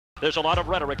There's a lot of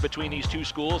rhetoric between these two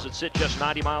schools that sit just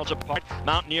 90 miles apart.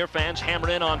 Mountaineer fans hammer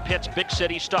in on Pitt's big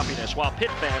city stuffiness, while Pitt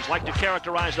fans like to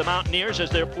characterize the Mountaineers as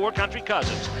their poor country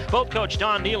cousins. Both Coach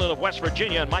Don Nehlen of West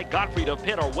Virginia and Mike Gottfried of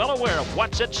Pitt are well aware of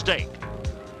what's at stake.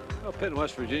 Well, Pitt and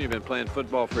West Virginia have been playing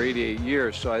football for 88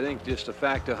 years, so I think just the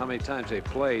fact of how many times they've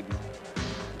played,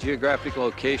 geographic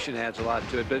location adds a lot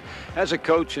to it. But as a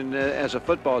coach and as a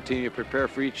football team, you prepare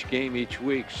for each game each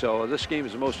week. So this game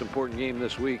is the most important game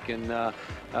this week, and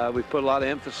we put a lot of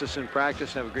emphasis in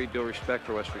practice and have a great deal of respect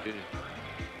for West Virginia.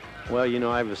 Well, you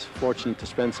know, I was fortunate to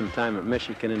spend some time at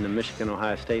Michigan, and the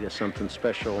Michigan-Ohio State is something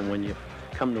special. And when you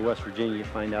come to West Virginia, you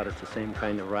find out it's the same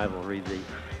kind of rivalry.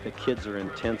 The kids are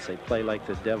intense. They play like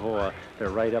the devil.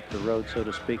 They're right up the road, so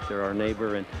to speak. They're our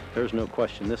neighbor, and there's no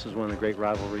question this is one of the great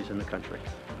rivalries in the country.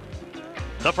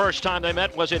 The first time they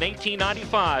met was in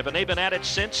 1895, and they've been at it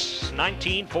since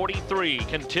 1943,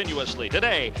 continuously.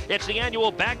 Today, it's the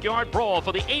annual Backyard Brawl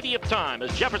for the 80th time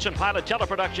as Jefferson Pilot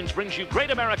Teleproductions brings you Great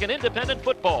American Independent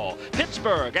Football.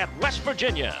 Pittsburgh at West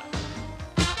Virginia.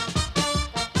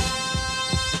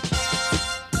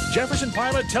 Jefferson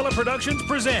Pilot Teleproductions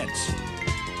presents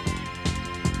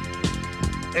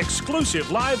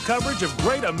exclusive live coverage of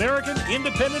Great American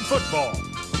Independent Football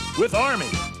with Army,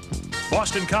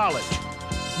 Boston College,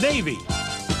 Navy,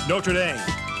 Notre Dame,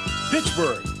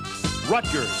 Pittsburgh,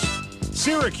 Rutgers,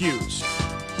 Syracuse,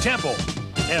 Temple,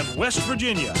 and West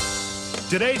Virginia.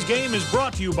 Today's game is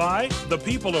brought to you by the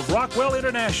people of Rockwell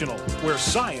International, where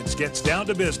science gets down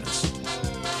to business.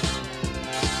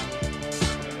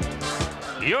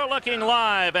 You're looking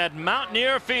live at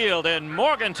Mountaineer Field in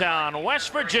Morgantown,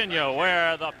 West Virginia,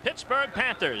 where the Pittsburgh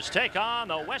Panthers take on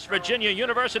the West Virginia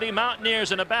University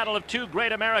Mountaineers in a battle of two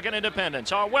great American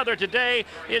independents. Our weather today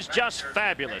is just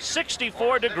fabulous.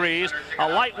 64 degrees, a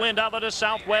light wind out of the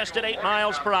southwest at 8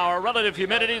 miles per hour. Relative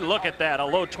humidity, look at that, a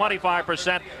low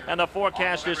 25%, and the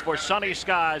forecast is for sunny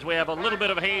skies. We have a little bit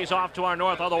of haze off to our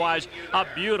north, otherwise a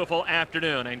beautiful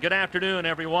afternoon. And good afternoon,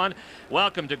 everyone.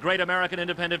 Welcome to Great American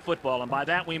Independent Football, and by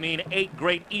that we mean 8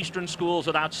 great Eastern schools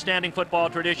with outstanding football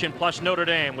tradition, plus Notre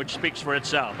Dame, which speaks for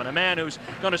itself. And a man who's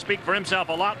going to speak for himself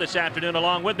a lot this afternoon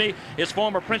along with me is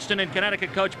former Princeton and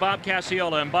Connecticut coach Bob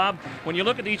Cassiola. And Bob, when you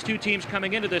look at these two teams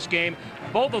coming into this game,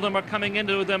 both of them are coming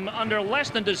into them under less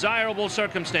than desirable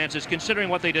circumstances considering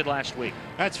what they did last week.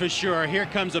 That's for sure. Here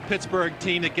comes a Pittsburgh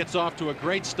team that gets off to a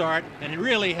great start and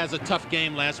really has a tough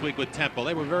game last week with Temple.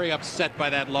 They were very upset by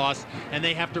that loss, and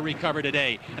they have to recover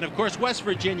today. And of course, West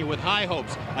Virginia with high hopes.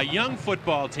 A young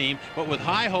football team, but with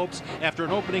high hopes after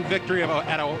an opening victory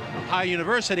at Ohio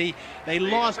University. They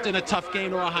lost in a tough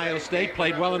game to Ohio State,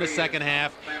 played well in the second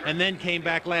half, and then came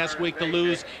back last week to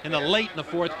lose in the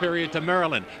fourth period to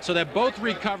Maryland. So they're both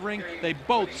recovering. They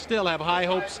both still have high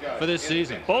hopes for this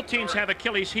season. Both teams have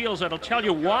Achilles heels that'll tell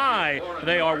you why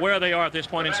they are where they are at this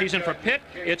point in season. For Pitt,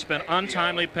 it's been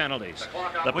untimely penalties.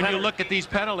 When you look at these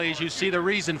penalties, you see the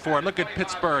reason for it. Look at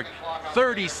Pittsburgh,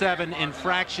 37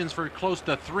 infractions for close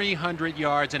to 300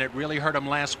 yards, and it really hurt them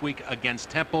last week against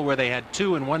Temple, where they had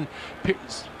 2 in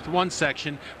one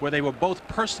section where they were both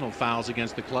personal fouls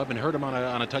against the club and hurt them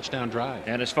on a touchdown drive.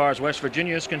 And as far as West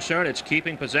Virginia is concerned, it's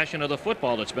keeping possession of the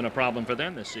football that's been a problem for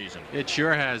them this season. It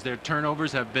sure has. Their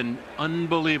turnovers have been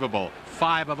unbelievable.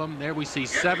 5 of them. There we see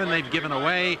 7 they've given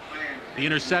away. The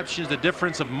interceptions, the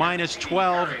difference of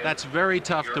 -12. That's very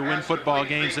tough to win football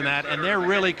games in that, and they're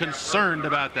really concerned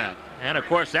about that. And, of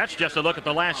course, that's just a look at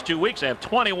the last 2 weeks. They have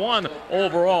 21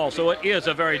 overall, so it is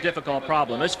a very difficult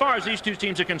problem. As far as these two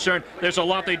teams are concerned, there's a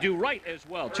lot they do right as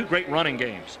well. 2 great running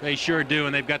games. They sure do,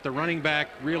 and they've got the running back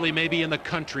really maybe in the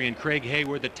country, and Craig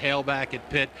Hayward, the tailback at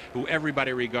Pitt, who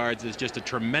everybody regards as just a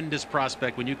tremendous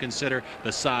prospect when you consider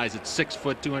the size. At 6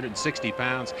 foot, 260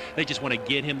 pounds. They just want to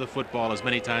get him the football as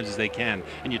many times as they can.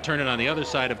 And you turn it on the other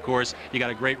side, of course, you got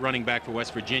a great running back for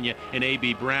West Virginia in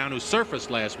A.B. Brown, who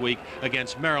surfaced last week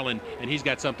against Maryland, and he's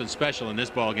got something special in this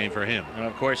ball game for him. And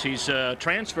of course, he's a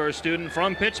transfer student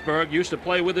from Pittsburgh, used to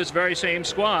play with this very same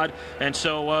squad, and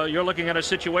so you're looking at a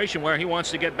situation where he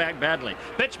wants to get back badly.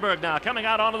 Pittsburgh now coming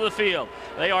out onto the field.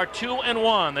 They are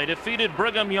 2-1. They defeated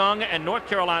Brigham Young and North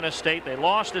Carolina State. They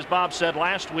lost, as Bob said,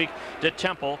 last week to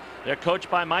Temple. They're coached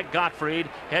by Mike Gottfried,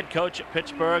 head coach at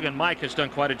Pittsburgh, and Mike has done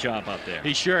quite a job out there.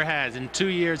 He sure has. In 2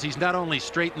 years, he's not only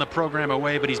straightened the program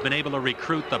away, but he's been able to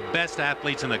recruit the best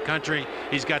athletes in the country.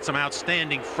 He's got some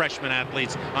outstanding freshman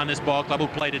athletes on this ball club who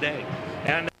play today.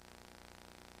 And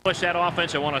That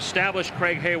offense. They want to establish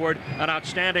Craig Hayward, an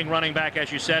outstanding running back,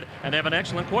 as you said, and they have an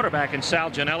excellent quarterback in Sal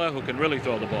Janella, who can really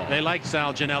throw the ball. They like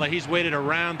Sal Janella. He's waited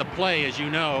around the play, as you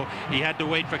know. He had to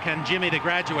wait for Ken Jimmy to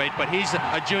graduate, but he's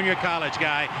a junior college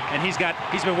guy, and he's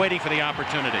been waiting for the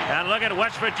opportunity. And look at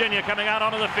West Virginia coming out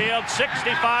onto the field.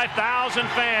 65,000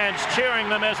 fans cheering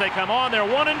them as they come on. They're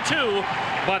 1-2,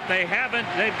 but they haven't.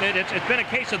 It's been a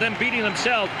case of them beating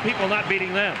themselves, people not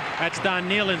beating them. That's Don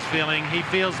Nealon's feeling. He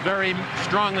feels very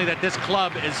strongly that this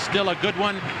club is still a good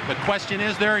one. The question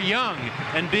is, they're young,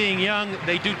 and being young,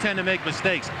 they do tend to make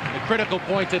mistakes. The critical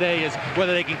point today is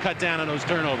whether they can cut down on those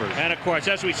turnovers. And of course,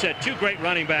 as we said, two great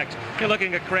running backs. You're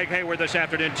looking at Craig Hayward this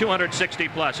afternoon, 260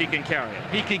 plus. He can carry it.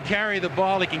 He can carry the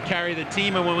ball. He can carry the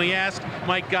team. And when we asked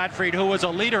Mike Gottfried, who was a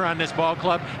leader on this ball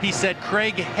club, he said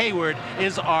Craig Hayward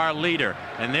is our leader.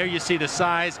 And there you see the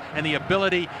size and the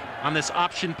ability on this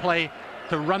option play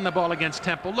to run the ball against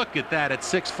Temple. Look at that, at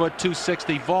 6 foot,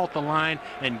 260, vault the line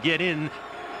and get in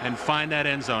and find that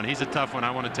end zone. He's a tough one, I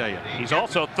want to tell you. He's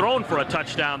also thrown for a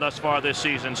touchdown thus far this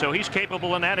season, so he's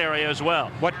capable in that area as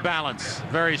well. What balance,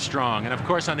 very strong. And of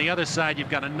course, on the other side, you've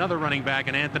got another running back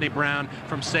in Anthony Brown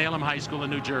from Salem High School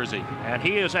in New Jersey. And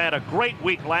he has had a great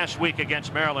week last week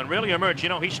against Maryland. Really emerged. You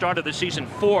know, he started the season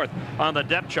 4th on the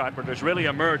depth chart, but has really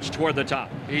emerged toward the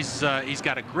top. He's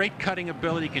got a great cutting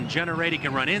ability, can generate, he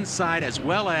can run inside as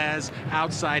well as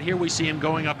outside. Here we see him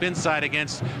going up inside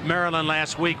against Maryland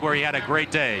last week, where he had a great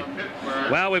day.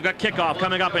 Well, we've got kickoff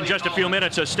coming up in just a few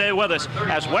minutes, so stay with us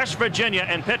as West Virginia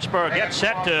and Pittsburgh get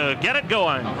set to get it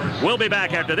going. We'll be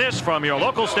back after this from your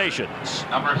local stations.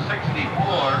 Number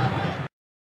 64.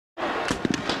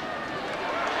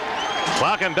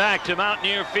 Welcome back to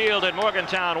Mountaineer Field in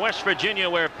Morgantown, West Virginia,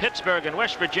 where Pittsburgh and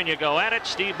West Virginia go at it.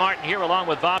 Steve Martin here along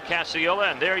with Bob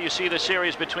Cacciola, and there you see the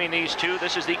series between these two.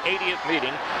 This is the 80th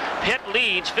meeting. Pitt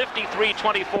leads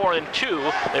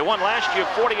 53-24-2. They won last year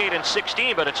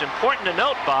 48-16, but it's important to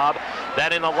note, Bob,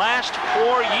 that in the last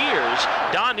 4 years,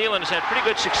 Don Nealon has had pretty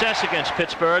good success against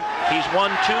Pittsburgh. He's won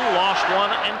 2, lost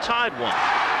 1, and tied 1.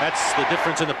 That's the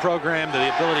difference in the program, the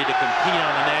ability to compete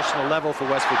on the national level for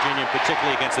West Virginia,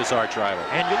 particularly against this arch rival.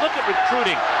 And you look at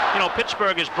recruiting. You know,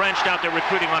 Pittsburgh has branched out their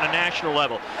recruiting on a national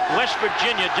level. West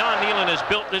Virginia, Don Nealon has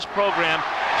built this program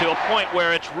to a point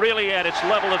where it's really at its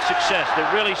level of success. They're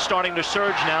really starting to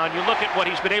surge now, and you look at what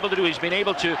he's been able to do. He's been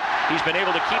able to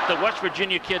keep the West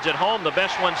Virginia kids at home, the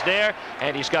best ones there,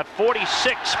 and he's got 46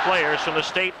 players from the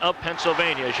state of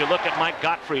Pennsylvania. As you look at Mike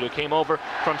Gottfried, who came over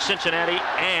from Cincinnati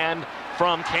and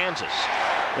from Kansas.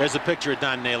 There's a picture of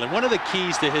Don Nealon. One of the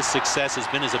keys to his success has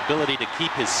been his ability to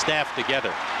keep his staff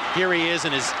together. Here he is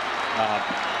in his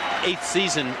 8th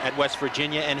season at West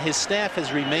Virginia, and his staff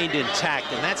has remained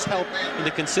intact, and that's helped in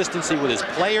the consistency with his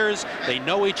players. They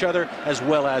know each other as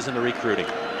well as in the recruiting.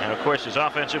 And of course, his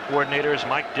offensive coordinator is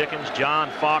Mike Dickens. John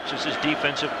Fox is his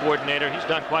defensive coordinator. He's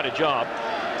done quite a job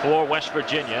for West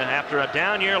Virginia. After a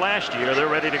down year last year, they're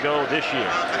ready to go this year.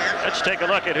 Let's take a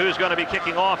look at who's going to be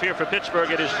kicking off here for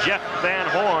Pittsburgh. It is Jeff Van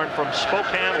Horn from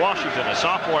Spokane, Washington, a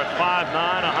sophomore at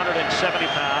 5'9", 170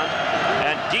 pounds.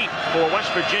 And deep for West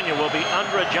Virginia will be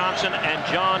Andra Johnson and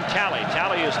John Talley.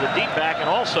 Talley is the deep back, and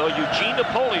also Eugene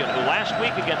Napoleon, who last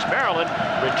week against Maryland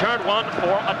returned one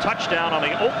for a touchdown on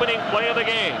the opening play of the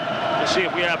game. Let's see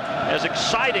if we have as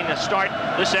exciting a start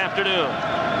this afternoon.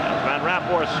 Van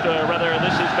Raphorst,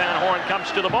 this is Van Horn,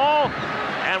 comes to the ball,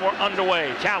 and we're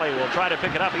underway. Talley will try to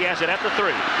pick it up. He has it at the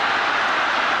 3.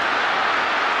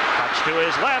 Cuts to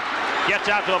his left, gets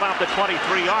out to about the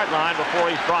 23-yard line before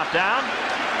he's brought down.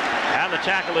 And the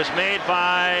tackle is made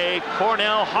by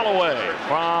Cornell Holloway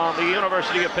from the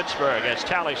University of Pittsburgh as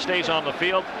Talley stays on the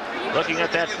field. Looking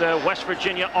at that West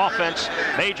Virginia offense,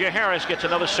 Major Harris gets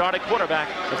another start at quarterback.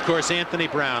 Of course, Anthony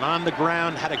Brown on the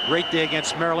ground, had a great day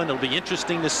against Maryland. It'll be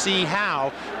interesting to see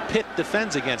how Pitt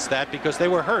defends against that, because they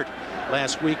were hurt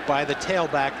last week by the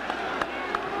tailback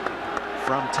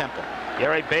from Temple.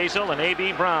 Gary Basil and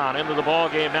A.B. Brown into the ball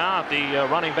game now at the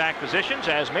running back positions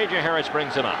as Major Harris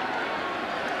brings him up.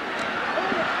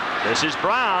 This is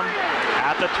Brown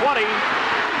at the 20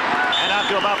 and out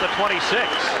to about the 26.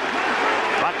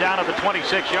 Brought down at the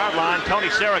 26-yard line. Tony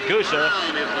Saragusa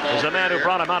is the man who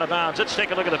brought him out of bounds. Let's take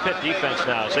a look at the Pitt defense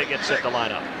now as they get set to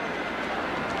line up.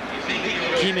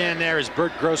 Key man there is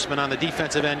Bert Grossman on the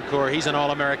defensive end core. He's an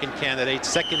All-American candidate,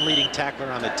 second leading tackler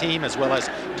on the team, as well as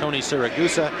Tony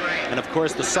Saragusa. And of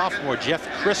course, the sophomore Jeff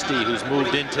Christie, who's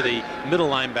moved into the middle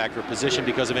linebacker position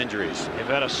because of injuries. They've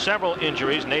had several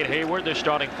injuries. Nate Hayward, their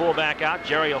starting fullback, out.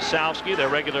 Jerry Olsowski, their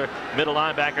regular middle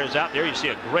linebacker, is out there. You see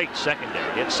a great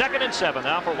secondary. It's 2nd and 7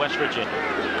 now for West Virginia.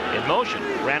 In motion,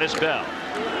 Rannis Bell.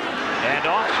 And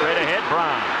off, straight ahead,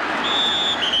 Brown.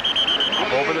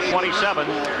 up over the 27.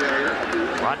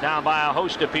 Brought down by a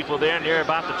host of people there near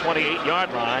about the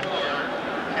 28-yard line.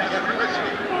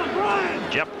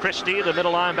 Jeff Christie, the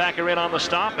middle linebacker, in on the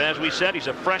stop. As we said, he's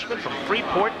a freshman from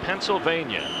Freeport,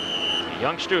 Pennsylvania. A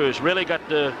youngster who's really got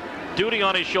the duty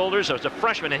on his shoulders as a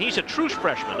freshman, and he's a true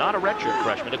freshman, not a redshirt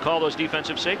freshman, to call those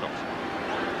defensive signals.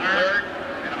 Third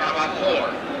and about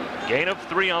 4. Gain of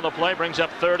 3 on the play brings up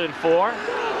 3rd and 4.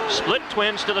 Split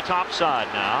twins to the top side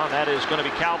now. That is going to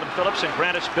be Calvin Phillips and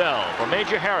Grantis Bell for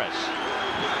Major Harris.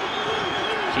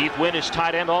 Keith Wynn is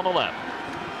tight end on the left.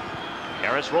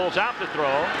 Harris rolls out to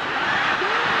throw.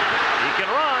 He can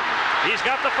run. He's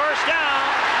got the first down.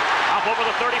 Up over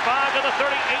the 35 to the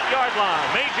 38-yard line.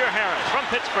 Major Harris from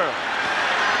Pittsburgh.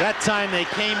 That time they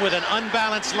came with an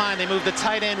unbalanced line. They moved the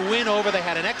tight end Wynn over. They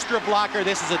had an extra blocker.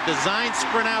 This is a design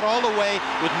sprint out all the way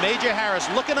with Major Harris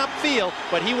looking upfield,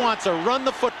 but he wants to run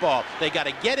the football. They got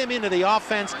to get him into the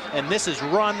offense, and this is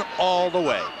run all the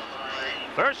way.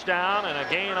 First down and a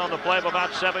gain on the play of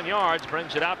about 7 yards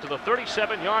brings it out to the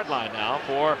 37-yard line now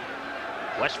for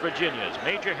West Virginia's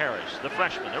Major Harris, the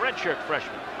freshman, the redshirt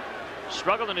freshman.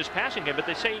 Struggled in his passing game, but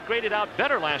they say he graded out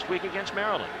better last week against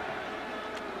Maryland.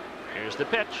 Here's the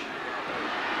pitch.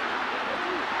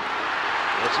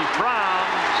 This is Brown,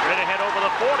 straight ahead over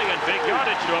the 40 and big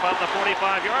yardage to about the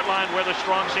 45-yard line where the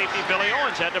strong safety Billy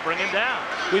Owens had to bring him down.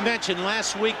 We mentioned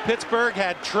last week Pittsburgh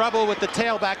had trouble with the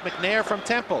tailback McNair from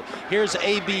Temple. Here's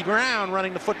A.B. Brown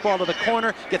running the football to the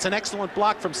corner, gets an excellent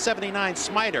block from 79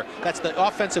 Smiter. That's the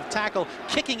offensive tackle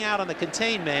kicking out on the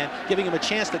contained man, giving him a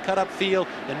chance to cut upfield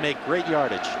and make great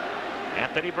yardage.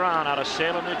 Anthony Brown out of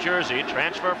Salem, New Jersey,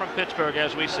 transfer from Pittsburgh,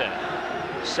 as we said.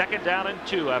 2nd down and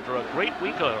 2 after a great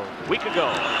week ago. Great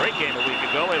game a week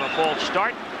ago. We have a false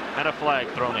start and a flag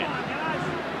thrown in.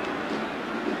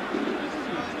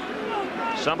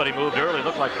 Somebody moved early.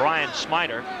 Looked like Brian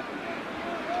Smiter.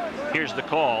 Here's the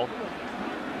call.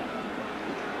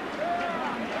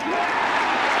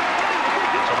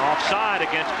 It's an offside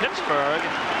against Pittsburgh.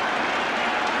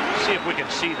 Let's see if we can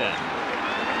see that.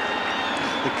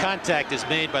 The contact is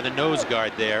made by the nose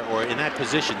guard there, or in that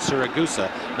position, Siragusa,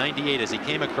 98, as he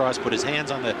came across, put his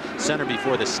hands on the center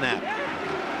before the snap.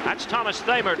 That's Thomas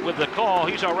Thamert with the call.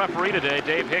 He's our referee today.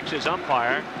 Dave Hicks is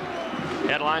umpire.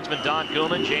 Head linesman Don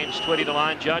Gilman, James Twitty the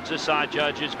line judge. The side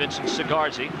judge is Vincent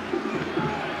Sigarzi.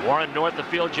 Warren North the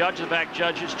field judge. The back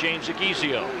judge is James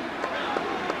Agizio.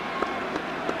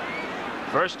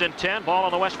 1st and 10, ball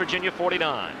on the West Virginia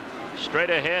 49. Straight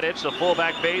ahead, it's the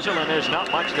fullback Basil, and there's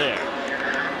not much there.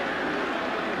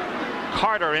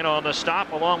 Carter in on the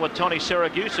stop along with Tony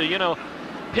Siragusa. You know,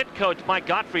 Pitt coach Mike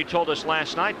Gottfried told us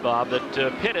last night, Bob,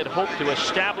 that Pitt had hoped to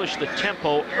establish the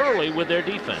tempo early with their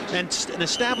defense. And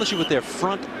establish it with their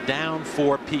front down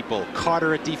 4 people.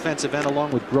 Carter at defensive end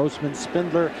along with Grossman,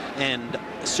 Spindler, and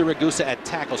Siragusa at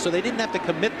tackle. So they didn't have to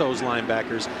commit those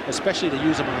linebackers, especially to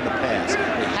use them on the pass.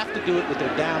 They have to do it with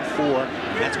their down 4,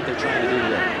 and that's what they're trying to do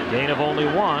here. Gain of only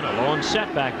 1. A lone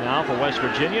setback now for West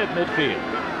Virginia at midfield.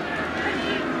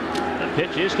 The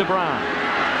pitch is to Brown.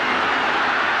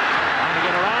 Trying to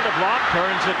get around the block,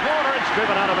 turns the corner, it's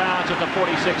driven out of bounds at the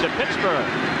 46 at Pittsburgh.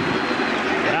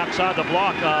 And outside the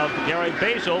block of Gary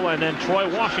Basil, and then Troy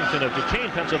Washington of Duquesne,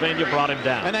 Pennsylvania, brought him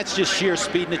down. And that's just sheer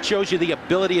speed, and it shows you the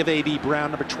ability of A.B.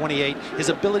 Brown, number 28, his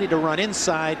ability to run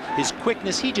inside, his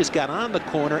quickness. He just got on the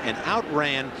corner and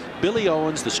outran Billy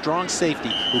Owens, the strong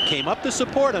safety, who came up to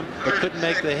support him but couldn't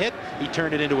make the hit. He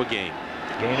turned it into a gain.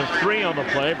 Gain of 3 on the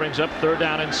play brings up 3rd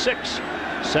down and 6.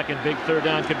 Second big 3rd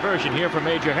down conversion here for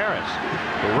Major Harris,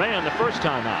 who ran the first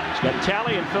time out. He's got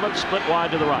Talley and Phillips split wide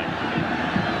to the right.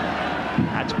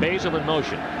 That's Basil in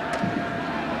motion.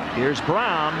 Here's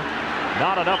Brown.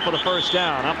 Not enough for the first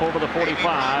down. Up over the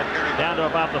 45, down to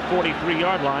about the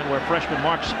 43-yard line where freshman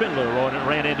Mark Spindler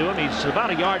ran into him. He's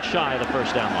about a yard shy of the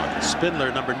first down mark.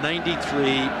 Spindler, number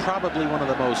 93, probably one of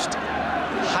the most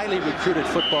highly recruited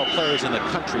football players in the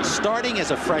country, starting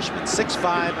as a freshman,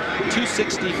 6'5",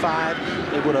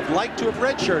 265. They would have liked to have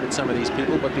redshirted some of these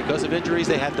people, but because of injuries,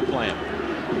 they had to play him.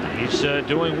 He's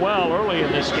doing well early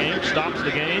in this game, stops the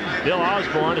game. Bill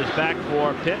Osborne is back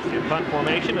for Pitt in punt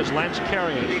formation as Lance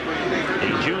Carrion,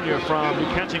 a junior from New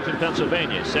Kensington,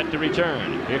 Pennsylvania, set to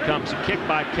return. Here comes a kick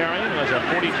by Carrion, who has a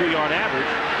 42-yard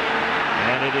average.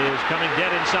 And it is coming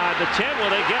dead inside the 10. Will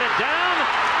they get it down?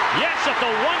 Yes, at the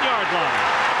 1-yard line.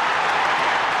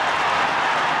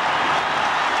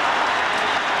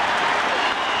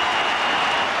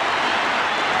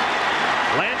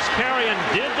 Lance Carrion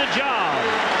did the job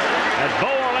as Bo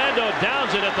Orlando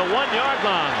downs it at the 1-yard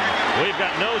line. We've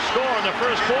got no score in the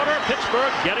first quarter.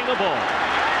 Pittsburgh getting the ball.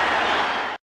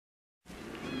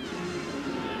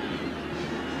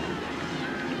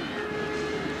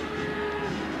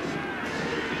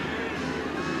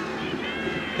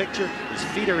 picture. His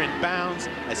feet are in bounds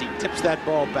as he tips that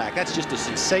ball back. That's just a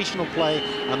sensational play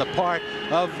on the part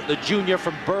of the junior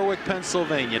from Berwick,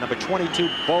 Pennsylvania, number 22,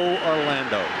 Bo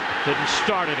Orlando. Didn't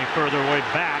start any further way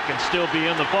back and still be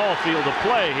in the ball field of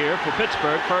play here for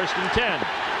Pittsburgh. 1st and 10.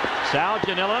 Sal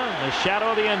Janilla in the shadow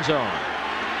of the end zone.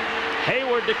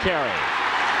 Hayward to carry.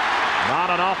 Not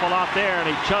an awful lot there, and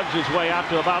he chugs his way out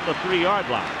to about the 3-yard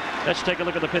line. Let's take a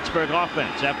look at the Pittsburgh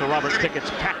offense after Robert Pickett's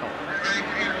tackle.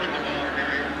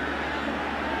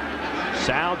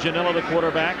 Sal Janilla, the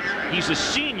quarterback. He's a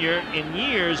senior in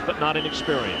years, but not in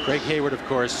experience. Greg Hayward, of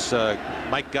course,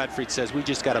 Mike Gottfried says we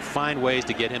just got to find ways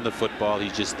to get him the football.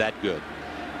 He's just that good.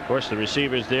 Of course, the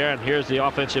receivers there, and here's the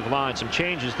offensive line. Some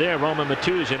changes there. Roman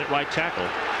Matuz in at right tackle.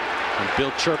 And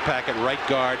Bill Cherpak at right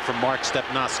guard for Mark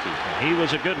Stepnoski. He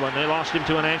was a good one. They lost him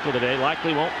to an ankle today.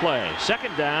 Likely won't play.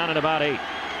 2nd down and about 8.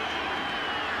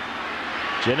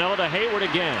 Janilla to Hayward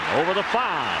again. Over the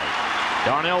 5.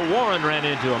 Darnell Warren ran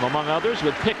into him, among others,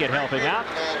 with Pickett helping out.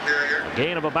 A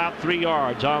gain of about 3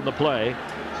 yards on the play.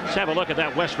 Let's have a look at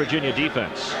that West Virginia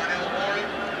defense.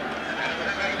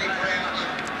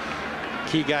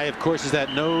 Key guy, of course, is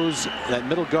that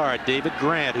middle guard, David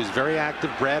Grant, who's very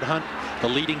active. Brad Hunt, the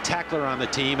leading tackler on the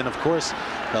team. And, of course,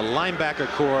 the linebacker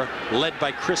core led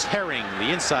by Chris Herring,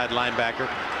 the inside linebacker,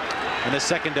 and the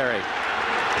secondary.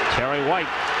 Terry White,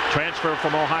 transfer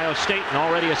from Ohio State and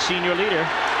already a senior leader.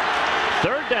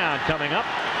 3rd down coming up,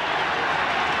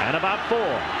 and about 4.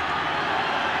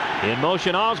 In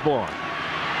motion, Osborne.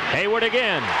 Hayward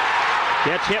again.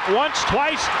 Gets hit once,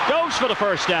 twice, goes for the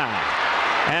 1st down.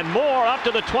 And more up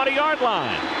to the 20-yard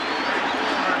line.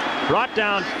 Brought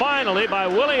down finally by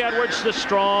Willie Edwards, the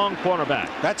strong cornerback.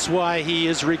 That's why he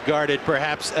is regarded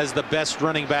perhaps as the best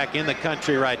running back in the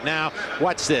country right now.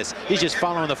 Watch this. He's just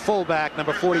following the fullback,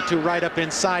 number 42, right up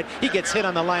inside. He gets hit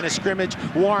on the line of scrimmage.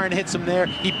 Warren hits him there.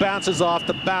 He bounces off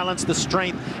the balance, the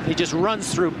strength. He just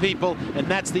runs through people, and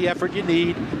that's the effort you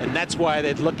need, and that's why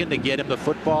they're looking to get him the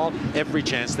football every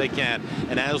chance they can.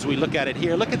 And as we look at it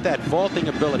here, look at that vaulting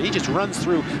ability. He just runs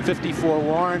through 54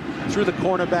 Warren, through the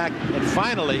cornerback, and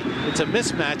finally, it's a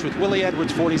mismatch with Willie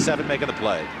Edwards, 47, making the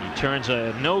play. He turns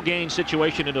a no-gain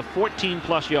situation into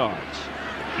 14+ yards.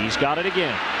 He's got it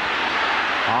again.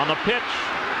 On the pitch,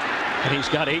 and he's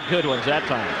got 8 good ones that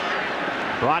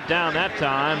time. Brought down that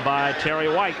time by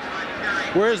Terry White.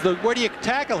 Where do you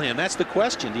tackle him? That's the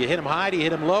question. Do you hit him high? Do you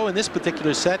hit him low? In this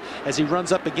particular set, as he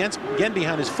runs up again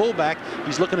behind his fullback,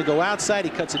 he's looking to go outside.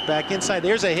 He cuts it back inside.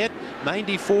 There's a hit.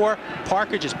 94.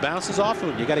 Parker just bounces off of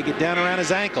him. You got to get down around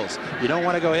his ankles. You don't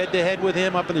want to go head-to-head with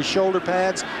him up in his shoulder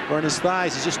pads or in his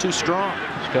thighs. He's just too strong.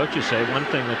 As coaches say, one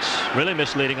thing that's really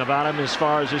misleading about him as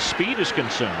far as his speed is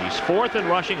concerned. He's 4th in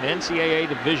rushing in NCAA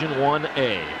Division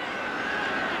 1A.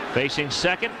 Facing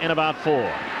 2nd and about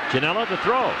 4. Janilla to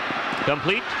throw.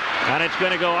 Complete, and it's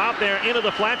going to go out there into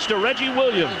the flats to Reggie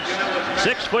Williams,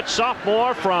 6-foot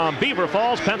sophomore from Beaver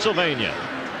Falls, Pennsylvania.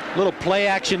 Little play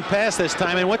action pass this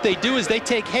time, and what they do is they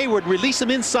take Hayward, release him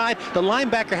inside. The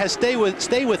linebacker has stay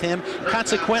with him.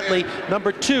 Consequently,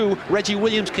 number 2, Reggie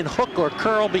Williams, can hook or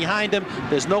curl behind him.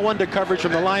 There's no under coverage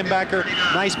from the linebacker.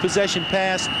 Nice possession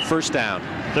pass, 1st down.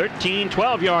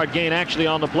 12-yard gain actually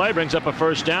on the play, brings up a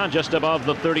 1st down just above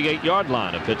the 38-yard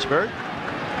line of Pittsburgh.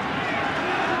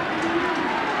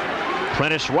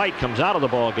 Prentice Wright comes out of the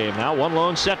ball game now. One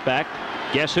lone setback.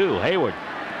 Guess who? Hayward.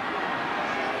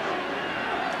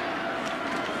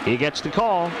 He gets the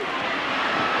call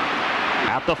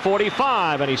at the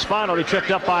 45, and he's finally tripped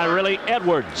up by Willie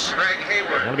Edwards.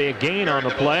 Going to be a gain on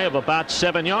the play of about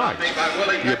 7 yards.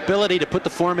 The ability to put the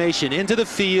formation into the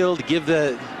field,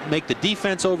 make the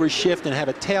defense overshift, and have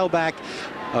a tailback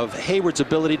of Hayward's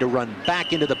ability to run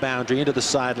back into the boundary, into the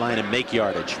sideline, and make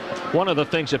yardage. One of the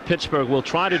things that Pittsburgh will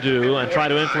try to do and try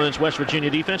to influence West Virginia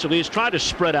defensively is try to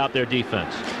spread out their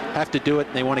defense. Have to do it,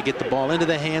 and they want to get the ball into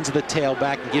the hands of the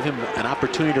tailback and give him an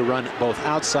opportunity to run both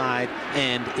outside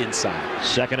and inside.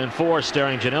 2nd and 4,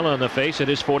 staring Janilla in the face at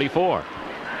his 44.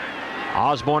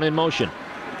 Osborne in motion.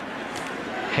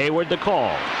 Hayward the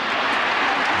call.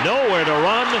 Nowhere to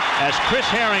run as Chris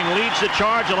Herring leads the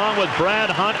charge along with Brad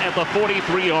Hunt at the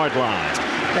 43-yard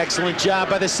line. Excellent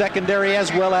job by the secondary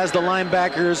as well as the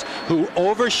linebackers who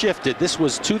overshifted. This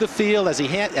was to the field as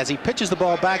he pitches the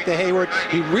ball back to Hayward.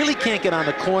 He really can't get on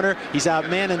the corner. He's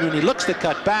outmanned, and when he looks to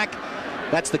cut back,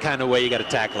 that's the kind of way you got to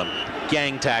tackle him.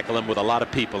 Gang tackle him with a lot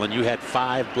of people, and you had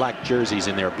 5 black jerseys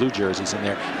in there, blue jerseys in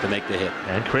there to make the hit.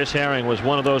 And Chris Herring was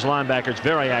one of those linebackers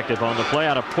very active on the play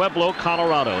out of Pueblo,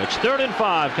 Colorado. It's 3rd and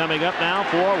 5 coming up now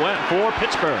for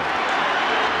Pittsburgh.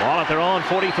 Ball at their own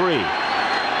 43.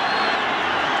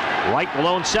 Right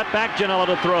lone setback, Janilla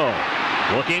to throw.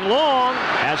 Looking long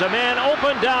as a man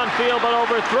open downfield but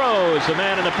overthrows the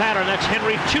man in the pattern. That's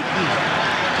Henry Tootin.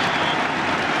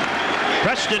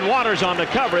 Preston Waters on the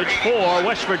coverage for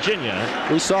West Virginia.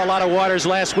 We saw a lot of Waters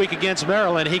last week against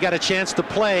Maryland. He got a chance to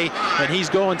play, and he's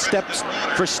going step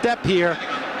for step here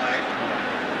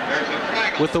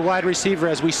with the wide receiver.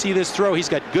 As we see this throw, he's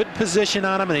got good position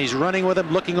on him, and he's running with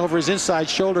him, looking over his inside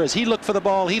shoulder. As he looked for the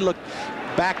ball, he looked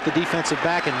back, the defensive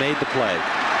back, and made the play.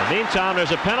 In the meantime,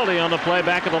 there's a penalty on the play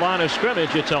back of the line of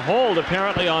scrimmage. It's a hold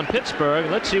apparently on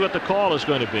Pittsburgh. Let's see what the call is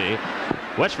going to be.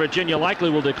 West Virginia likely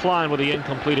will decline with the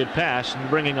incompleted pass and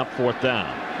bringing up 4th down.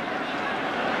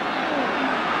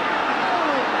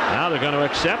 Now they're going to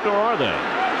accept, or are they?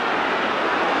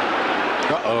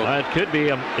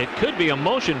 It could be a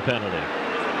motion penalty.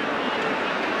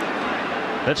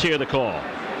 Let's hear the call.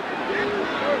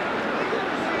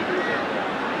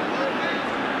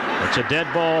 It's a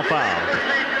dead ball foul.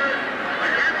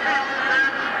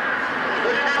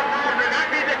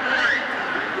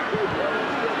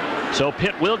 So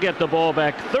Pitt will get the ball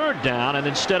back 3rd down, and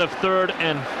instead of 3rd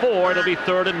and 4, it'll be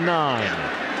 3rd and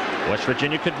 9. West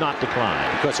Virginia could not decline.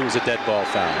 Because it was a dead ball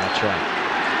foul. That's right.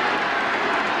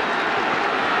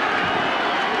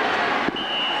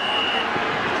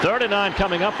 Third and 9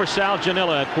 coming up for Sal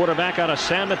Janilla, at quarterback out of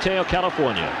San Mateo,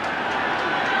 California.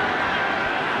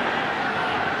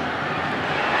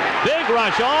 Big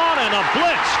rush on, and a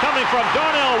blitz coming from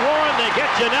Darnell Warren. They get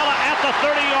Janella at the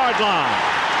 30-yard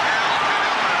line.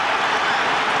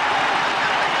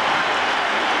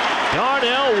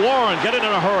 Darnell Warren, get it in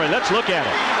a hurry. Let's look at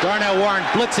it. Darnell Warren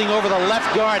blitzing over the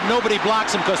left guard. Nobody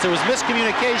blocks him because there was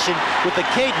miscommunication with the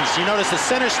cadence. You notice the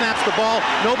center snaps the ball.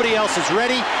 Nobody else is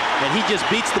ready, and he just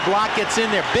beats the block, gets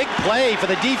in there. Big play for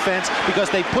the defense because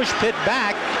they push Pitt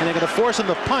back, and they're going to force him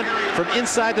to punt from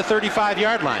inside the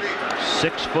 35-yard line.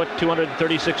 6 foot,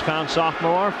 236-pound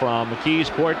sophomore from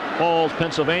McKeesport Falls,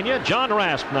 Pennsylvania. John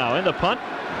Rasp now in the punt.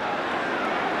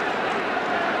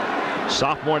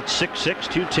 Sophomore at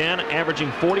 6'6", 210, averaging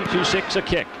 42.6 a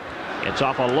kick. It's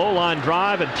off a low-line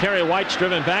drive, and Terry White's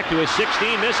driven back to his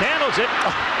 16, mishandles it,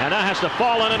 and now has to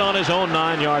fall in it on his own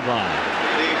 9-yard line.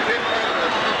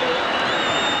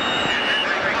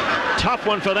 Tough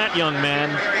one for that young man,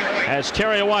 as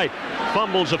Terry White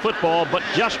fumbles the football but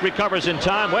just recovers in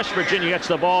time. West Virginia gets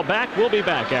the ball back. We'll be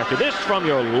back after this from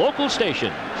your local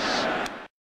stations.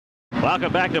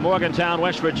 Welcome back to Morgantown,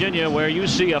 West Virginia, where you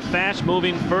see a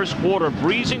fast-moving first quarter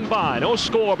breezing by. No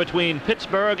score between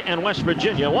Pittsburgh and West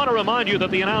Virginia. I want to remind you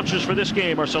that the announcers for this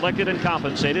game are selected and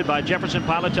compensated by Jefferson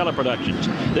Pilot Teleproductions.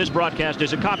 This broadcast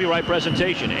is a copyright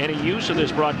presentation. Any use of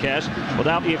this broadcast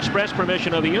without the express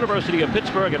permission of the University of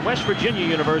Pittsburgh and West Virginia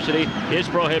University is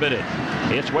prohibited.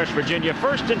 It's West Virginia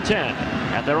 1st and 10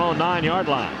 at their own 9-yard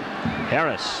line.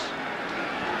 Harris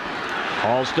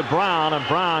calls to Brown, and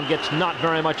Brown gets not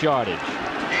very much yardage.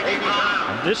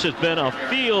 And this has been a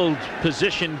field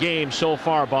position game so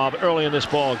far, Bob, early in this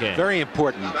ball game. Very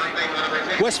important.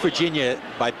 West Virginia,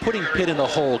 by putting Pitt in the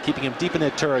hole, keeping him deep in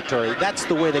their territory, that's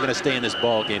the way they're going to stay in this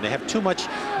ball game. They have too much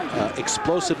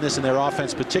explosiveness in their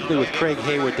offense, particularly with Craig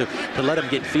Hayward, to let him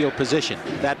get field position.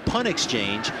 That punt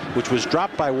exchange, which was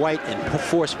dropped by White and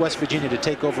forced West Virginia to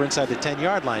take over inside the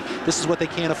 10-yard line, this is what they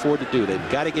can't afford to do. They've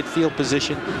got to get field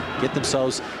position, get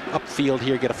themselves upfield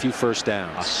here, get a few first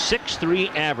downs. A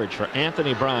 6'3" average for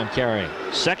Anthony Brown carrying.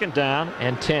 2nd down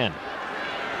and 10.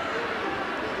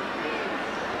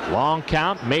 Long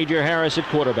count, Major Harris at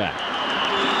quarterback.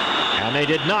 And they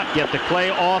did not get the play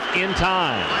off in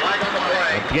time.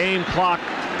 The game clock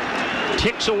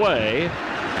ticks away,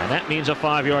 and that means a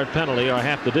 5-yard penalty, or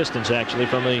half the distance actually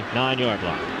from the 9-yard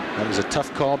line. That was a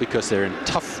tough call because they're in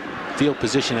tough field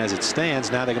position as it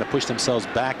stands. Now they're going to push themselves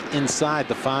back inside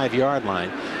the 5-yard line,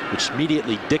 which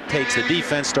immediately dictates the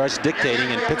defense, starts dictating,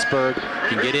 and Pittsburgh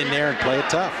can get in there and play it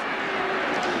tough.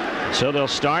 So they'll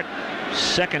start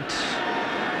 2nd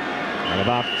and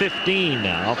about 15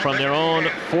 now from their own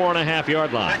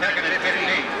 4.5-yard line.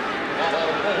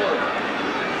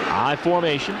 I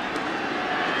formation.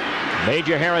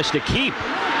 Major Harris to keep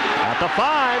at the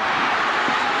 5,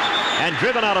 and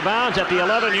driven out of bounds at the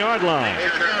 11-yard line.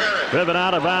 Driven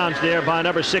out of bounds there by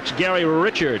number 6, Gary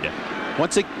Richard.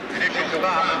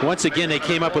 Once again, they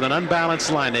came up with an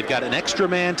unbalanced line. They've got an extra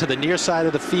man to the near side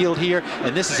of the field here,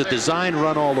 and this is a design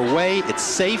run all the way. It's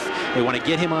safe. They want to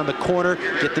get him on the corner,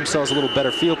 get themselves a little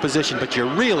better field position, but you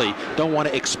really don't want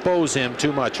to expose him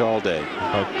too much all day.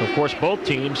 Of course, both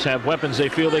teams have weapons they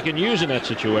feel they can use in that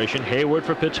situation. Hayward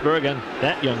for Pittsburgh, and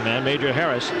that young man, Major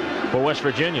Harris, for West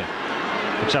Virginia.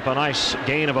 Picks up a nice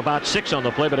gain of about 6 on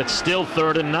the play, but it's still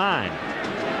 3rd and 9.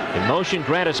 In motion,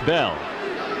 Grantis Bell.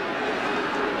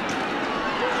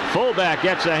 Fullback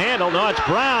gets a handle. No, it's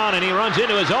Brown, and he runs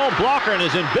into his own blocker and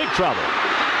is in big trouble.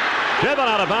 Driven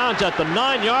out of bounds at the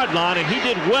 9-yard line, and he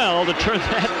did well to turn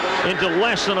that into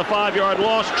less than a 5-yard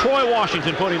loss. Troy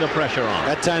Washington putting the pressure on.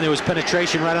 That time there was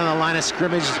penetration right on the line of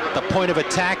scrimmage, the point of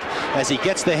attack. As he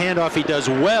gets the handoff, he does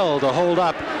well to hold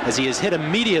up as he is hit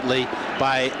immediately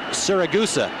by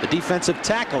Siragusa, the defensive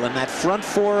tackle in that front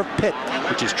four of Pitt,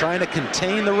 which is trying to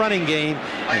contain the running game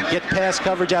and get past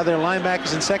coverage out of their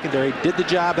linebackers and secondary. Did the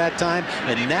job that time,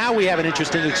 and now we have an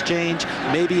interesting exchange,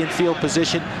 maybe in field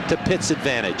position to Pitt's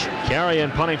advantage.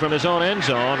 Carrion punting from his own end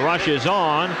zone, rushes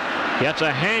on, gets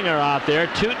a hanger out there.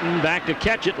 Tootin back to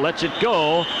catch it, lets it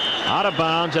go out of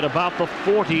bounds at about the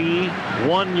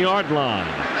 41-yard line.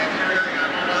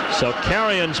 So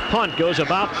Carrion's punt goes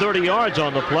about 30 yards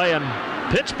on the play, and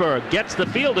Pittsburgh gets the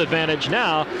field advantage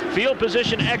now. Field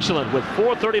position excellent with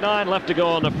 4:39 left to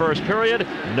go in the first period.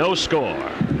 No score.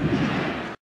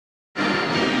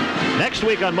 Next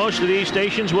week on most of these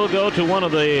stations, we'll go to one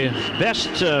of the best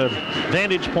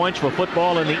vantage points for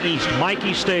football in the East,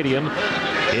 Mikey Stadium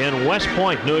in West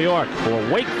Point, New York,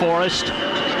 for Wake Forest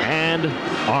and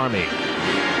Army.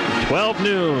 12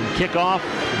 noon kickoff.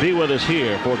 Be with us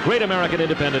here for Great American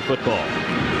Independent Football.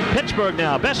 Pittsburgh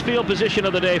now, best field position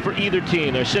of the day for either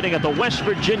team. They're sitting at the West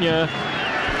Virginia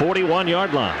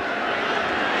 41-yard line.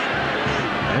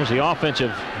 There's the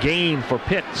offensive gain for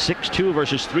Pitt, 6-2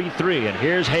 versus 3-3, and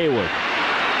here's Hayward.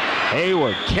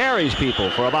 Hayward carries people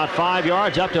for about 5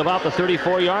 yards up to about the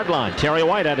 34-yard line. Terry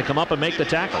White had to come up and make the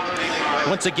tackle.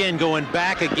 Once again, going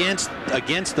back against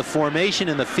the formation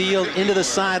in the field, into the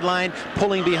sideline,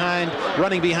 pulling behind,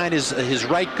 running behind his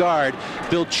right guard,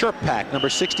 Bill Chirpak, number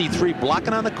 63,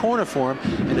 blocking on the corner for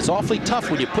him. And it's awfully tough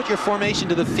when you put your formation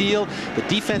to the field. The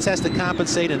defense has to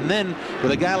compensate, and then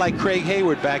with a guy like Craig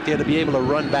Hayward back there to be able to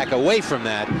run back away from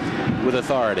that with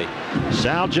authority.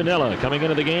 Sal Janella coming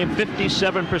into the game,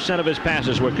 57% of his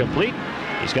passes were complete.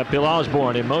 He's got Bill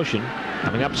Osborne in motion,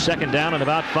 coming up second down and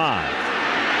about 5.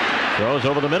 Throws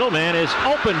over the middle, man is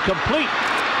open, complete.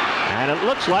 And it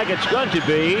looks like it's going to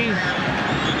be,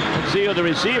 let's see who the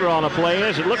receiver on the play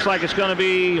is. It looks like it's going to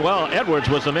be, well, Edwards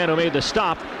was the man who made the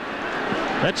stop.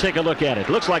 Let's take a look at it.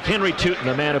 Looks like Henry Tootin,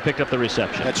 the man who picked up the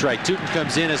reception. That's right. Tootin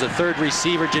comes in as a third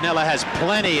receiver. Janella has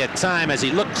plenty of time as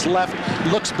he looks left,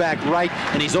 looks back right,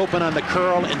 and he's open on the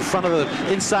curl in front of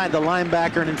the, inside the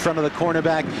linebacker and in front of the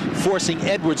cornerback, forcing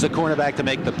Edwards, the cornerback, to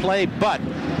make the play, but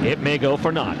it may go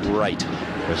for naught. Right.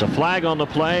 There's a flag on the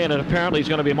play, and it apparently is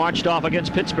going to be marched off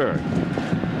against Pittsburgh.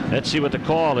 Let's see what the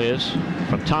call is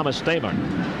from Thomas Thamer.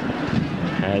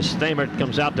 As Thamer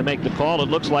comes out to make the call, it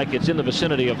looks like it's in the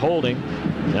vicinity of holding.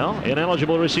 No,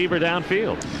 ineligible receiver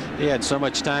downfield. He had so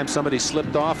much time, somebody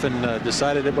slipped off and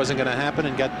decided it wasn't going to happen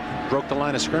and broke the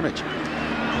line of scrimmage.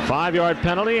 5-yard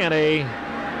penalty and a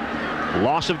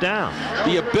loss of down.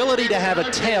 The ability to have a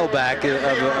tailback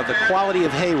of the quality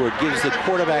of Hayward gives the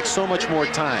quarterback so much more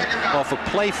time. Off of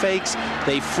play fakes,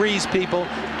 they freeze people.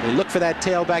 They look for that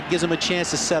tailback, gives them a chance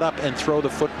to set up and throw the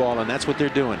football, and that's what they're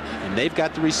doing. And they've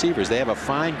got the receivers. They have a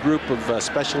fine group of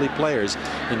specialty players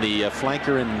in the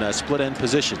flanker and split end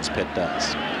positions, Pitt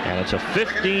does. And it's a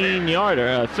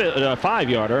 15-yarder,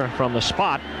 5-yarder from the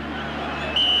spot.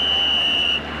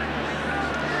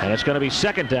 And it's going to be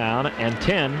second down and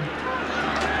 10.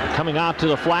 Coming out to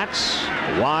the flats,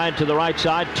 wide to the right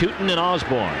side, Tootin and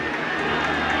Osborne.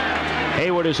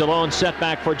 Hayward is a lone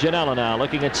setback for Janella now,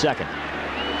 looking at second.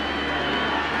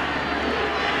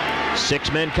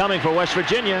 6 men coming for West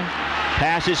Virginia.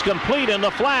 Pass is complete in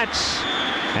the flats.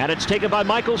 And it's taken by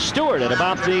Michael Stewart at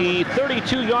about the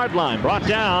 32-yard line, brought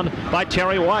down by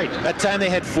Terry White. That time they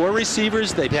had 4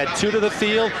 receivers. They've had 2 to the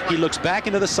field. He looks back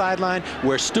into the sideline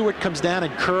where Stewart comes down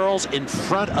and curls in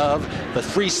front of the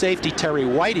free safety, Terry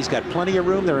White. He's got plenty of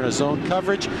room. They're in a zone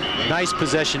coverage. Nice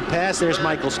possession pass. There's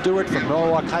Michael Stewart from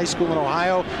Norwalk High School in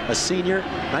Ohio, a senior.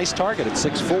 Nice target at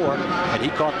 6'4", and he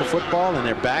caught the football, and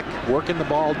they're back working the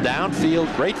ball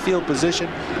downfield. Great field position.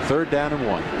 3rd down and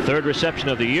 1. Third reception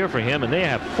of the year for him, and they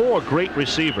have 4 great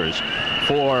receivers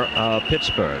for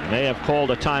Pittsburgh. They have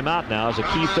called a timeout now as a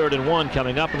key 3rd and 1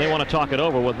 coming up, and they want to talk it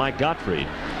over with Mike Gottfried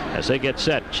as they get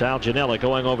set. Sal Janella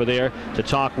going over there to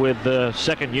talk with the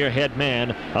second-year head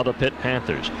man of the Pitt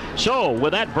Panthers. So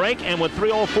with that break and with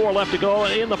 3:04 left to go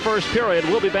in the first period,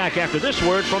 we'll be back after this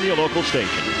word from your local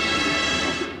station.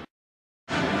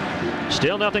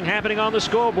 Still nothing happening on the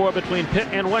scoreboard between Pitt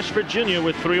and West Virginia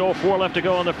with 3:04 left to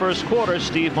go in the first quarter.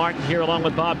 Steve Martin here along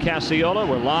with Bob Cacciola.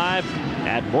 We're live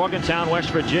at Morgantown,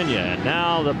 West Virginia. And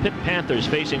now the Pitt Panthers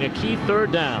facing a key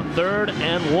third down, 3rd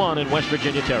and 1 in West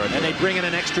Virginia territory. And they bring in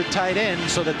an extra tight end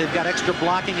so that they've got extra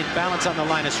blocking and balance on the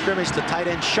line of scrimmage. The tight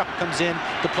end Shuck comes in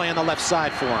to play on the left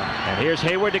side for him. And here's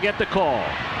Hayward to get the call.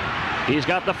 He's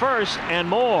got the first and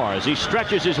more as he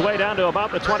stretches his way down to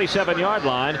about the 27-yard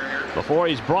line before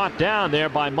he's brought down there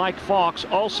by Mike Fawkes.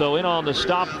 Also in on the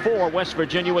stop for West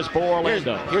Virginia was Bo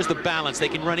Orlando. Here's the balance. They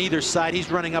can run either side.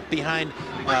 He's running up behind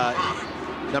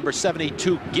number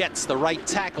 72 Getz, the right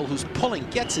tackle, who's pulling.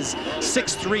 Getz is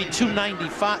 6'3",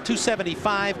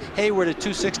 275. Hayward at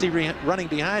 260 running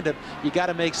behind him. You got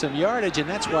to make some yardage, and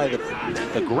that's why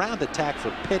the ground attack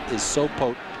for Pitt is so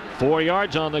potent. 4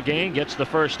 yards on the gain, gets the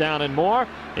first down and more.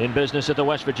 In business at the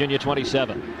West Virginia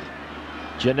 27.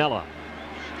 Janella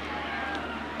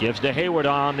gives to Hayward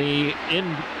on the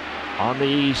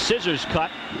scissors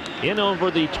cut in over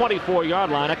the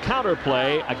 24-yard line. A counter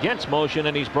play against motion,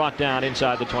 and he's brought down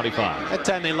inside the 25. That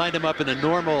time they lined him up in the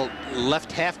normal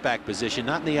left halfback position,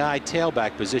 not in the I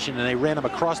tailback position, and they ran him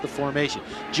across the formation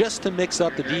just to mix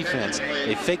up the defense.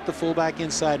 They faked the fullback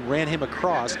inside and ran him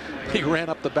across. He ran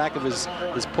up the back of his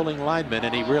pulling lineman,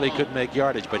 and he really couldn't make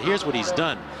yardage. But here's what he's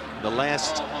done in the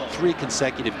last 3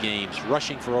 consecutive games,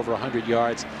 rushing for over 100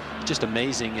 yards. Just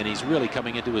amazing, and he's really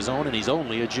coming into his own, and he's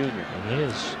only a junior. He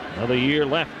is. Another year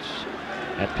left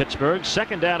at Pittsburgh.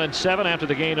 2nd down and 7 after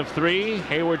the gain of 3.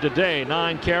 Hayward today,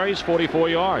 9 carries, 44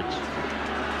 yards.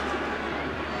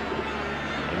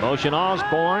 In motion,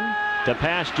 Osborne to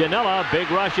pass Janella. Big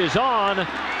rush is on.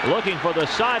 Looking for the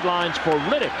sidelines for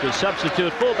Riddick. The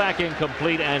substitute fullback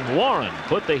incomplete, and Warren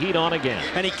put the heat on again.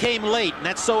 And he came late, and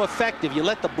that's so effective. You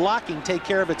let the blocking take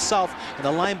care of itself, and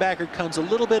the linebacker comes a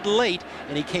little bit late,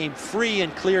 and he came free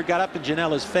and clear, got up in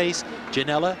Janella's face.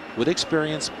 Janella, with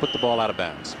experience, put the ball out of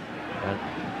bounds.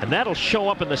 And that'll show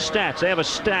up in the stats. They have a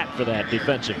stat for that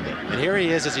defensively. And here he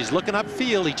is as he's looking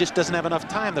upfield. He just doesn't have enough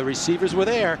time. The receivers were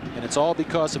there, and it's all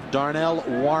because of Darnell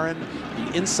Warren,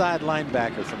 the inside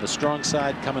linebacker from the strong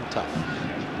side, coming tough.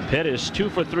 Pitt is 2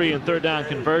 for 3 in 3rd down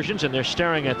conversions, and they're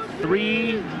staring at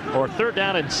 3rd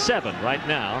down and 7 right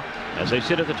now as they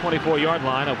sit at the 24-yard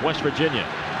line of West Virginia.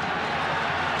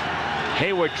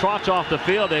 Hayward trots off the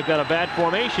field. They've got a bad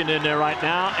formation in there right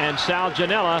now, and Sal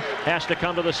Janella has to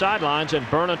come to the sidelines and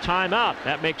burn a timeout.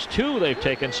 That makes 2 they've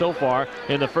taken so far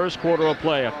in the first quarter of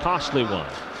play, a costly one.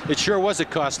 It sure was a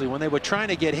costly one. They were trying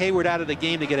to get Hayward out of the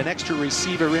game to get an extra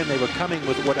receiver in. They were coming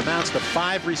with what amounts to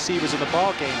 5 receivers in the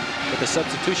ball game, but the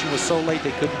substitution was so late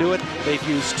they couldn't do it. They've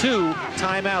used 2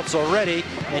 timeouts already,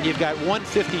 and you've got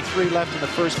 1:53 left in the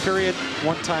first period,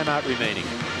 1 timeout remaining.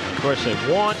 Of course, they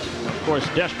want, of course,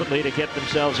 desperately to get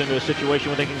themselves into a situation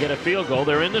where they can get a field goal.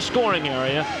 They're in the scoring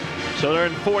area, so they're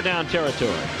in 4-down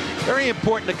territory. Very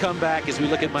important to come back as we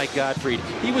look at Mike Gottfried.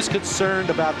 He was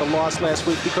concerned about the loss last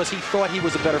week because he thought he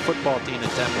was a better football team than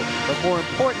Temple. But more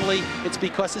importantly, it's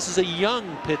because this is a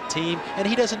young Pitt team, and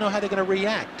he doesn't know how they're going to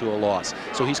react to a loss.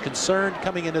 So he's concerned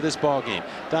coming into this ball game.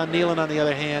 Don Nealon, on the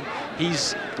other hand,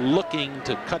 he's looking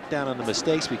to cut down on the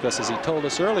mistakes because, as he told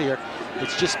us earlier,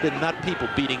 it's just been not people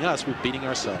beating us, we're beating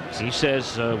ourselves. He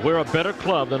says we're a better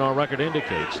club than our record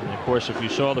indicates. And of course, if you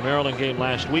saw the Maryland game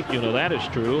last week, you know that is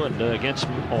true. And against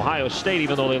Ohio State,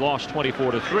 even though they lost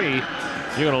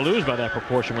 24-3, you're going to lose by that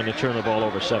proportion when you turn the ball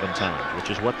over 7 times,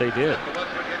 which is what they did.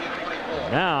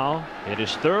 Now it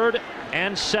is 3rd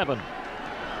and 7.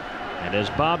 And as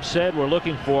Bob said, we're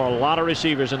looking for a lot of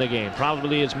receivers in the game,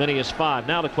 probably as many as 5.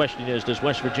 Now the question is, does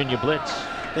West Virginia blitz?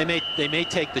 They may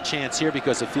take the chance here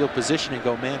because of field position and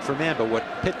go man for man, but what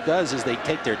Pitt does is they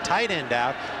take their tight end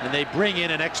out and they bring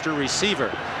in an extra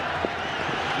receiver.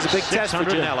 It's a big test for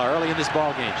Janella early in this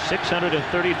ball game.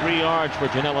 633 yards for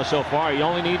Janella so far. He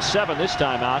only needs 7 this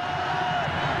time out.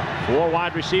 4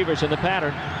 wide receivers in the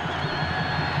pattern.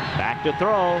 Back to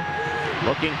throw.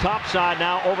 Looking topside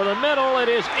now over the middle. It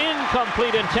is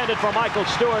incomplete, intended for Michael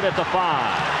Stewart at the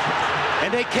 5.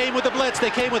 And they came with the blitz.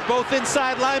 They came with both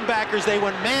inside linebackers. They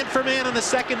went man for man in the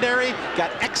secondary.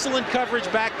 Got excellent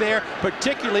coverage back there,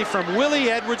 particularly from Willie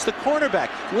Edwards, the cornerback.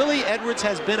 Willie Edwards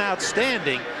has been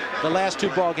outstanding the last 2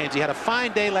 ball games. He had a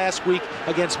fine day last week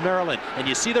against Maryland. And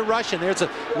you see the rush, and there's a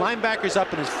linebackers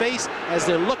up in his face as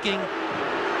they're looking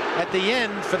at the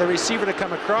end for the receiver to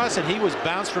come across, and he was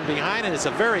bounced from behind, and it's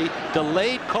a very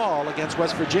delayed call against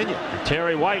West Virginia.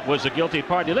 Terry White was a guilty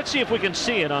party. Let's see if we can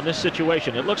see it on this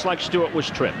situation. It looks like Stewart was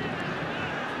tripped.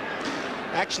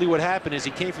 Actually, what happened is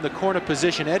he came from the corner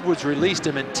position. Edwards released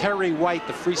him, and Terry White,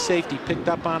 the free safety, picked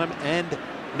up on him and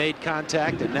made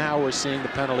contact, and now we're seeing the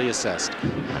penalty assessed.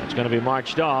 It's going to be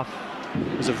marched off.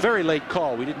 It was a very late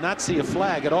call. We did not see a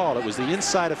flag at all. It was the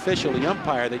inside official, the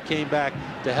umpire, that came back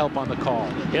to help on the call.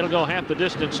 It'll go half the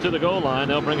distance to the goal line.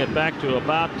 They'll bring it back to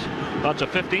about a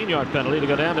 15-yard penalty to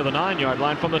go down to the 9-yard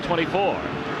line from the 24.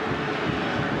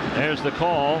 There's the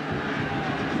call.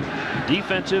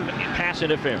 Defensive pass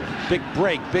interference. Big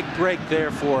break there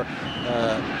for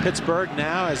Pittsburgh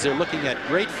now as they're looking at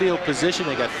great field position.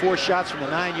 They got 4 shots from the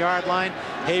 9-yard line.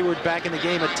 Hayward back in the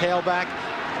game at tailback.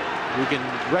 We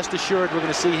can rest assured we're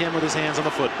going to see him with his hands on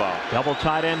the football. Double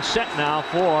tight end set now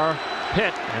for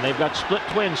Pitt, and they've got split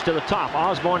twins to the top,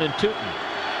 Osborne and Tootin.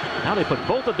 Now they put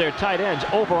both of their tight ends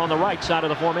over on the right side of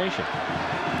the formation.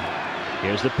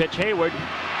 Here's the pitch, Hayward.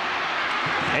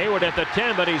 Hayward at the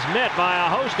 10, but he's met by a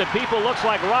host of people. Looks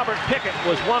like Robert Pickett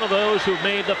was one of those who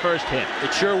made the first hit.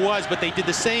 It sure was, but they did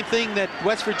the same thing that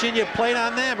West Virginia played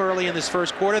on them early in this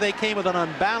first quarter. They came with an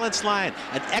unbalanced line,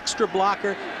 an extra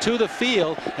blocker to the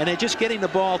field, and they're just getting the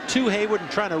ball to Hayward and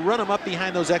trying to run him up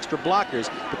behind those extra blockers.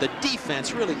 But the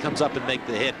defense really comes up and make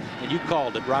the hit, and you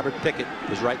called it. Robert Pickett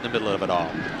was right in the middle of it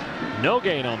all. No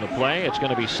gain on the play. It's going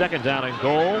to be second down and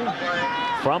goal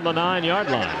from the 9-yard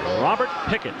line. Robert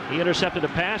Pickett, he intercepted a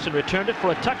pass and returned it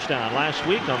for a touchdown last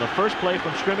week on the first play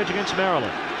from scrimmage against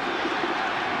Maryland.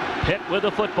 Pitt with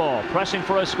the football, pressing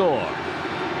for a score.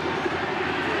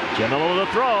 Jamila with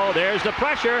a throw. There's the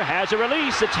pressure. Has a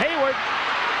release. It's Hayward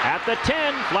at the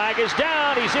 10. Flag is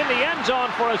down. He's in the end zone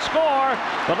for a score.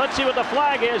 But let's see what the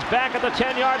flag is back at the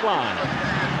 10-yard line.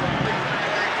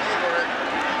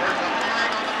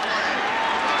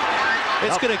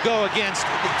 It's going to go against,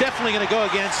 definitely going to go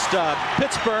against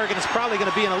Pittsburgh, and it's probably going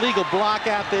to be an illegal block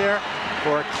out there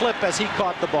or a clip as he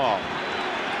caught the ball.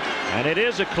 And it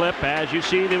is a clip, as you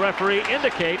see the referee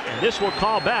indicate, and this will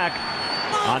call back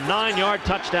a 9-yard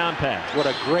touchdown pass. What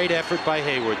a great effort by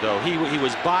Hayward, though. He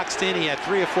was boxed in. He had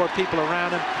 3 or 4 people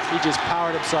around him. He just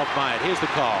powered himself by it. Here's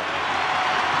the call.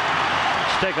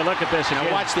 Let's take a look at this again.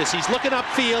 Now watch this. He's looking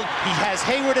upfield. He has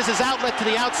Hayward as his outlet to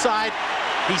the outside.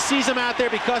 He sees him out there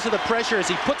because of the pressure as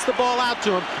he puts the ball out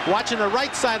to him. Watching the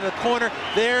right side of the corner,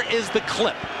 there is the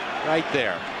clip right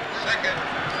there.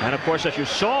 And of course, as you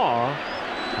saw,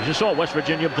 West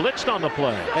Virginia blitzed on the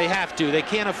play. They have to. They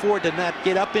can't afford to not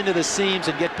get up into the seams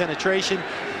and get penetration.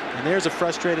 And there's a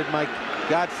frustrated Mike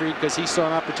Gottfried because he saw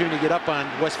an opportunity to get up on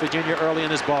West Virginia early in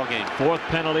this ball game. 4th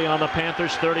penalty on the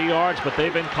Panthers, 30 yards, but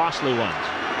they've been costly ones.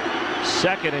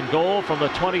 Second and goal from the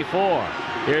 24.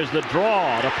 Here's the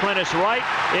draw to Prentice right.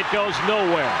 It goes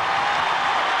nowhere.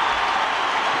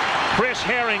 Chris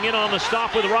Herring in on the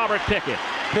stop with Robert Pickett.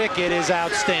 Pickett is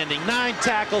outstanding. 9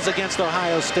 tackles against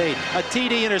Ohio State. A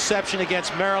TD interception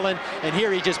against Maryland. And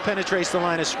here he just penetrates the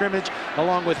line of scrimmage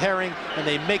along with Herring. And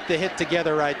they make the hit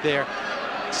together right there.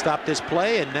 Stop this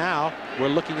play. And now we're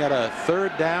looking at a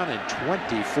 3rd down and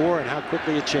 24. And how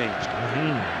quickly it changed.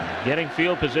 Getting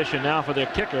field position now for their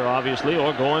kicker, obviously,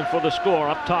 or going for the score.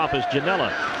 Up top as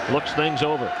Janela looks things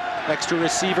over. Extra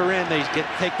receiver in. They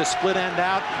take the split end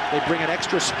out. They bring an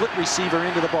extra split receiver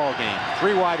into the ball game.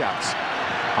 3 wideouts.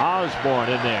 Osborne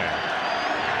in there.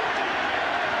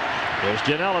 There's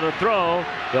Janela to throw.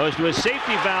 Goes to his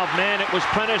safety valve man. It was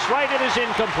Prentice right. It is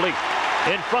incomplete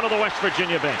in front of the West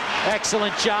Virginia bench.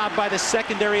 Excellent job by the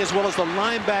secondary as well as the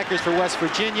linebackers for West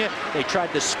Virginia. They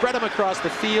tried to spread them across the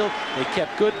field. They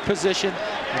kept good position,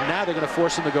 and now they're going to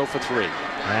force him to go for 3.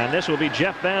 And this will be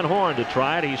Jeff Van Horn to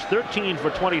try it. He's 13 for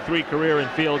 23 career in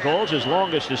field goals. His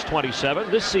longest is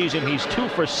 27. This season he's 2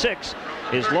 for 6.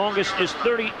 His longest is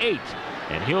 38.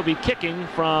 And he'll be kicking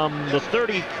from the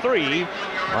 33, or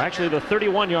actually the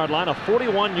 31-yard line, a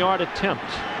 41-yard attempt.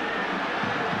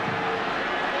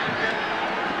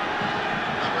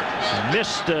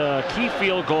 Missed a key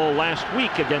field goal last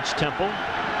week against Temple.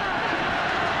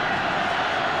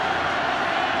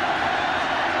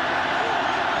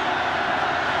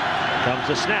 Comes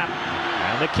the snap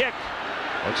and the kick.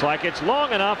 Looks like it's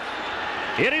long enough.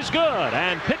 It is good,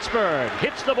 and Pittsburgh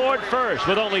hits the board first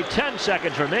with only 10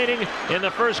 seconds remaining in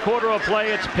the first quarter of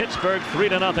play. It's Pittsburgh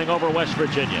 3-0 over West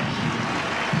Virginia.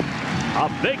 A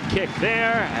big kick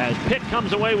there as Pitt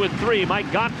comes away with 3.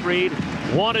 Mike Gottfried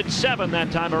wanted 7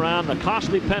 that time around. The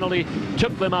costly penalty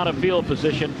took them out of field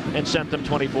position and sent them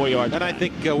 24 yards. And I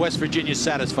think West Virginia's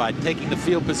satisfied, taking the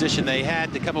field position they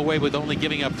had to come away with only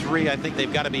giving up 3. I think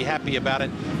they've got to be happy about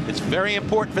it. It's very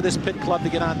important for this Pitt club to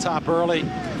get on top early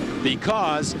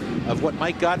because of what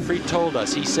Mike Gottfried told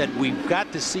us. He said, we've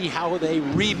got to see how they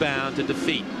rebound to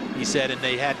defeat. he said, and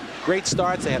they had great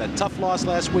starts. They had a tough loss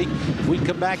last week. If we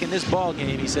come back in this ball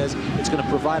game, he says, it's going to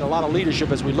provide a lot of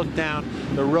leadership as we look down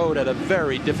the road at a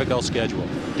very difficult schedule.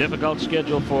 Difficult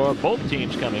schedule for both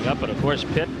teams coming up, but of course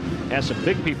Pitt has some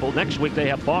big people. Next week they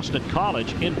have Boston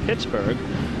College in Pittsburgh.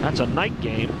 That's a night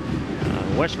game.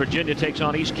 West Virginia takes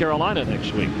on East Carolina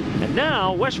next week. And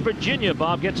now West Virginia,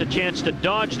 Bob, gets a chance to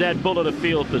dodge that bullet of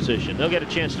field position. They'll get a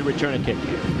chance to return a kick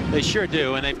here. They sure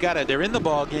do, and they're in the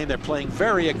ball game. They're playing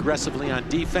very aggressively on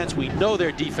defense. We know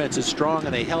their defense is strong,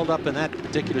 and they held up in that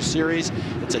particular series.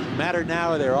 It's a matter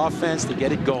now of their offense to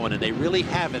get it going, and they really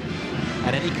haven't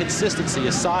had any consistency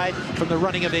aside from the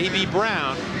running of A.B.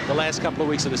 Brown the last couple of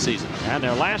weeks of the season. And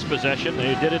their last possession,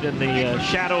 they did it in the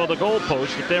shadow of the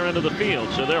goalpost at their end of the field.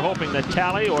 So they're hoping that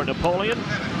Talley or Napoleon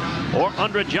or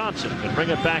Undra Johnson can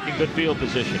bring it back in good field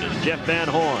position as Jeff Van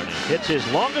Horn hits his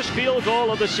longest field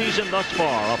goal of the season thus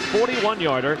far, a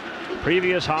 41-yarder.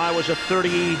 Previous high was a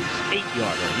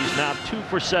 38-yarder. He's now 2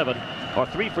 for 7 or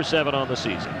 3 for 7 on the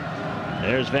season.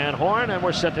 There's Van Horn, and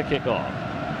we're set to kick off.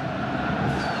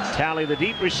 Talley, the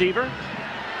deep receiver.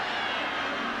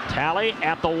 Talley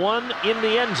at the 1 in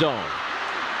the end zone.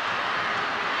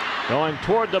 Going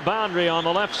toward the boundary on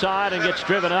the left side and gets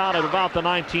driven out at about the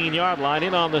 19-yard line.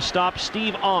 In on the stop,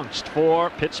 Steve Ongst for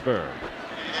Pittsburgh.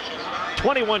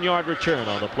 21-yard return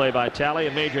on the play by Talley,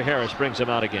 and Major Harris brings him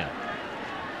out again.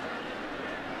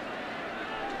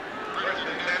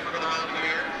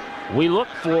 We look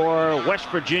for West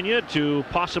Virginia to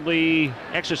possibly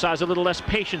exercise a little less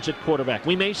patience at quarterback.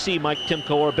 We may see Mike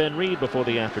Timko or Ben Reed before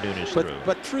the afternoon is through.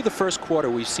 But through the first quarter,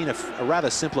 we've seen a rather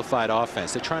simplified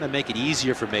offense. They're trying to make it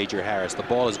easier for Major Harris. The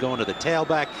ball is going to the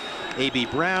tailback, A.B.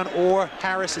 Brown, or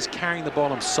Harris is carrying the ball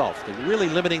himself. They're really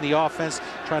limiting the offense,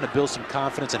 trying to build some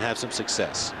confidence and have some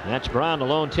success. That's Brown, the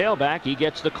lone tailback. He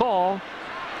gets the call.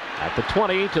 At the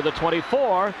 20 to the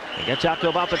 24, he gets out to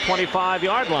about the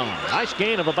 25-yard line. Nice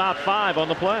gain of about 5 on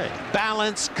the play.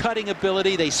 Balance, cutting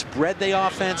ability. They spread the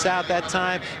offense out that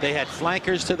time. They had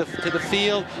flankers to the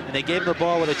field, and they gave them the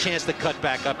ball with a chance to cut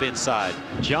back up inside.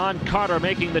 John Carter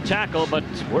making the tackle, but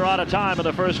we're out of time in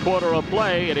the first quarter of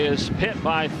play. It is Pitt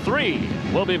by 3.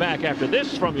 We'll be back after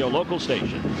this from your local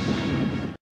station.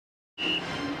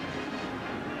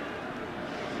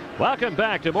 Welcome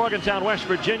back to Morgantown, West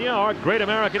Virginia. Our Great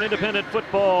American Independent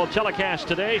Football telecast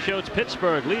today shows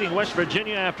Pittsburgh leading West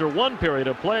Virginia after one period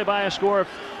of play by a score of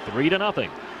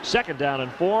 3-0. Second down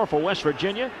and 4 for West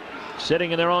Virginia, sitting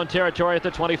in their own territory at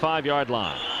the 25-yard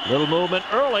line. Little movement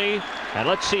early, and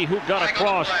let's see who got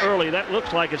across early. That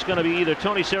looks like it's going to be either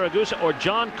Tony Siragusa or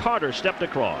John Carter stepped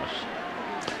across.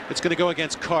 It's going to go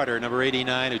against Carter, number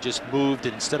 89, who just moved.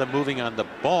 Instead of moving on the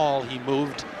ball, he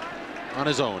moved on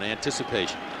his own.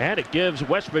 Anticipation. And it gives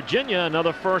West Virginia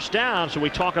another first down. So we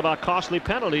talk about costly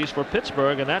penalties for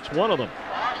Pittsburgh, and that's one of them.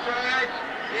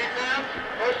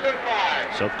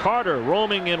 So Carter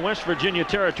roaming in West Virginia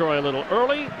territory a little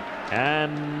early,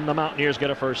 and the Mountaineers get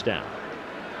a first down.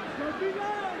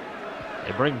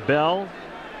 They bring Bell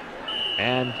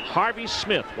and Harvey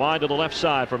Smith wide to the left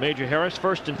side for Major Harris.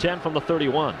 1st and 10 from the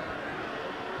 31.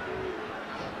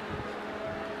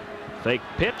 Fake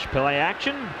pitch, play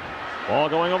action. Ball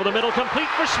going over the middle, complete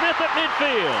for Smith at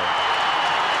midfield.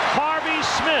 Harvey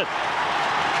Smith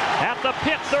at the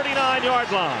Pitt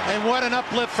 39-yard line. And what an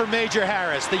uplift for Major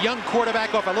Harris. The young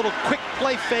quarterback off a little quick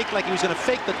play fake, like he was going to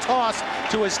fake the toss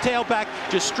to his tailback,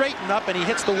 just straighten up, and he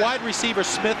hits the wide receiver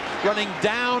Smith running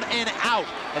down and out.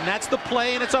 And that's the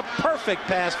play, and it's a perfect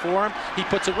pass for him. He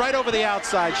puts it right over the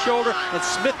outside shoulder, and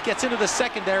Smith gets into the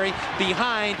secondary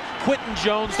behind Quentin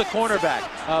Jones, the cornerback.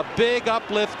 A big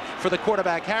uplift for the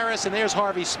quarterback Harris, and there's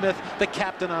Harvey Smith, the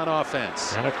captain on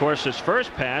offense. And of course, his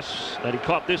first pass that he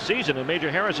caught this season, and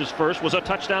Major Harris's first, was a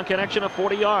touchdown connection of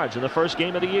 40 yards in the first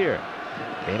game of the year.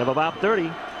 Gain of about 30.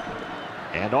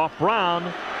 And off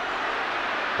Brown.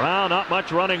 Brown, not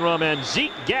much running room, and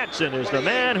Zeke Gadsden is the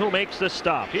man who makes the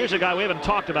stop. Here's a guy we haven't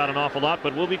talked about an awful lot,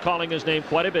 but we'll be calling his name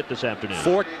quite a bit this afternoon.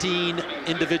 14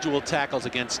 individual tackles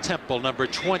against Temple. Number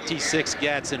 26,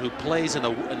 Gadsden, who plays in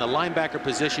the linebacker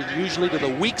position, usually to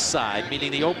the weak side,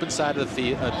 meaning the open side of the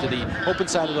field, to the open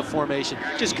side of the formation.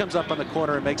 Just comes up on the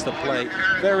corner and makes the play.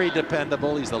 Very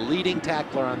dependable. He's the leading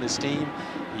tackler on this team.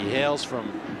 He hails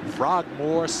from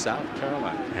Frogmore, South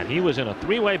Carolina. And he was in a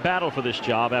three-way battle for this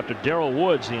job after Darrell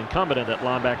Woods, the incumbent in that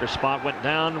linebacker spot, went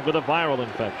down with a viral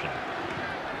infection.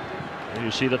 And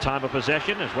you see the time of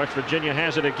possession as West Virginia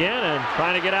has it again and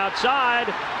trying to get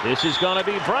outside. This is going to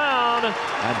be Brown,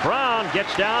 and Brown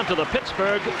gets down to the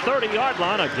Pittsburgh 30-yard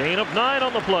line, a gain of 9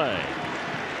 on the play.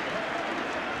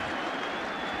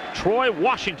 Troy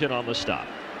Washington on the stop.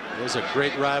 There's a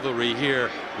great rivalry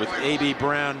here with A.B.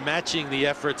 Brown matching the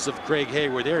efforts of Craig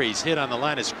Hayward. There he's hit on the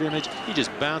line of scrimmage. He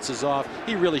just bounces off.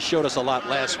 He really showed us a lot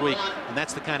last week, and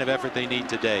that's the kind of effort they need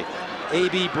today.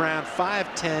 A.B. Brown,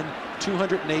 5'10",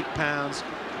 208 pounds.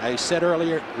 I said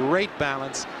earlier, great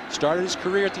balance. Started his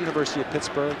career at the University of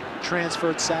Pittsburgh,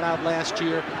 transferred, sat out last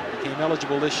year, became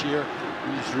eligible this year.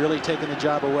 He's really taken the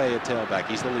job away at tailback.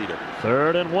 He's the leader.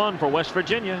 3rd and 1 for West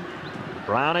Virginia.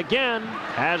 Brown again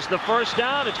has the first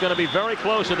down. It's going to be very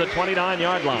close at the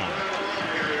 29-yard line.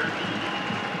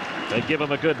 They give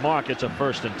him a good mark. It's a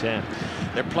 1st and 10.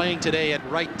 They're playing today at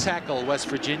right tackle, West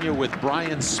Virginia, with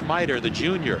Brian Smiter, the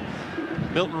junior.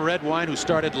 Milton Redwine, who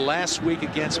started last week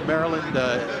against Maryland,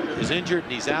 is injured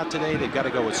and he's out today. They've got to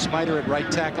go with Smiter at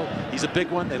right tackle. He's a big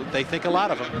one. They think a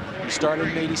lot of him. He started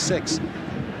in '86.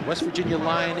 West Virginia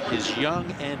line is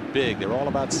young and big. They're all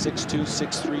about 6'2",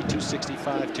 6'3", 265,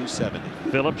 270.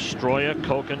 Phillips, Stroya,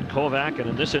 Koken, Kovac, and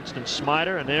in this instance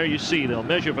Smiter. And there you see they'll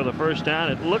measure for the first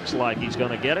down. It looks like he's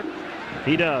going to get it.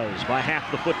 He does by half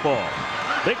the football.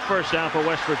 Big first down for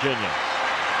West Virginia.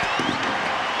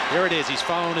 There it is. He's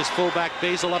following his fullback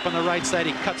Basil up on the right side.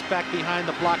 He cuts back behind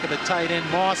the block of the tight end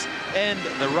Moss and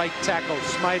the right tackle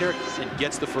Smiter and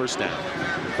gets the first down.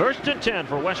 1st and 10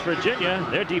 for West Virginia.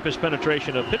 Their deepest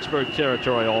penetration of Pittsburgh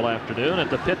territory all afternoon at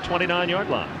the Pitt 29-yard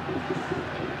line.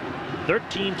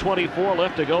 13:24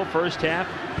 left to go first half.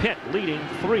 Pitt leading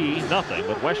 3-0,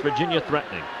 but West Virginia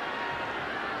threatening.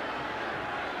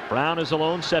 Brown is a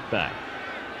lone setback.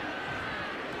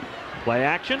 Play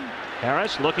action.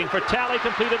 Harris looking for Talley,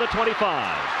 complete at the 25.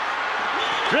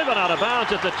 Driven out of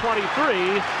bounds at the 23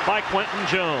 by Quentin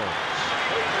Jones.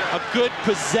 A good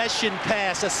possession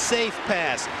pass, a safe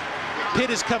pass. Pitt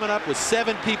is coming up with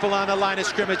 7 people on the line of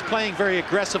scrimmage, playing very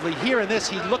aggressively. Here in this,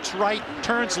 he looks right,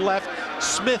 turns left.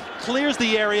 Smith clears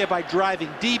the area by driving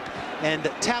deep, and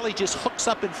Talley just hooks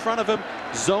up in front of him.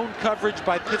 Zone coverage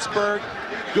by Pittsburgh.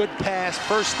 Good pass,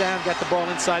 first down, got the ball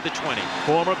inside the 20.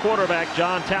 Former quarterback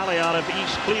John Talley out of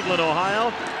East Cleveland,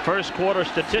 Ohio. First quarter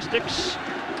statistics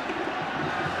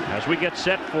as we get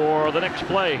set for the next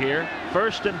play here.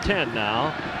 1st and 10 now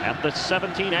at the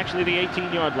 17, actually the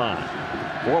 18-yard line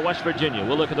for West Virginia.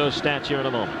 We'll look at those stats here in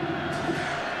a moment.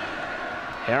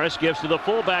 Harris gives to the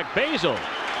fullback Basil,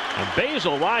 and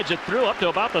Basil rides it through up to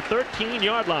about the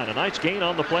 13-yard line. A nice gain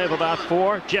on the play of about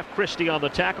 4. Jeff Christie on the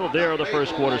tackle. There are the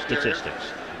first quarter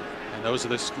statistics. And those are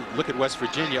the look at West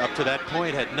Virginia up to that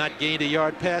point had not gained a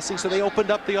yard passing, so they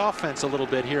opened up the offense a little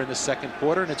bit here in the second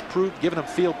quarter, and it's proved giving them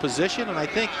field position. And I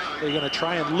think they're going to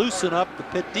try and loosen up the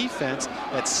Pitt defense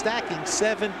that's stacking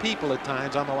 7 people at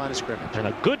times on the line of scrimmage. And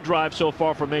a good drive so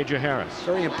far for Major Harris.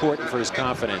 Very important for his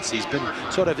confidence. He's been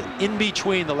sort of in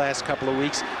between the last couple of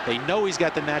weeks. They know he's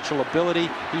got the natural ability.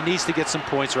 He needs to get some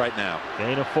points right now.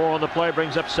 Gain of 4 on the play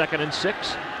brings up 2nd and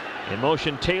 6. In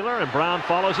motion Taylor, and Brown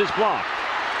follows his block.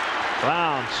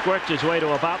 Brown squirts his way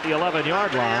to about the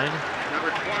 11-yard line. Number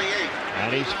 28.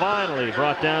 And he's finally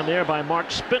brought down there by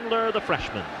Mark Spindler, the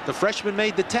freshman. The freshman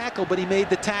made the tackle, but he made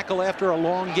the tackle after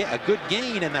a good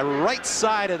gain in the right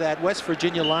side of that West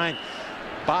Virginia line.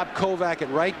 Bob Kovac at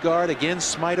right guard, again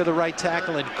Smiter the right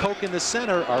tackle, and Koch in the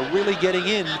center are really getting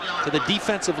in to the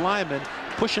defensive lineman,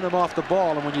 pushing him off the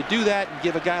ball. And when you do that and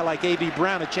give a guy like A.B.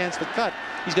 Brown a chance to cut,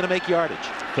 he's going to make yardage.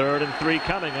 3rd and 3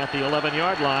 coming at the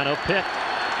 11-yard line of Pitt.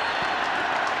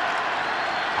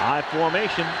 High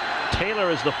formation. Taylor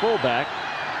is the fullback.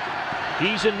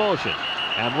 He's in motion,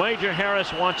 and Major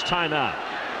Harris wants timeout.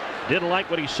 Didn't like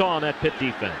what he saw on that Pitt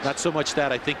defense. Not so much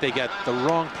that. I think they got the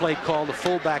wrong play call. The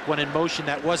fullback went in motion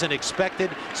that wasn't expected,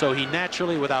 so he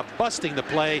naturally, without busting the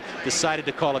play, decided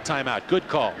to call a timeout. Good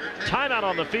call. Timeout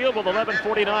on the field with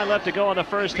 11:49 left to go in the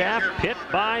first half. Pitt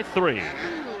by 3.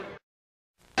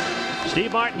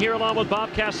 Steve Martin here along with Bob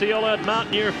Cacciola at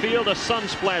Mountaineer Field. A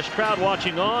sun-splashed crowd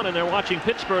watching on, and they're watching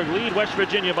Pittsburgh lead West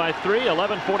Virginia by 3.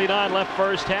 11:49 left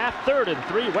first half. 3rd and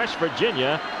 3 West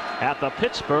Virginia at the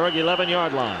Pittsburgh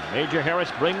 11-yard line. Major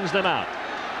Harris brings them out.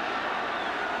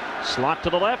 Slot to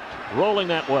the left, rolling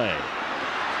that way.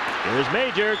 Here's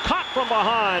Major, caught from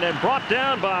behind and brought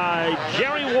down by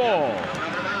Jerry Wall,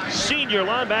 senior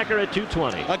linebacker at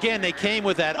 220. Again, they came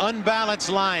with that unbalanced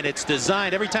line. It's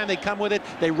designed, every time they come with it,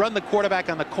 they run the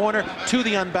quarterback on the corner to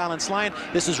the unbalanced line.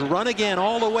 This is run again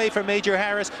all the way for Major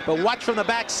Harris, but watch from the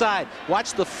backside.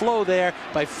 Watch the flow there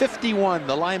by 51,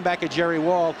 the linebacker Jerry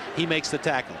Wall. He makes the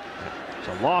tackle. It's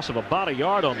a loss of about a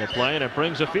yard on the play, and it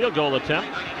brings a field goal attempt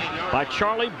by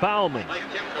Charlie Bauman.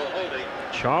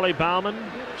 Charlie Bauman,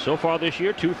 so far this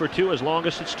year, 2 for 2, as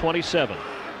longest it's 27.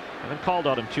 Haven't called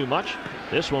on him too much.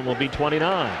 This one will be 29.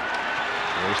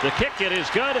 There's the kick. It is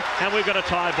good, and we've got a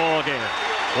tie ball game.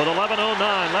 with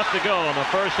 11:09 left to go in the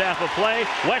first half of play.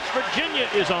 West Virginia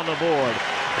is on the board.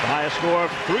 The highest score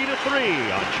of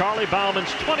 3-3 on Charlie Bauman's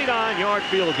 29-yard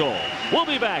field goal. We'll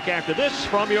be back after this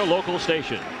from your local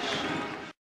stations.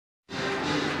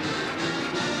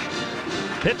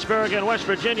 Pittsburgh and West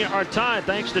Virginia are tied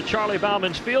thanks to Charlie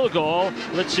Bauman's field goal.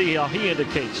 Let's see how he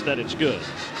indicates that it's good.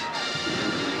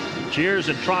 Cheers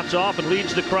and trots off and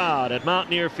leads the crowd at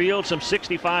Mountaineer Field, some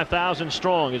 65,000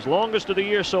 strong. His longest of the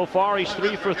year so far. He's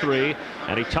 3 for 3,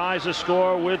 and he ties the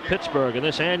score with Pittsburgh in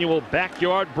this annual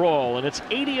backyard brawl, and its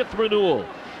 80th renewal.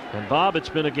 And Bob, it's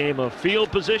been a game of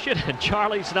field position, and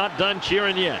Charlie's not done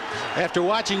cheering yet. After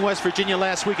watching West Virginia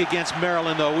last week against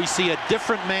Maryland, though, we see a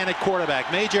different man at quarterback.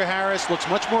 Major Harris looks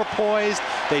much more poised.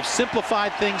 They've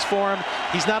simplified things for him.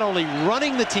 He's not only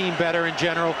running the team better in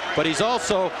general, but he's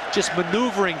also just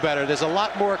maneuvering better. There's a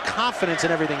lot more confidence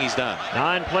in everything he's done.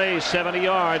 9 plays, 70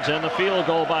 yards, and the field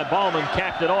goal by Bauman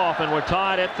capped it off, and we're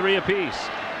tied at 3 apiece.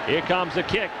 Here comes the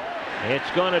kick.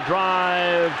 It's going to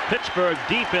drive Pittsburgh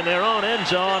deep in their own end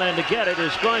zone, and to get it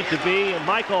is going to be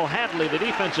Michael Hadley, the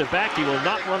defensive back. He will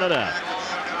not run it out.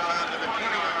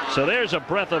 So there's a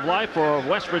breath of life for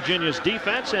West Virginia's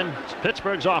defense, and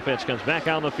Pittsburgh's offense comes back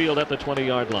on the field at the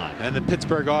 20-yard line. And the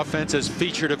Pittsburgh offense has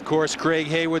featured, of course, Craig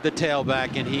Hayward, the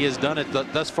tailback, and he has done it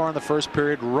thus far in the first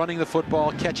period, running the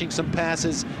football, catching some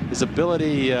passes. His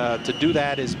ability to do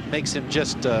that makes him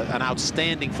just an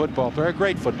outstanding football player, a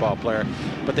great football player.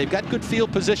 But they've got good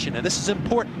field position, and this is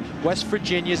important. West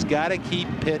Virginia's got to keep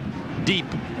Pitt deep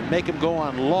and make him go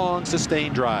on long,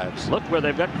 sustained drives. Look where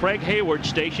they've got Craig Hayward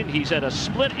stationed. He's at a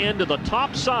split end to the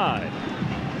top side.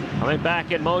 Coming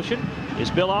back in motion is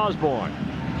Bill Osborne.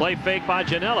 Play fake by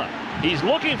Janella. He's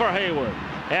looking for Hayward.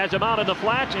 Has him out in the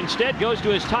flats. Instead goes to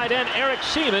his tight end, Eric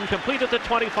Seaman, complete at the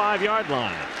 25-yard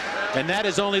line. And that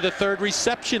is only the 3rd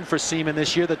reception for Seaman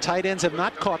this year. The tight ends have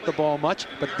not caught the ball much,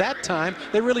 but that time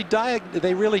they really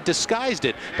disguised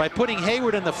it by putting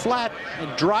Hayward in the flat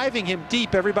and driving him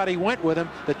deep. Everybody went with him.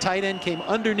 The tight end came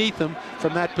underneath him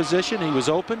from that position. He was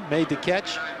open, made the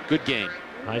catch. Good game.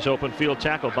 Nice open field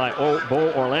tackle by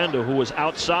Bo Orlando, who was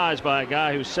outsized by a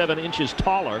guy who's 7 inches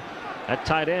taller at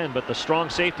tight end, but the strong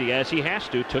safety, as he has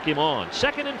to, took him on.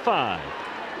 2nd and 5.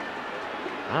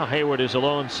 Now Hayward is a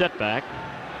lone setback.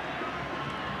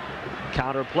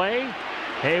 Counter play.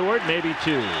 Hayward, maybe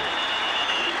 2.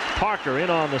 Parker in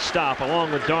on the stop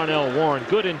along with Darnell Warren.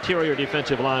 Good interior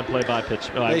defensive line play by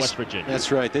West Virginia.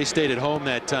 That's right. They stayed at home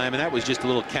that time, and that was just a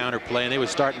little counter play, and they were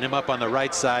starting him up on the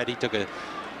right side. He took a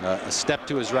step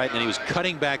to his right, and he was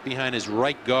cutting back behind his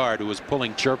right guard, who was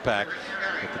pulling Cherpak.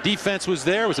 But the defense was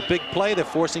there. It was a big play. They're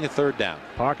forcing a 3rd down.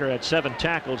 Parker had 7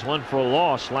 tackles, 1 for a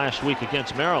loss last week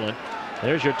against Maryland.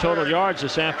 There's your total yards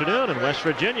this afternoon, and West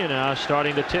Virginia now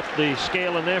starting to tip the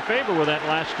scale in their favor with that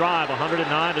last drive,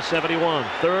 109-71.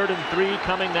 3rd and 3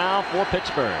 coming now for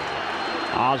Pittsburgh.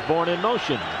 Osborne in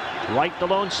motion. Right the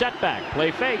lone setback.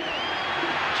 Play fake.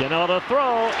 Janelle to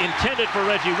throw. Intended for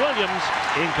Reggie Williams.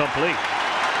 Incomplete.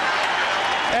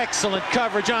 Excellent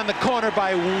coverage on the corner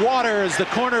by Waters, the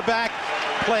cornerback,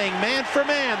 playing man for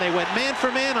man. They went man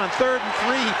for man on 3rd and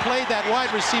 3. He played that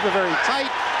wide receiver very tight.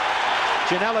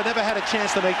 Janella never had a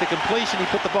chance to make the completion. He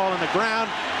put the ball in the ground,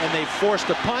 and they forced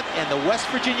a punt, and the West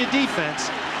Virginia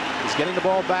defense is getting the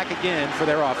ball back again for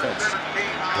their offense.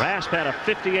 Rasp had a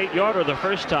 58-yarder the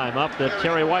first time up that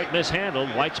Terry White mishandled.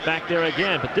 White's back there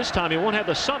again, but this time he won't have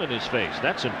the sun in his face.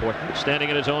 That's important. Standing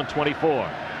at his own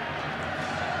 24.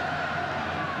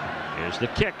 Here's the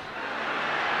kick,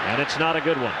 and it's not a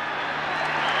good one.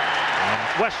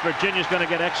 And West Virginia's going to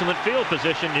get excellent field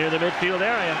position near the midfield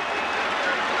area.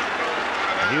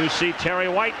 You see Terry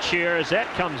White cheer as that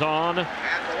comes on.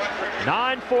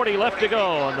 9:40 left to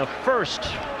go in the first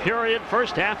period,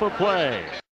 first half of play.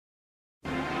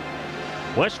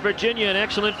 West Virginia in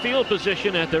excellent field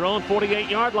position at their own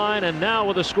 48-yard line, and now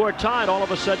with the score tied, all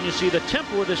of a sudden you see the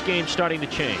tempo of this game starting to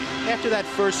change. After that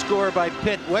first score by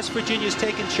Pitt, West Virginia's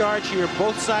taken charge here,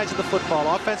 both sides of the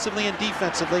football, offensively and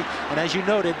defensively, and as you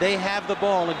noted, they have the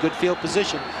ball in good field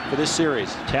position for this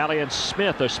series. Talley and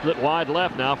Smith are split wide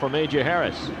left now for Major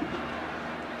Harris.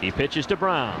 He pitches to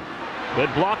Brown.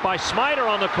 Good block by Smider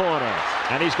on the corner.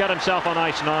 And he's got himself a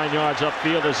nice 9 yards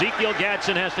upfield. Ezekiel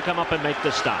Gadsden has to come up and make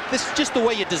the stop. This is just the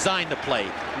way you design the play.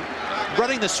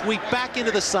 Running the sweep back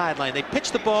into the sideline. They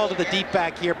pitch the ball to the deep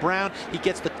back here. Brown, he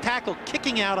gets the tackle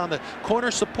kicking out on the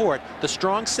corner support. The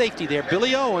strong safety there,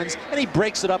 Billy Owens, and he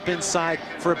breaks it up inside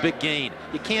for a big gain.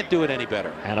 You can't do it any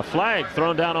better. And a flag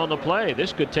thrown down on the play.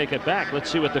 This could take it back. Let's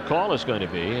see what the call is going to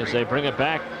be as they bring it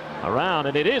back around,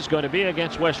 and it is going to be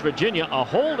against West Virginia. A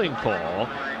holding call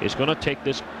is going to take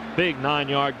this big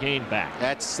 9-yard gain back.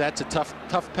 That's a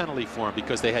tough penalty for him,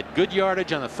 because they had good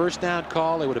yardage on the first down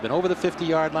call. They would have been over the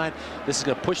 50-yard line. This is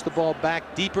going to push the ball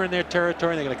back deeper in their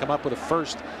territory. They're going to come up with a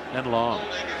first and long.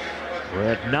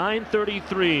 We're at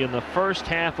 9:33 in the first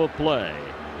half of play.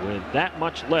 With that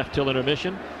much left till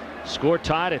intermission. Score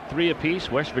tied at 3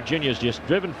 apiece. West Virginia's just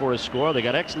driven for a score. They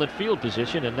got excellent field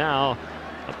position, and now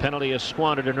a penalty has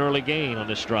squandered an early gain on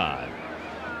this drive.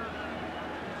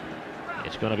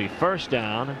 It's going to be first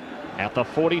down at the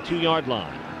 42-yard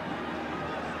line.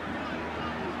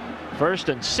 1st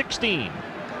and 16.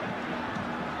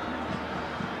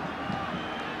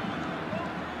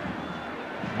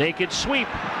 Naked sweep.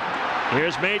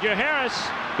 Here's Major Harris.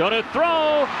 Going to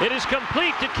throw. It is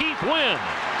complete to Keith Wynn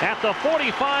at the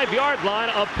 45-yard line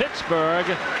of Pittsburgh.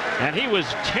 And he was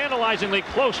tantalizingly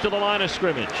close to the line of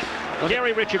scrimmage.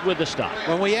 Gary Richard with the stop.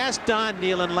 When we asked Don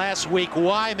Nealon last week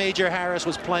why Major Harris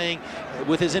was playing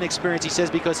with his inexperience, he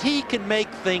says because he can make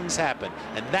things happen.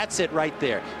 And that's it right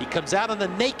there. He comes out on the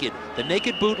naked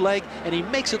bootleg, and he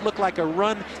makes it look like a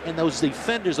run. And those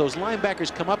defenders, those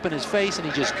linebackers come up in his face, and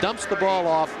he just dumps the ball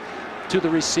off to the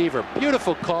receiver.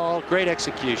 Beautiful call, great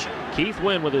execution. Keith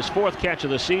Wynn with his 4th catch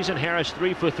of the season. Harris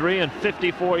 3 for 3 and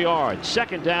 54 yards.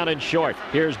 2nd down and short.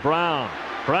 Here's Brown.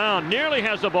 Brown nearly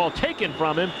has the ball taken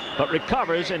from him, but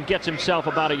recovers and gets himself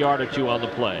about a yard or 2 on the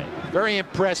play. Very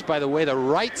impressed by the way the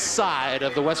right side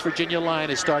of the West Virginia line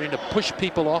is starting to push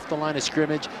people off the line of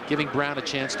scrimmage, giving Brown a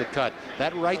chance to cut.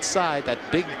 That right side, that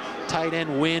big tight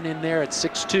end Wynn in there at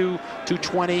 6'2",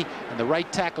 220, and the right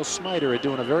tackle Smider are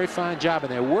doing a very fine job,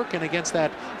 and they're working against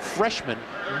that freshman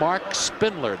Mark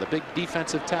Spindler, the big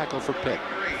defensive tackle for Pitt.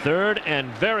 3rd and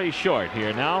very short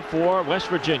here now for West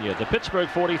Virginia, the Pittsburgh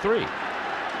 43.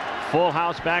 Full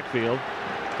house backfield.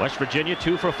 West Virginia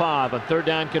 2 for 5 on 3rd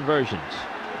down conversions.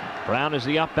 Brown is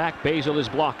the up back. Basil is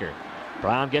blocker.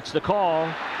 Brown gets the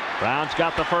call. Brown's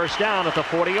got the first down at the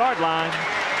 40-yard line.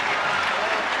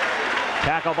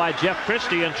 Tackle by Jeff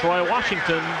Christie and Troy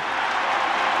Washington.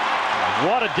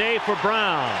 What a day for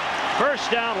Brown. First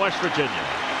down, West Virginia.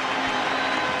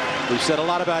 We've said a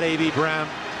lot about A.B. Brown.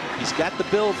 He's got the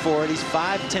build for it. He's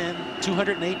 5'10",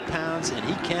 208 pounds, and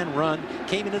he can run.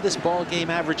 Came into this ball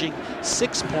game averaging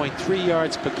 6.3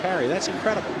 yards per carry. That's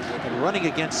incredible. And running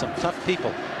against some tough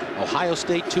people. Ohio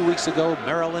State 2 weeks ago,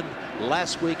 Maryland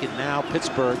last week, and now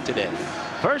Pittsburgh today.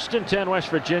 1st and 10, West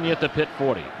Virginia at the Pitt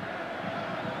 40.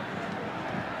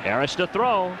 Harris to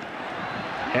throw.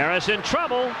 Harris in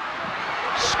trouble.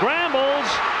 Scrambles.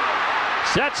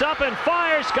 Sets up and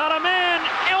fires. Got a man.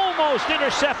 Almost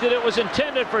intercepted. It was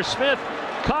intended for Smith.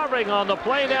 Covering on the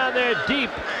play down there deep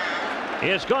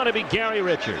is going to be Gary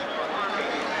Richard.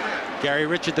 Gary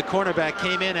Richard, the cornerback,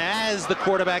 came in as the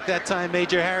quarterback that time.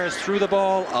 Major Harris threw the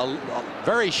ball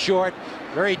very short,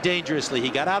 very dangerously. He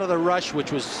got out of the rush,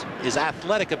 which was his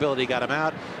athletic ability got him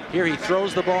out. Here he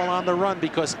throws the ball on the run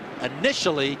because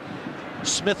initially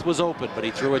Smith was open, but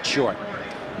he threw it short.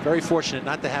 Very fortunate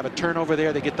not to have a turnover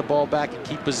there. They get the ball back and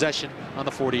keep possession on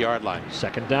the 40-yard line.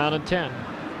 2nd down and 10.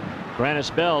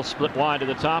 Grannis Bell split wide to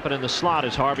the top, and in the slot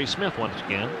is Harvey Smith once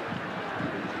again.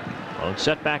 Lone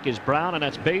setback is Brown, and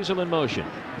that's Basil in motion.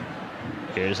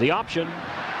 Here's the option.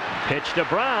 Pitch to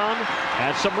Brown.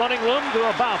 Has some running room to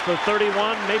about the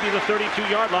 31, maybe the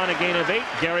 32-yard line, a gain of 8.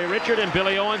 Gary Richard and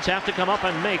Billy Owens have to come up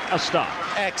and make a stop.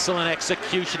 Excellent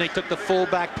execution. They took the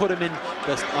fullback, put him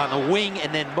on the wing,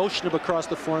 and then motioned him across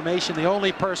the formation. The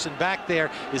only person back there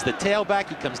is the tailback.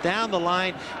 He comes down the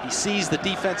line. He sees the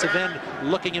defensive end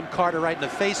looking him Carter right in the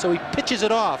face, so he pitches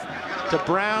it off to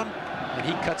Brown, and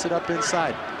he cuts it up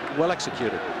inside. Well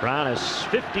executed. Brown has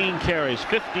 15 carries,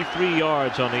 53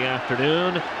 yards on the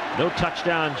afternoon. No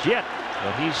touchdowns yet,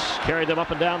 but he's carried them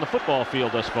up and down the football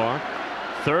field thus far.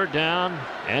 3rd down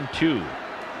and 2.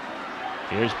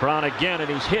 Here's Brown again, and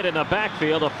he's hit in the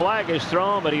backfield. A flag is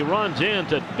thrown, but he runs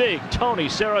into big Tony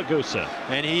Siragusa.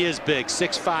 And he is big,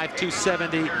 6'5",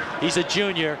 270. He's a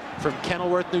junior from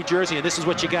Kenilworth, New Jersey, and this is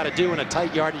what you got to do in a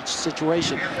tight yardage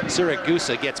situation.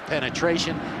 Siragusa gets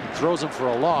penetration, throws him for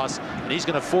a loss, and he's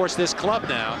going to force this club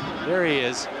now. There he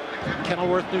is,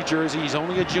 Kenilworth, New Jersey. He's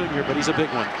only a junior, but he's a big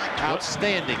one.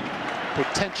 Outstanding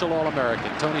potential All-American.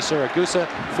 Tony Siragusa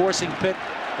forcing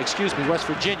West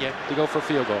Virginia to go for a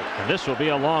field goal. And this will be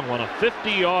a long one, a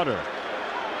 50-yarder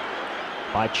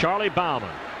by Charlie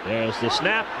Bauman. There's the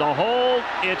snap, the hold.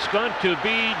 It's going to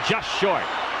be just short.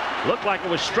 Looked like it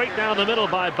was straight down the middle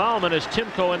by Bauman as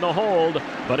Timko in the hold,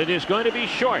 but it is going to be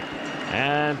short.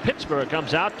 And Pittsburgh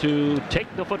comes out to take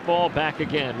the football back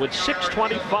again with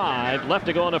 6:25 left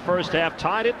to go in the first half,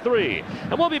 tied at 3.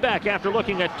 And we'll be back after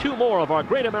looking at 2 more of our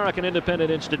great American independent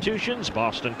institutions,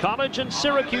 Boston College and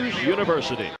Syracuse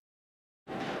University.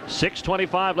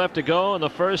 6:25 left to go in the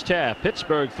first half.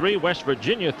 Pittsburgh 3, West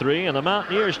Virginia 3, and the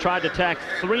Mountaineers tried to tack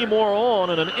 3 more on,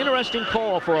 and an interesting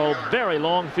call for a very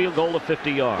long field goal of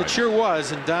 50 yards. It sure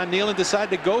was, and Don Nehlen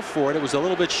decided to go for it. It was a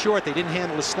little bit short. They didn't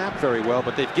handle the snap very well,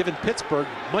 but they've given Pittsburgh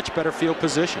much better field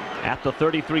position. At the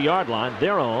 33-yard line,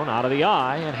 their own, out of the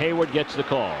eye, and Hayward gets the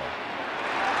call.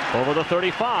 Over the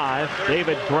 35,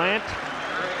 David Grant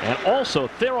and also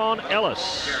Theron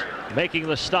Ellis making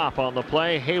the stop on the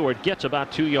play. Hayward gets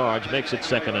about 2 yards, makes it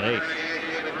 2nd and 8.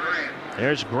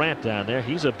 There's Grant down there.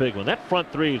 He's a big one. That front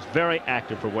three is very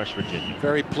active for West Virginia.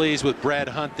 Very pleased with Brad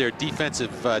Hunt, their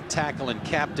defensive tackle and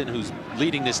captain, who's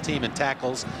leading this team in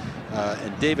tackles.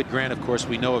 And David Grant, of course,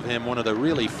 we know of him, one of the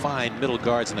really fine middle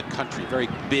guards in the country. Very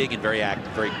big and very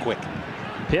active, very quick.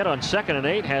 Pitt on 2nd and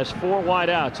 8 has 4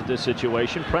 wideouts at this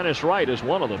situation. Prentice Wright is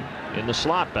one of them in the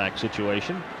slot back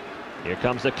situation. Here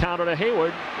comes the counter to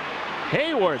Hayward.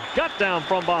 Hayward got down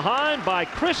from behind by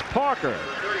Chris Parker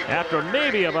after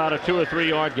maybe about a 2 or 3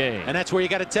 yard gain. And that's where you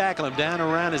got to tackle him, down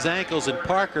around his ankles. And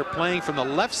Parker, playing from the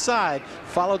left side,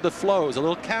 followed the flow. It was a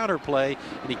little counter play,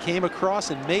 and he came across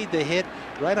and made the hit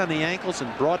right on the ankles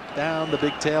and brought down the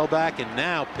big tailback. And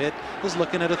now Pitt is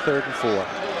looking at a 3rd and 4.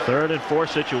 3rd and 4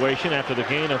 situation after the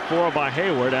gain of 4 by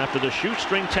Hayward after the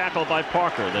shoestring tackle by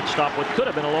Parker that stopped what could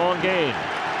have been a long gain.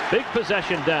 Big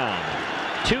possession down.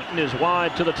 Tootin is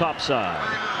wide to the top side.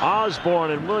 Osborne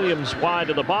and Williams wide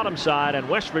to the bottom side, and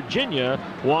West Virginia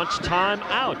wants time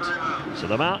out. So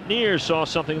the Mountaineers saw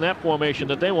something in that formation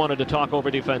that they wanted to talk over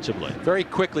defensively. Very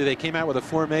quickly they came out with a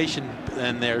formation,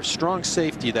 and their strong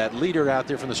safety, that leader out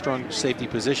there from the strong safety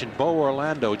position, Bo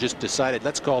Orlando, just decided,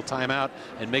 let's call timeout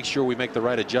and make sure we make the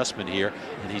right adjustment here.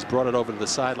 And he's brought it over to the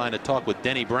sideline to talk with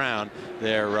Denny Brown,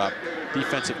 their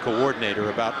defensive coordinator,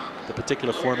 about the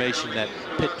particular formation that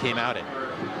Pitt came out in.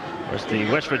 There's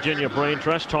the West Virginia Brain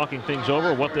Trust talking things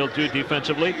over, what they'll do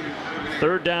defensively.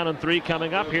 3rd down and 3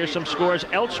 coming up. Here's some scores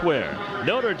elsewhere.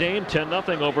 Notre Dame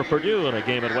 10-0 over Purdue in a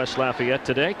game at West Lafayette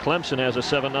today. Clemson has a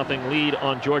 7-0 lead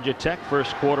on Georgia Tech,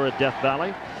 first quarter at Death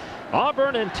Valley.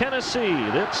 Auburn and Tennessee,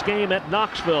 this game at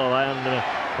Knoxville, and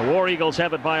the War Eagles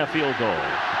have it by a field goal.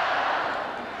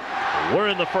 We're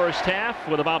in the first half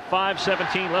with about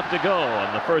 5:17 left to go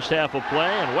in the first half of play,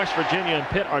 and West Virginia and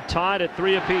Pitt are tied at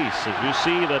 3 apiece. As you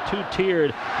see the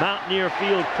 2-tiered Mountaineer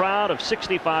Field crowd of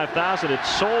 65,000, it's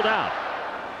sold out.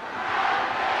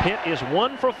 Pitt is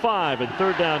 1 for 5 in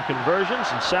 3rd down conversions,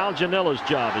 and Sal Gianella's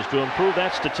job is to improve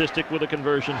that statistic with a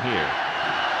conversion here.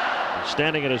 He's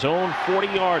standing at his own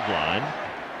 40-yard line.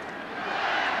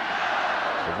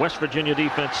 The West Virginia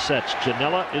defense sets.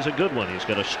 Gianella is a good one. He's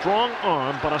got a strong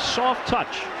arm, but a soft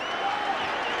touch.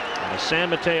 Out of San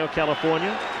Mateo,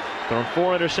 California. Thrown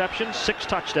 4 interceptions, 6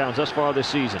 touchdowns thus far this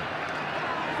season.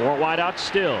 4 wideouts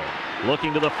still.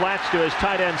 Looking to the flats to his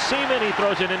tight end Seaman. He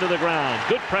throws it into the ground.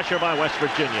 Good pressure by West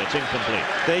Virginia. It's incomplete.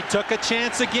 They took a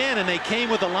chance again, and they came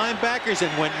with the linebackers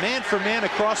and went man for man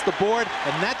across the board.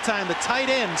 And that time the tight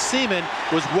end Seaman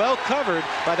was well covered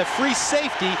by the free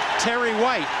safety Terry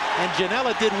White. And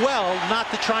Gianella did well not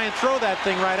to try and throw that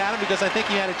thing right at him, because I think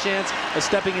he had a chance of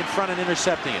stepping in front and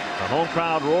intercepting it. The home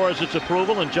crowd roars its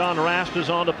approval, and John Rast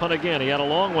is on to punt again. He had a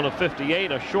long one of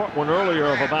 58, a short one earlier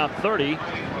of about 30.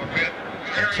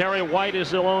 And Terry White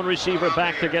is the lone receiver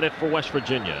back to get it for West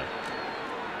Virginia.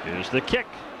 Here's the kick.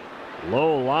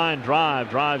 Low line drive,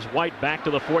 drives White back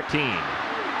to the 14.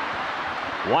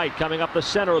 White coming up the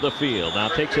center of the field. Now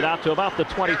takes it out to about the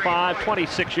 25,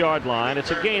 26-yard line. It's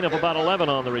a gain of about 11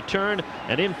 on the return,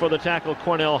 and in for the tackle,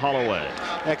 Cornell Holloway.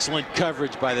 Excellent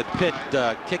coverage by the Pitt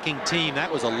kicking team.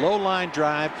 That was a low line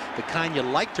drive, the kind you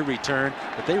like to return,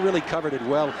 but they really covered it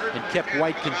well and kept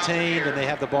White contained, and they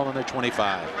have the ball on their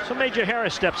 25. So Major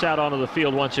Harris steps out onto the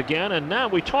field once again, and now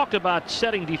we talked about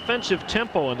setting defensive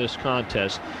tempo in this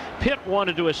contest. Pitt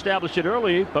wanted to establish it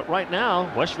early, but right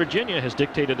now West Virginia has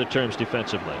dictated the terms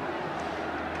defensively.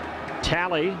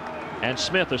 Talley and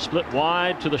Smith are split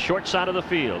wide to the short side of the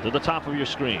field, to the top of your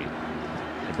screen.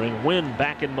 They bring Wynn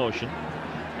back in motion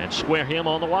and square him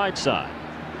on the wide side.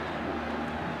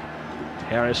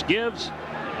 Harris gives,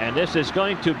 and this is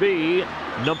going to be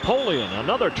Napoleon,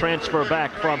 another transfer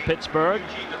back from Pittsburgh,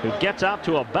 who gets out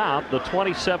to about the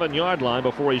 27-yard line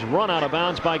before he's run out of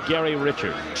bounds by Gary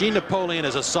Richard. Gene Napoleon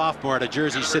is a sophomore out of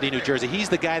Jersey City, New Jersey. He's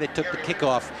the guy that took the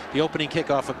kickoff, the opening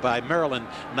kickoff by Maryland,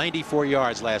 94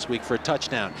 yards last week for a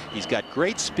touchdown. He's got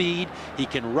great speed. He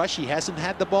can rush. He hasn't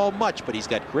had the ball much, but he's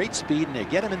got great speed, and they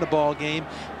get him in the ball game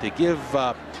to give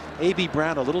A.B.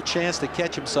 Brown a little chance to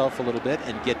catch himself a little bit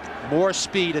and get more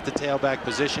speed at the tailback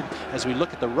position. As we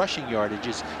look at the rushing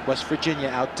yardages, West Virginia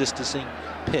outdistancing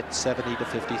Pitt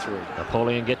 70-53.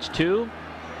 Napoleon gets 2.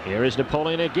 Here is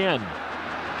Napoleon again.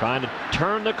 trying to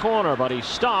turn the corner, but he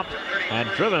stopped and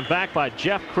driven back by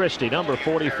Jeff Christie, number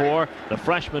 44, the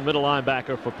freshman middle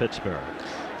linebacker for Pittsburgh.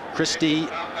 Christie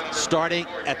starting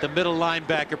at the middle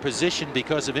linebacker position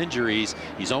because of injuries.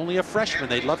 He's only a freshman.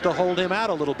 They'd love to hold him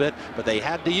out a little bit, but they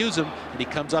had to use him, and he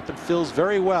comes up and fills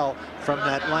very well from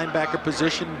that linebacker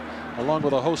position along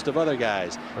with a host of other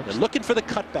guys. They're looking for the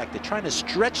cutback. They're trying to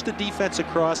stretch the defense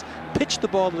across, pitch the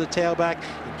ball to the tailback,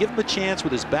 and give him a chance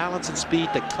with his balance and speed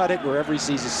to cut it wherever he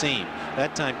sees a seam.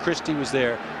 That time Christie was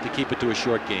there to keep it to a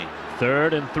short gain.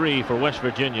 3rd and 3 for West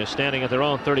Virginia, standing at their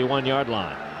own 31-yard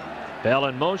line. Bell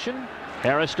in motion.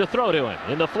 Harris to throw to him.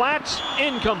 In the flats,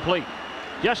 incomplete.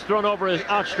 Just thrown over his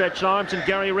outstretched arms, and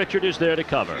Gary Richard is there to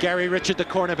cover. Gary Richard, the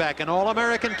cornerback, an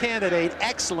All-American candidate.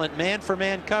 Excellent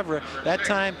man-for-man cover. That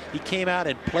time he came out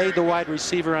and played the wide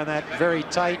receiver on that very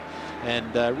tight,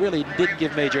 and really didn't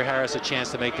give Major Harris a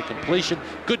chance to make the completion.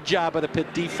 Good job by the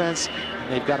Pitt defense.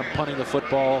 And they've got him punting the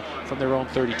football from their own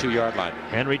 32-yard line.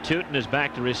 Henry Tootin is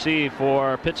back to receive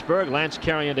for Pittsburgh. Lance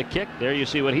Carrion to kick. There you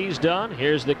see what he's done.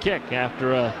 Here's the kick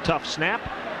after a tough snap.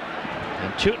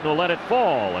 And Tootin will let it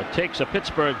fall. It takes a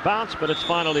Pittsburgh bounce, but it's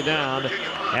finally down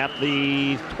at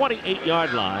the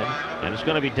 28-yard line. And it's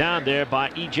going to be down there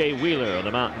by E.J. Wheeler of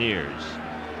the Mountaineers.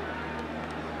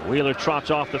 Wheeler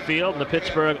trots off the field, and the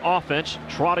Pittsburgh offense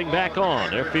trotting back on.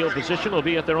 Their field position will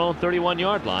be at their own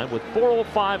 31-yard line with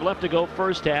 4:05 left to go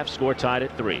first half, score tied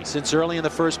at 3. Since early in the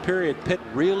first period, Pitt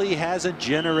really hasn't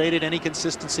generated any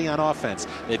consistency on offense.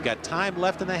 They've got time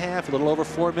left in the half, a little over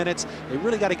 4 minutes. They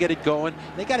really got to get it going.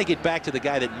 They got to get back to the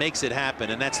guy that makes it happen,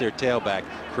 and that's their tailback,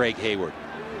 Craig Hayward.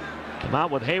 Come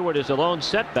out with Hayward as a lone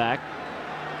setback,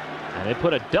 and they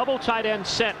put a double tight end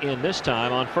set in this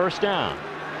time on first down.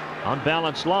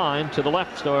 Unbalanced line to the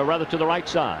left, or rather to the right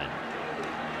side.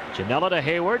 Janella to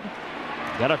Hayward.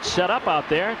 Got it set up out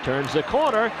there. Turns the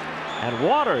corner. And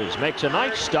Waters makes a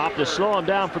nice stop to slow him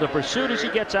down for the pursuit as he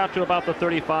gets out to about the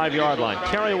 35-yard line.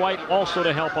 Terry White also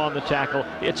to help on the tackle.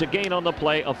 It's a gain on the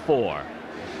play of 4.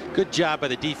 Good job by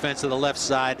the defense to the left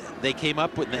side. They came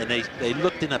up with, and they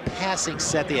looked in a passing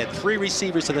set. They had 3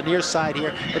 receivers to the near side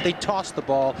here, but they tossed the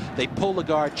ball. They pull the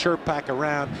guard, Chirpak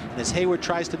around, and as Hayward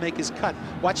tries to make his cut,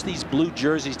 watch these blue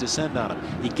jerseys descend on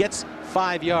him. He gets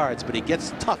 5 yards, but he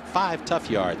gets 5 tough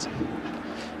yards.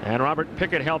 And Robert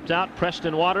Pickett helped out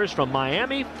Preston Waters from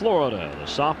Miami, Florida, the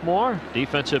sophomore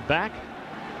defensive back.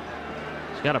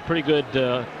 He's got a pretty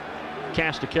good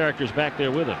cast of characters back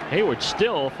there with him. Hayward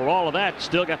still, for all of that,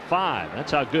 still got 5.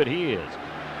 That's how good he is.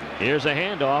 Here's a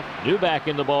handoff. New back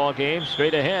in the ball game,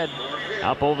 straight ahead,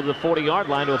 up over the 40-yard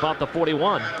line to about the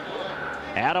 41.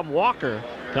 Adam Walker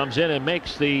comes in and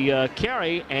makes the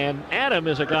carry, and Adam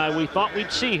is a guy we thought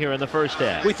we'd see here in the first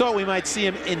half. We thought we might see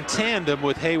him in tandem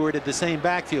with Hayward at the same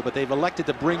backfield, but they've elected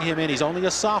to bring him in. He's only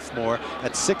a sophomore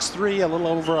at 6'3", a little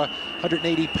over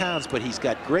 180 pounds, but he's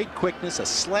got great quickness, a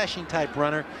slashing type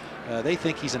runner. They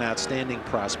think he's an outstanding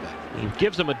prospect. He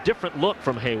gives them a different look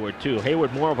from Hayward, too.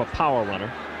 Hayward more of a power runner.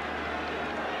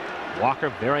 Walker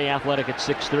very athletic at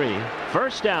 6'3".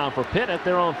 First down for Pitt at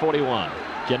their own 41.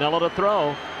 Janella to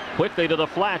throw. Quickly to the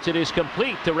flats. It is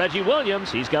complete to Reggie Williams.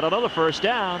 He's got another first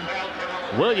down.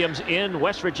 Williams in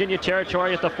West Virginia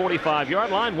territory at the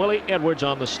 45-yard line. Willie Edwards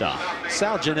on the stop.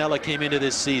 Sal Janella came into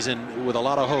this season with a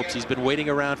lot of hopes. He's been waiting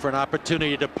around for an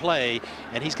opportunity to play,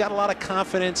 and he's got a lot of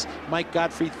confidence. Mike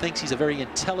Gottfried thinks he's a very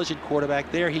intelligent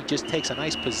quarterback there. He just takes a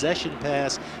nice possession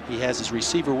pass. He has his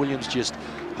receiver Williams just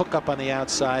hook up on the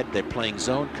outside. They're playing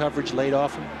zone coverage late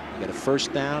off him. They get a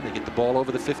first down. They get the ball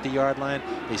over the 50-yard line.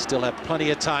 They still have plenty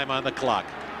of time on the clock.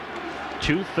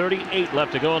 2:38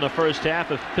 left to go in the first half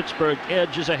as Pittsburgh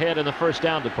edges ahead in the first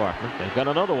down department. They've got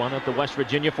another one at the West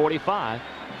Virginia 45.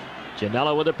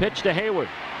 Janella with a pitch to Hayward.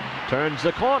 Turns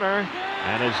the corner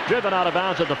and is driven out of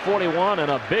bounds at the 41,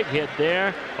 and a big hit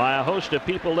there by a host of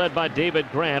people led by David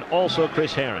Grant, also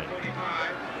Chris Herring.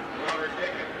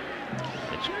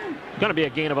 Going to be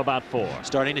a gain of about 4.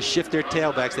 Starting to shift their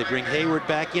tailbacks. They bring Hayward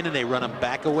back in and they run him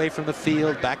back away from the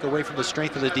field, back away from the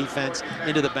strength of the defense,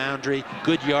 into the boundary.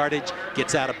 Good yardage,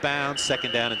 gets out of bounds,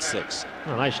 2nd down and 6.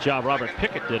 Well, nice job Robert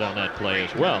Pickett did on that play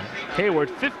as well.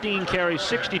 Hayward 15 carries,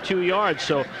 62 yards.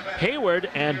 So Hayward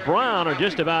and Brown are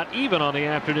just about even on the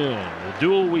afternoon. The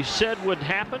duel we said would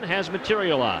happen has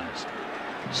materialized.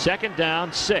 2nd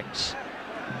down, 6.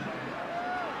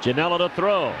 Janella to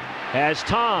throw. Has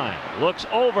time, looks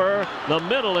over the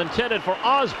middle, intended for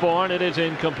Osborne. It is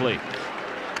incomplete.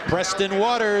 Preston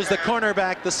Waters, the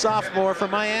cornerback, the sophomore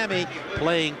from Miami,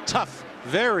 playing tough,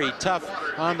 very tough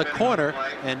on the corner,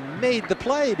 and made the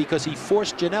play because he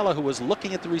forced Janella, who was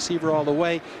looking at the receiver all the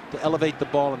way, to elevate the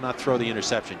ball and not throw the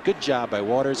interception. Good job by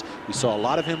Waters. We saw a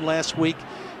lot of him last week,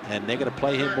 and they're going to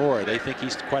play him more. They think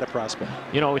he's quite a prospect.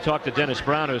 You know, we talked to Dennis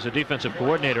Brown, who's a defensive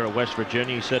coordinator at West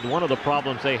Virginia. He said one of the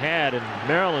problems they had in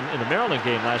Maryland, in the Maryland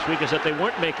game last week, is that they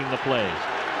weren't making the plays.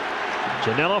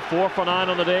 Janela 4 for 9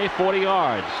 on the day, 40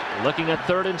 yards. Looking at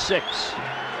 3rd and 6.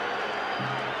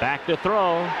 Back to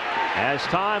throw. Has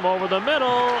time over the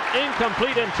middle.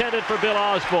 Incomplete, intended for Bill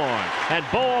Osborne. And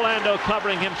Bo Orlando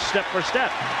covering him step for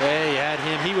step. They had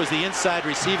him. He was the inside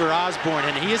receiver, Osborne,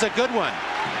 and he is a good one.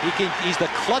 He's the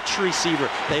clutch receiver.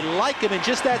 They like him in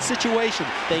just that situation.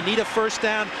 They need a first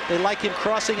down. They like him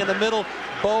crossing in the middle.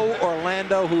 Bo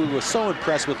Orlando, who was so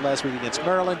impressed with last week against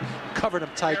Maryland, covered him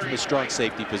tight from a strong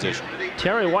safety position.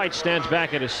 Terry White stands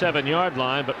back at his 7-yard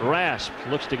line, but Rasp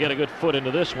looks to get a good foot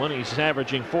into this one. He's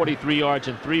averaging 43 yards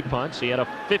and 3 punts. He had a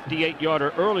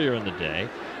 58-yarder earlier in the day.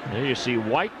 There you see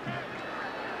White.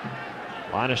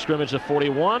 Line of scrimmage of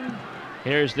 41.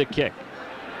 Here's the kick.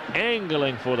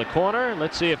 Angling for the corner.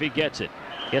 Let's see if he gets it.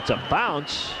 Gets a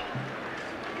bounce.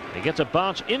 He gets a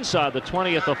bounce inside the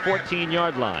 20 at the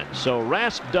 14-yard line. So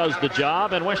Rasp does the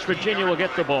job, and West Virginia will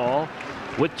get the ball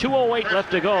with 2:08 left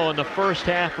to go in the first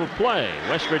half of play.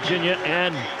 West Virginia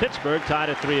and Pittsburgh tied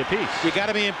at 3 apiece. You got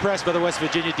to be impressed by the West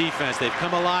Virginia defense. They've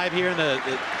come alive here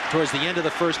towards the end of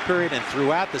the first period and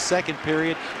throughout the second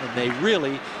period, and they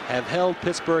really have held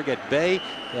Pittsburgh at bay.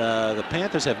 The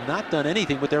Panthers have not done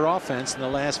anything with their offense in the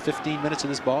last 15 minutes of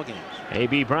this ball game.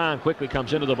 A.B. Brown quickly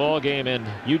comes into the ball game, and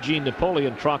Eugene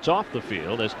Napoleon trots off the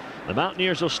field as the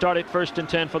Mountaineers will start at 1st and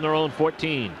 10 from their own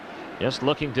 14. Just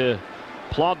looking to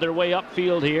plod their way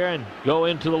upfield here and go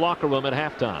into the locker room at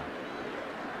halftime.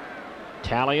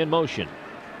 Tally in motion.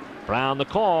 Brown the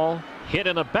call. Hit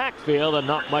in the backfield and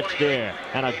not much there.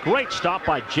 And a great stop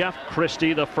by Jeff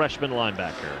Christie, the freshman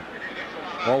linebacker.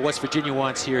 All West Virginia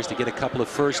wants here is to get a couple of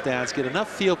first downs, get enough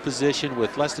field position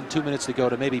with less than 2 minutes to go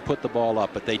to maybe put the ball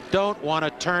up. But they don't want a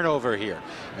turnover here.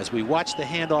 As we watch the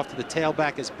handoff to the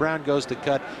tailback as Brown goes to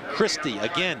cut. Christie,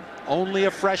 again, only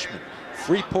a freshman.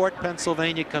 Freeport,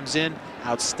 Pennsylvania comes in.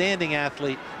 Outstanding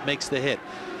athlete, makes the hit.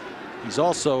 He's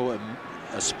also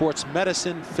a sports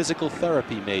medicine physical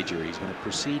therapy major. He's going to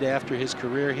proceed after his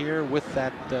career here with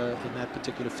that in that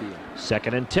particular field.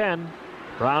 2nd and 10.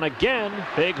 Brown again,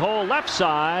 big hole left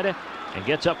side, and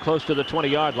gets up close to the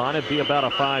 20-yard line. It'd be about a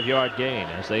 5-yard gain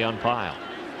as they unpile.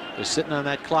 They're sitting on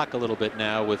that clock a little bit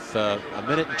now with 1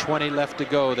 minute and 20 left to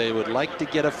go. They would like to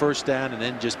get a first down and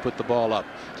then just put the ball up.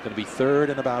 It's going to be 3rd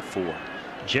and about 4.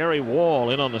 Jerry Wall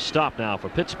in on the stop now for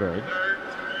Pittsburgh.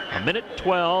 1 minute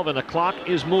 12 and the clock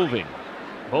is moving.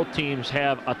 Both teams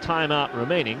have a timeout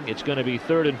remaining. It's going to be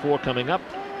 3rd and 4 coming up,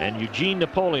 and Eugene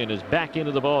Napoleon is back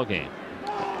into the ball game.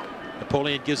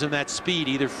 Napoleon gives him that speed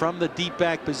either from the deep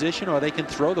back position or they can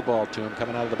throw the ball to him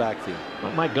coming out of the backfield.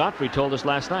 Well, Mike Godfrey told us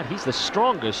last night he's the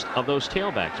strongest of those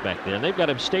tailbacks back there, and they've got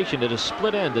him stationed at a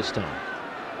split end this time.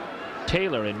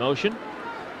 Taylor in motion.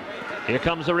 Here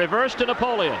comes the reverse to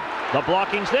Napoleon. The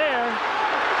blocking's there.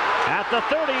 At the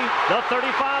 30, the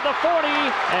 35, the 40,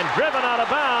 and driven out of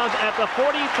bounds at the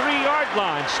 43-yard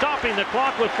line. Stopping the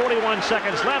clock with 41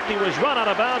 seconds left. He was run out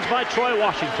of bounds by Troy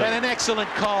Washington. And an excellent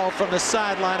call from the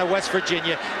sideline of West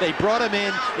Virginia. They brought him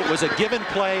in. It was a given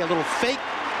play, a little fake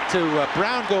to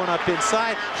Brown going up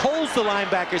inside, holds the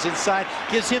linebackers inside,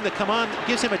 gives him a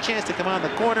chance to come on the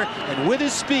corner, and with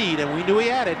his speed, and we knew he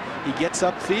had it, he gets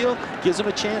upfield, gives him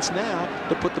a chance now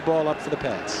to put the ball up for the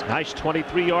pass. Nice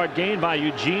 23-yard gain by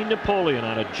Eugene Napoleon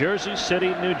out of Jersey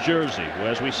City, New Jersey, who,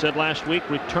 as we said last week,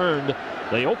 returned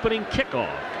the opening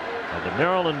kickoff of the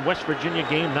Maryland-West Virginia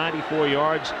game, 94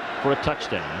 yards for a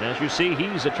touchdown. And as you see,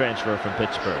 he's a transfer from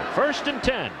Pittsburgh. 1st and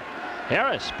 10.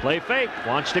 Harris, play fake,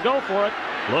 wants to go for it.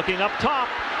 Looking up top,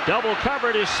 double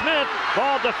covered is Smith.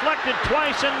 Ball deflected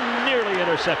twice and nearly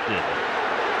intercepted.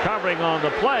 Covering on the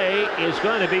play is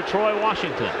going to be Troy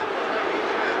Washington.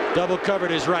 Double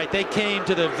covered is right. They came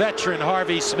to the veteran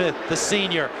Harvey Smith, the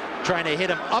senior, trying to hit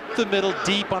him up the middle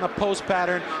deep on a post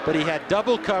pattern, but he had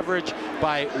double coverage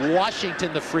by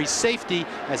Washington, the free safety,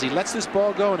 as he lets this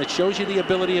ball go, and it shows you the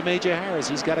ability of Major Harris.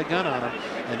 He's got a gun on him,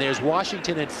 and there's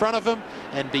Washington in front of him,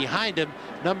 and behind him,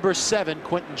 number 7,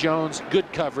 Quentin Jones.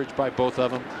 Good coverage by both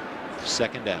of them.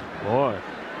 2nd down. Boy,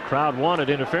 crowd wanted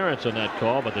interference on that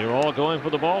call, but they were all going for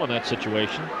the ball in that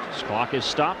situation. This clock is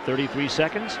stopped, 33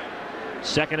 seconds.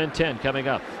 2nd and 10 coming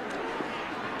up.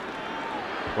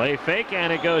 Play fake,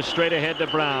 and it goes straight ahead to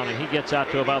Brown, and he gets out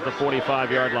to about the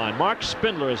 45-yard line. Mark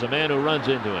Spindler is a man who runs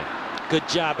into him. Good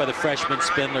job by the freshman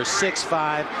Spindler.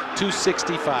 6'5",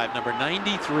 265, number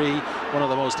 93, one of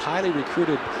the most highly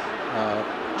recruited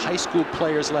high school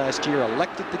players last year,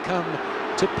 elected to come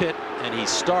to Pitt, and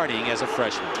he's starting as a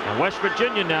freshman. And West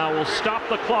Virginia now will stop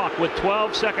the clock with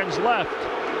 12 seconds left.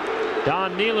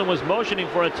 Don Nealon was motioning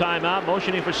for a timeout,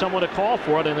 motioning for someone to call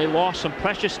for it, and they lost some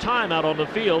precious time out on the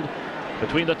field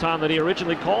between the time that he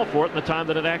originally called for it and the time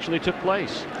that it actually took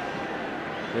place.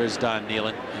 There's Don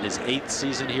Nealon in his 8th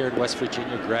season here at West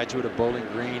Virginia, graduate of Bowling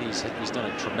Green. He's done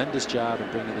a tremendous job in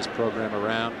bringing this program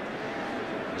around.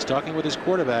 He's talking with his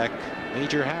quarterback,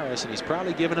 Major Harris, and he's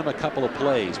probably given him a couple of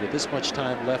plays. With this much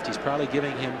time left, he's probably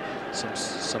giving him some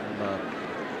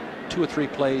 2 or 3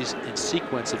 plays in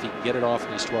sequence if he can get it off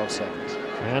in these 12 seconds.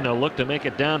 And they'll look to make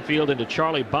it downfield into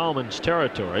Charlie Bauman's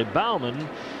territory. Bauman,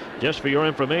 just for your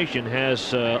information,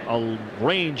 has a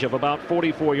range of about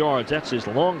 44 yards. That's his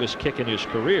longest kick in his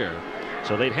career.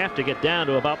 So they'd have to get down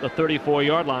to about the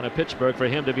 34-yard line of Pittsburgh for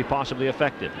him to be possibly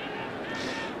effective.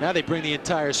 Now they bring the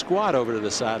entire squad over to the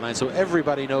sideline, so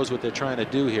everybody knows what they're trying to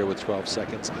do here with 12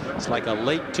 seconds. It's like a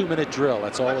late 2-minute drill.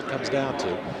 That's all it comes down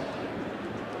to.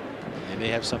 They may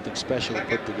have something special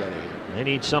put together here. They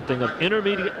need something of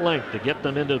intermediate length to get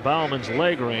them into Bauman's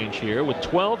leg range here with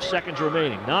 12 seconds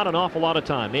remaining. Not an awful lot of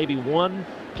time. Maybe one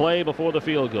play before the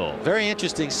field goal. Very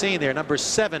interesting scene there. Number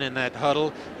 7 in that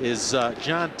huddle is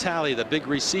John Talley, the big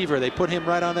receiver. They put him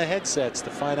right on the headsets to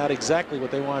find out exactly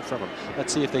what they want from him.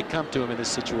 Let's see if they come to him in this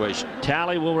situation.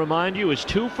 Talley, will remind you, is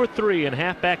 2 for 3 in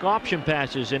halfback option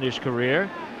passes in his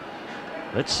career.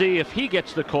 Let's see if he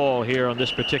gets the call here on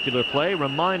this particular play.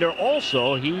 Reminder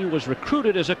also, he was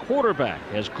recruited as a quarterback,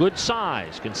 has good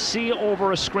size, can see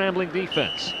over a scrambling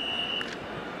defense.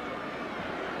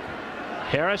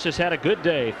 Harris has had a good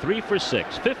day, 3 for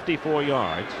 6, 54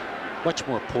 yards. Much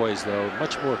more poised, though,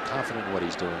 much more confident in what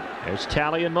he's doing. There's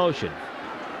Talley in motion.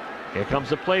 Here comes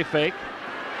the play fake.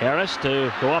 Harris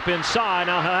to go up inside.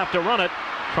 Now he'll have to run it.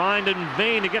 Trying in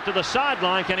vain to get to the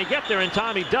sideline. Can he get there in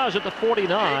time? He does at the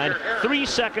 49. 3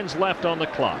 seconds left on the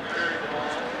clock.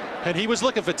 And he was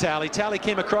looking for Talley. Talley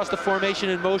came across the formation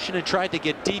in motion and tried to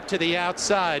get deep to the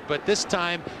outside, but this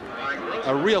time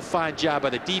a real fine job by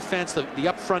the defense. The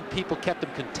up front people kept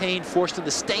him contained, forced him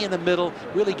to stay in the middle,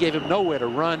 really gave him nowhere to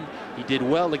run. He did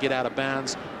well to get out of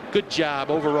bounds. Good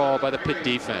job overall by the Pitt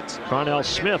defense. Carnell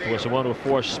Smith was the one who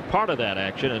forced part of that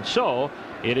action, and so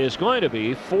it is going to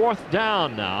be 4th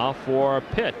down now for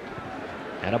Pitt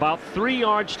and about 3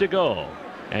 yards to go.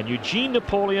 And Eugene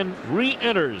Napoleon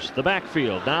re-enters the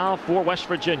backfield now for West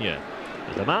Virginia.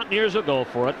 The Mountaineers will go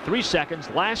for it. 3 seconds,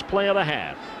 last play of the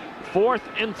half. 4th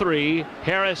and 3.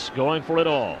 Harris going for it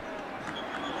all.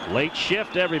 Late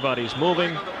shift, everybody's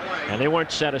moving, and they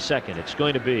weren't set a second. It's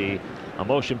going to be a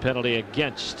motion penalty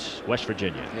against West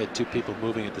Virginia. They had 2 people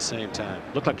moving at the same time.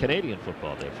 Looked like Canadian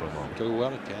football there for a moment. Go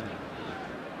well in Canada.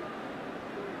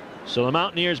 So the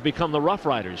Mountaineers become the Rough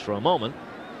Riders for a moment,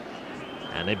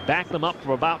 and they back them up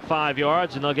for about 5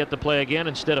 yards, and they'll get the play again.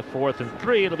 Instead of 4th and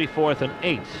 3, it'll be 4th and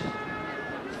 8.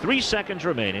 3 seconds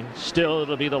remaining. Still,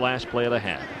 it'll be the last play of the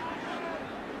half.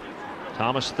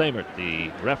 Thomas Thamert,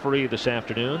 the referee this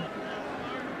afternoon,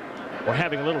 we're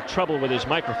having a little trouble with his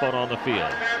microphone on the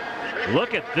field.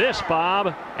 Look at this,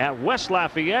 Bob, at West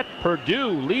Lafayette. Purdue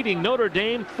leading Notre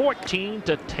Dame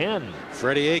 14-10.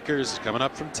 Freddie Akers coming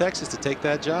up from Texas to take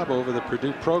that job over the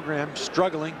Purdue program.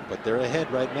 Struggling, but they're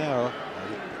ahead right now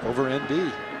over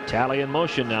ND. Talley in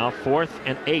motion now, 4th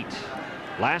and 8.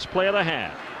 Last play of the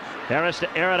half. Harris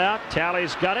to air it out.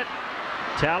 Talley's got it.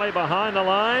 Talley behind the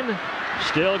line.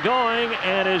 Still going,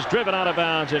 and is driven out of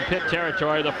bounds in Pitt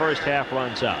territory. The first half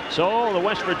runs out. So the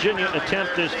West Virginia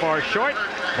attempt is far short,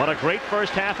 but a great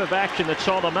first half of action that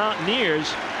saw the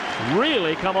Mountaineers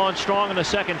really come on strong in the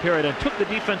second period and took the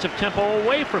defensive tempo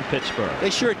away from Pittsburgh. They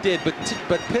sure did,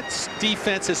 but Pitt's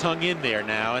defense has hung in there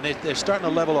now, and they're starting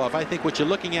to level off. I think what you're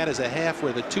looking at is a half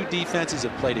where the 2 defenses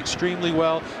have played extremely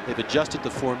well. They've adjusted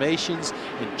the formations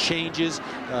and changes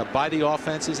by the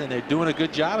offenses, and they're doing a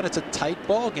good job, and it's a tight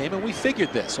ball game, and we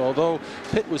figured this. Although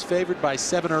Pitt was favored by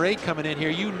 7 or 8 coming in here,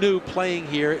 you knew playing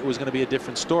here it was going to be a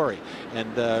different story.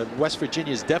 And West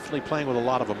Virginia is definitely playing with a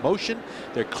lot of emotion.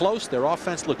 They're close. Their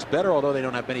offense looks better, although they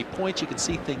don't have many points. You can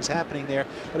see things happening there,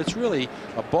 but it's really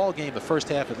a ball game, the first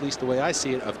half, at least the way I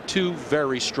see it, of 2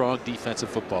 very strong defensive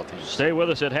football teams. Stay with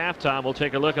us at halftime. We'll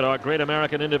take a look at our Great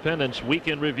American Independence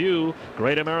Weekend Review.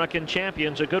 Great American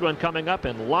Champions, a good one coming up,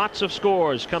 and lots of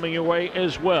scores coming your way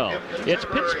as well. It's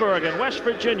Pittsburgh and West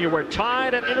Virginia. We're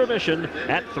tied at intermission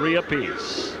at 3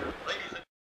 apiece.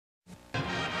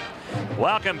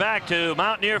 Welcome back to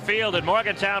Mountaineer Field in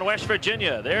Morgantown, West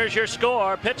Virginia. There's your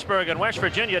score. Pittsburgh and West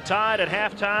Virginia tied at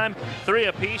halftime, 3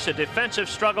 apiece. A defensive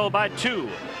struggle by 2.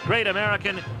 Great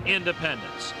American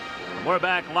Independence. We're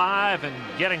back live and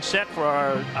getting set for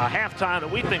a halftime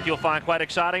that we think you'll find quite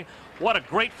exciting. What a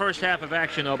great first half of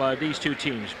action, though, by these two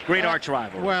teams. Great arch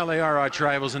rivals. Well, they are arch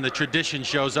rivals, and the tradition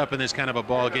shows up in this kind of a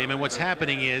ball game. And what's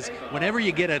happening is, whenever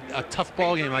you get a tough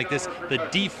ball game like this, the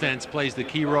defense plays the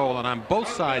key role. And on both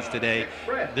sides today,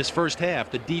 this first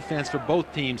half, the defense for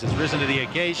both teams has risen to the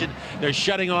occasion. They're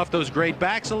shutting off those great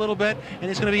backs a little bit, and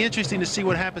it's going to be interesting to see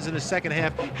what happens in the second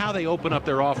half, how they open up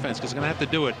their offense, because they're going to have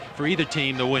to do it for either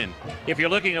team to win. If you're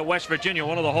looking at West Virginia,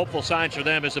 one of the hopeful signs for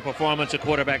them is the performance of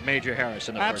quarterback Major Harris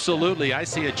in the first half. I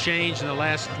see a change in the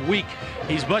last week.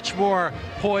 He's much more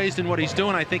poised in what he's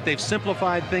doing. I think they've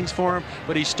simplified things for him,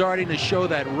 but he's starting to show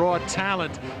that raw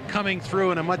talent coming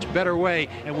through in a much better way.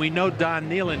 And we know Don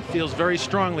Nealon feels very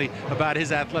strongly about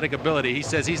his athletic ability. He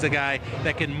says he's the guy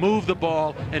that can move the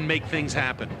ball and make things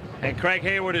happen. And Craig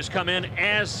Hayward has come in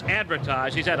as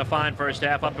advertised. He's had a fine first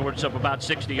half, upwards of about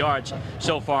 60 yards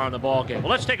so far in the ball game. Well,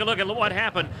 let's take a look at what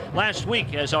happened last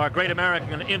week as our Great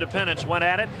American Independents went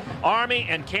at it. Army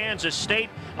and Kansas State.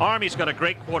 Army's got a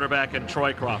great quarterback in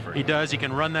Troy Crawford. He does. He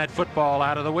can run that football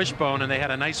out of the wishbone, and they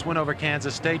had a nice win over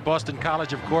Kansas State. Boston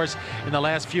College, of course, in the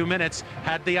last few minutes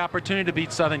had the opportunity to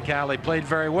beat Southern Cal. They played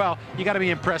very well. You got to be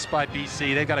impressed by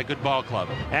BC. They've got a good ball club.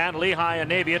 And Lehigh and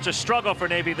Navy. It's a struggle for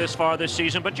Navy this far this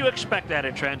season, but you expect that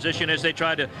in transition as they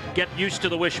try to get used to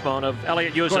the wishbone of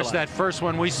Elliott Uzzila. Of course, that first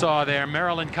one we saw there,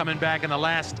 Maryland coming back in the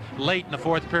late in the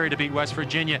fourth period to beat West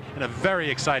Virginia in a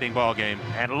very exciting ball game.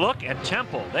 And look at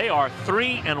Temple. They are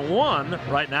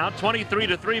 3-1 right now,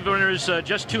 23-3 winners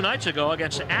just 2 nights ago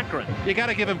against Akron. You got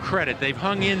to give them credit. They've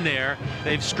hung in there.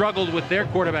 They've struggled with their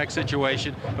quarterback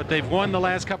situation, but they've won the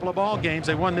last couple of ball games.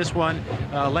 They won this one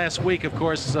last week. Of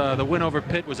course, the win over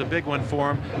Pitt was a big one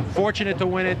for them. Fortunate to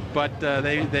win it, but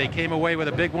they came away with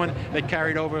a big one that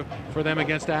carried over for them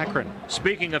against Akron.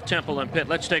 Speaking of Temple and Pitt,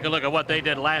 let's take a look at what they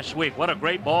did last week. What a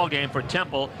great ball game for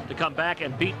Temple to come back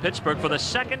and beat Pittsburgh for the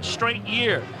second straight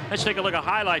year. Let's take a look at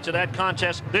highlights of that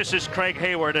contest. This is Craig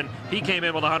Hayward, and he came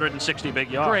in with 160 big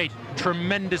yards. Great,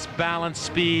 tremendous balance,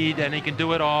 speed, and he can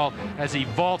do it all as he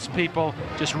vaults people,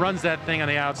 just runs that thing on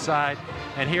the outside.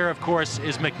 And here, of course,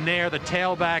 is McNair, the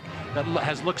tailback that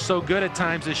has looked so good at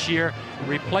times this year,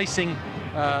 replacing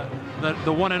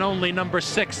the one and only number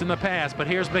 6 in the past. But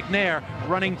here's McNair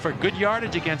running for good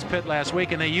yardage against Pitt last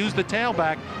week, and they used the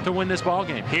tailback to win this ball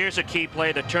game. Here's a key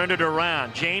play that turned it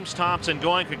around. James Thompson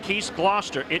going for Keith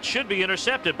Gloucester. It should be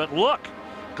intercepted, but look,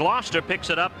 Gloucester picks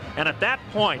it up, and at that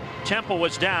point, Temple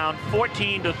was down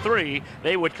 14-3.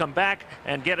 They would come back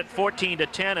and get it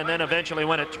 14-10, and then eventually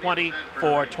win it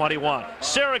 24-21.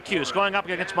 Syracuse going up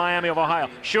against Miami of Ohio.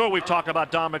 Sure, we've talked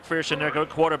about Don McPherson, their good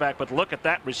quarterback, but look at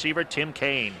that receiver, Tim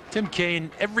Kaine. Tim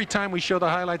Kaine, every time we show the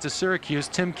highlights of Syracuse,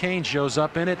 Tim Kaine shows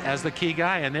up in it as the key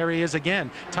guy, and there he is again.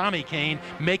 Tommy Kaine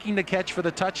making the catch for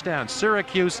the touchdown.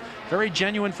 Syracuse, very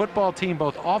genuine football team,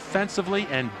 both offensively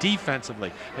and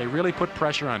defensively. They really put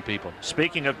pressure on people.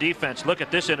 Speaking of defense, look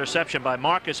at this interception by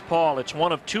Marcus Paul. It's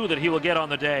one of 2 that he will get on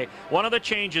the day. One of the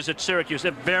changes at Syracuse,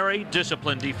 they're very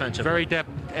disciplined defensively. Very depth,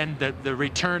 and the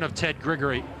return of Ted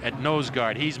Grigory at nose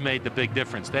guard, he's made the big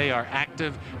difference. They are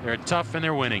active, they're tough, and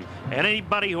they're winning. And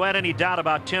anybody who had any doubt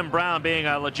about Tim Brown being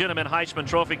a legitimate Heisman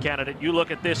Trophy candidate, you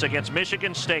look at this against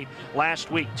Michigan State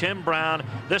last week. Tim Brown,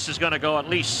 this is going to go at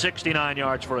least 69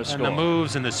 yards for a score. And the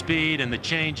moves and the speed and the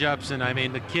change-ups, and I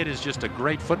mean, the kid is just a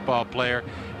great football player,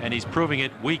 and he's proving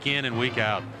it week in and week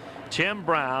out. Tim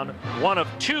Brown, one of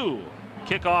 2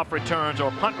 kickoff returns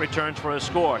or punt returns for a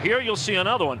score. Here you'll see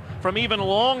another one from even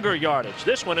longer yardage.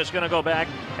 This one is going to go back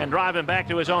and drive him back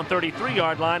to his own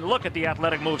 33-yard line. Look at the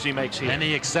athletic moves he makes here. And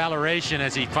the acceleration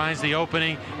as he finds the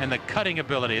opening and the cutting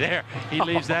ability there. He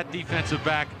leaves that defensive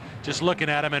back just looking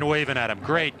at him and waving at him.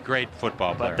 Great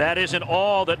football player. But that isn't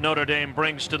all that Notre Dame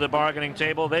brings to the bargaining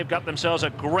table. They've got themselves a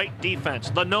great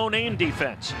defense, the no-name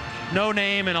defense. No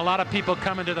name, and a lot of people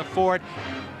coming to the fort.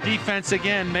 Defense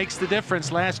again makes the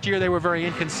difference. Last year they were very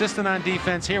inconsistent on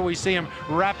defense. Here we see him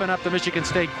wrapping up the Michigan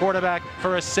State quarterback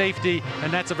for a safety,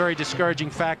 and that's a very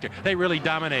discouraging factor. They really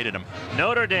dominated him.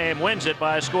 Notre Dame wins it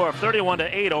by a score of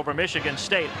 31-8 over Michigan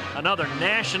State, another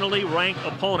nationally ranked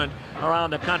opponent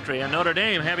around the country. And Notre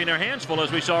Dame having their hands full,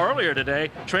 as we saw earlier today,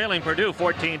 trailing Purdue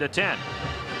 14-10.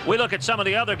 We look at some of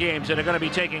the other games that are going to be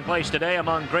taking place today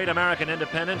among Great American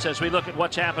Independents as we look at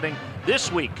what's happening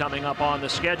this week coming up on the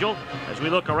schedule. As we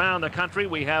look around the country,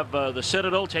 we have the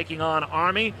Citadel taking on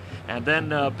Army, and then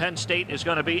Penn State is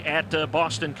going to be at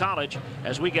Boston College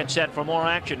as we get set for more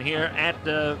action here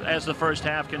as the first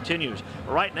half continues.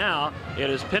 Right now, it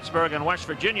is Pittsburgh and West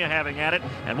Virginia having at it,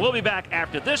 and we'll be back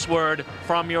after this word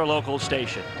from your local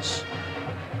stations.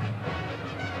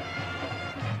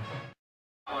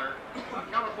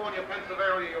 California,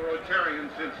 Pennsylvania Rotarian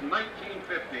since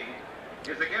 1950.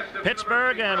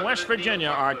 Pittsburgh and West Virginia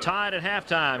are tied at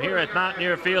halftime here at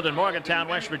Mountaineer Field in Morgantown,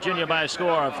 West Virginia by a score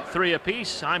of 3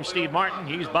 apiece. I'm Steve Martin.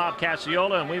 He's Bob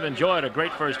Cassiola, and we've enjoyed a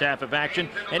great first half of action.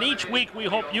 And each week we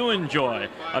hope you enjoy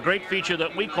a great feature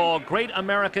that we call Great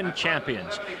American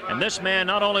Champions. And this man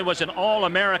not only was an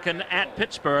All-American at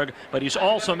Pittsburgh, but he's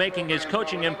also making his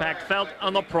coaching impact felt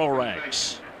on the pro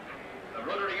ranks.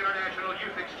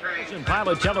 And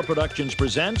Pilot Teleproductions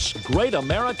presents Great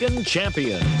American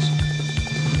Champions.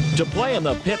 To play in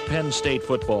the Pitt-Penn State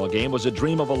football game was a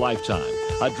dream of a lifetime,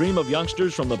 a dream of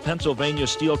youngsters from the Pennsylvania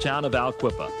steel town of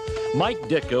Alquippa. Mike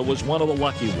Ditka was one of the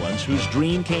lucky ones whose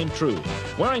dream came true.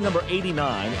 Wearing number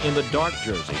 89 in the dark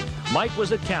jersey, Mike was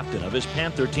the captain of his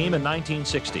Panther team in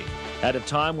 1960. At a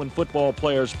time when football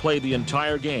players played the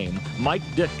entire game, Mike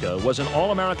Ditka was an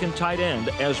All-American tight end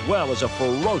as well as a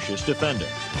ferocious defender.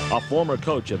 A former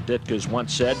coach of Ditka's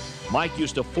once said, Mike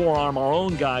used to forearm our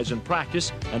own guys in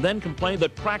practice and then complained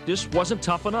that practice wasn't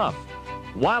tough enough.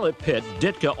 While at Pitt,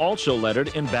 Ditka also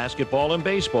lettered in basketball and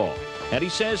baseball. And he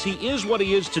says he is what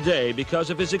he is today because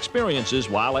of his experiences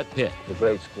while at Pitt. It's a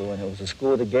great school, and it was a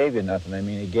school that gave you nothing. I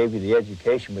mean, it gave you the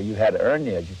education, but you had to earn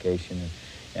the education.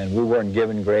 And we weren't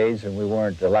given grades, and we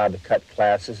weren't allowed to cut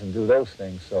classes and do those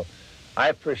things. So I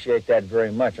appreciate that very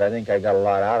much. I think I got a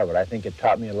lot out of it. I think it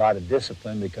taught me a lot of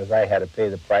discipline because I had to pay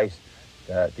the price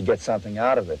to get something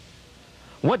out of it.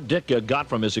 What Ditka got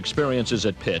from his experiences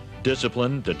at Pitt,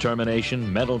 discipline,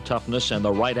 determination, mental toughness, and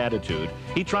the right attitude,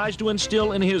 he tries to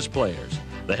instill in his players.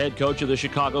 The head coach of the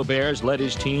Chicago Bears led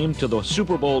his team to the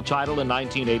Super Bowl title in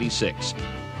 1986.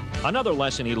 Another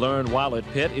lesson he learned while at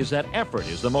Pitt is that effort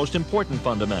is the most important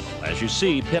fundamental. As you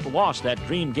see, Pitt lost that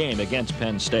dream game against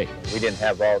Penn State. We didn't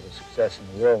have all the success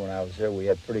in the world when I was there. We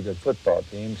had pretty good football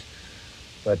teams,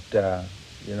 but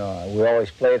you know, we always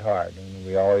played hard, and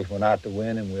we always went out to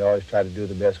win, and we always tried to do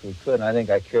the best we could. And I think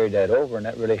I carried that over, and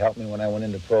that really helped me when I went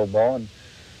into pro ball and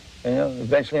you know,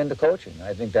 eventually into coaching.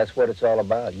 I think that's what it's all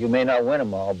about. You may not win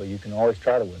them all, but you can always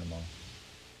try to win them all.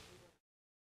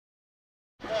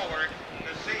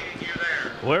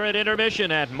 We're at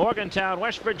intermission at Morgantown,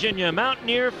 West Virginia,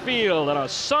 Mountaineer Field on a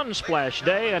sunsplash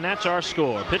day, and that's our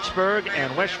score. Pittsburgh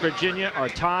and West Virginia are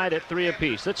tied at 3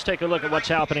 apiece. Let's take a look at what's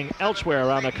happening elsewhere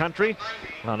around the country.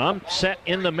 An upset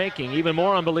in the making, even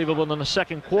more unbelievable than the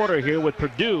second quarter here with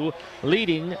Purdue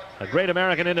leading a Great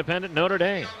American Independent Notre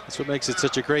Dame. That's what makes it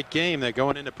such a great game. They're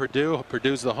going into Purdue.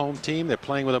 Purdue's the home team. They're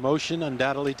playing with emotion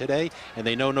undoubtedly today, and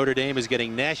they know Notre Dame is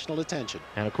getting national attention.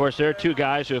 And of course, there are two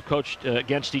guys who have coached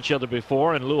against each other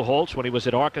before, and Lou Holtz when he was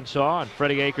at Arkansas and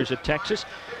Freddie Akers at Texas.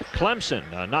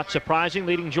 Clemson, not surprising,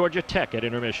 leading Georgia Tech at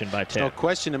intermission by 10. No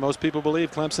question, and most people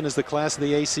believe Clemson is the class of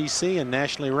the ACC and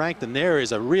nationally ranked, and there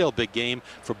is a real big game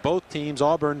for both teams.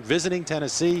 Auburn visiting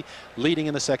Tennessee, leading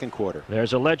in the second quarter.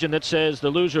 There's a legend that says the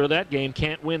loser of that game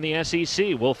can't win the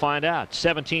SEC. We'll find out.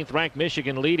 17th ranked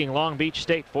Michigan leading Long Beach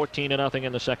State 14-0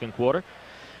 in the second quarter.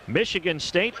 Michigan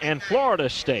State and Florida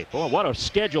State. Boy, what a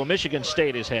schedule Michigan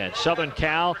State has had. Southern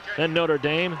Cal, then Notre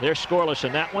Dame. They're scoreless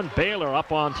in that one. Baylor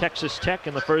up on Texas Tech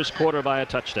in the first quarter by a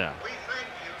touchdown.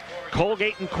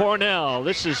 Colgate and Cornell.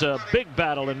 This is a big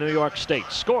battle in New York State.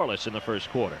 Scoreless in the first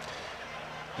quarter.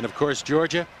 And of course,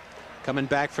 Georgia coming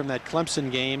back from that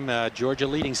Clemson game. Georgia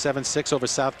leading 7-6 over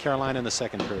South Carolina in the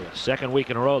second period. Second week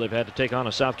in a row they've had to take on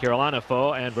a South Carolina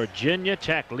foe, and Virginia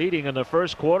Tech leading in the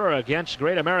first quarter against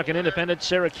Great American Independent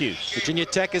Syracuse. Virginia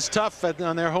Tech is tough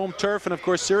on their home turf, and of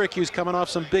course Syracuse coming off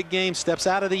some big games, steps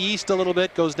out of the East a little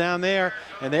bit, goes down there,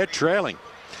 and they're trailing.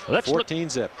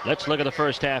 14-zip. Let's look at the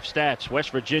first half stats.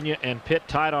 West Virginia and Pitt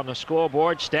tied on the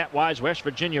scoreboard. Stat-wise, West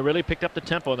Virginia really picked up the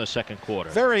tempo in the second quarter.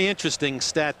 Very interesting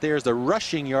stat there is the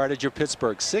rushing yardage of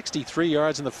Pittsburgh. 63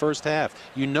 yards in the first half.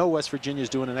 You know West Virginia is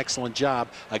doing an excellent job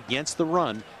against the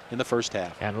run in the first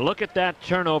half. And look at that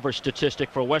turnover statistic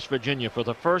for West Virginia. For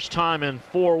the first time in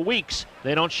 4 weeks,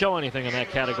 they don't show anything in that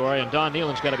category, and Don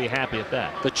Nealon's got to be happy at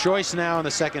that. The choice now in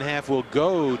the second half will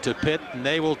go to Pitt, and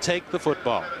they will take the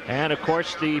football. And, of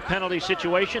course, the penalty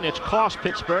situation, it's cost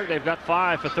Pittsburgh. They've got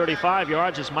 5 for 35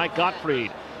 yards as Mike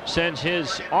Gottfried sends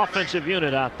his offensive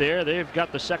unit out there. They've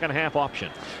got the second half option.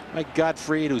 Mike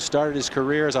Gottfried, who started his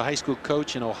career as a high school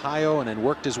coach in Ohio and then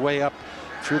worked his way up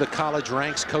through the college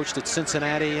ranks, coached at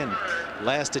Cincinnati and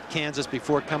last at Kansas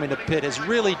before coming to Pitt, has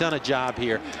really done a job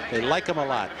here. They like him a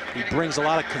lot. He brings a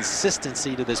lot of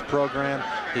consistency to this program.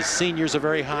 His seniors are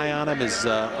very high on him. His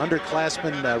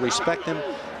underclassmen respect him.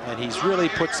 And he's really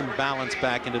put some balance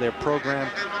back into their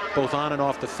program, both on and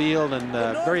off the field, and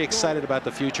very excited about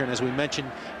the future. And as we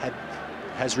mentioned,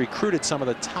 has recruited some of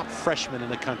the top freshmen in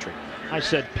the country. I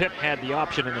said Pitt had the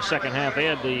option in the second half. They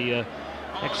had the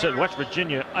West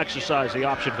Virginia exercised the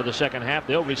option for the second half.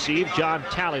 They'll receive. John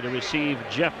Talley to receive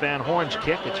Jeff Van Horn's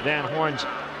kick. It's Van Horn's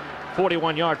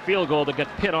 41-yard field goal to get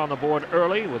Pitt on the board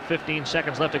early with 15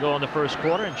 seconds left to go in the first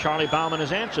quarter, and Charlie Bauman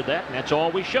has answered that, and that's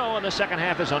all we show, and the second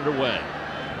half is underway.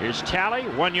 Here's Talley,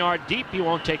 1 yard deep. He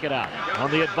won't take it out on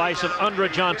the advice of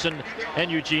Undra Johnson and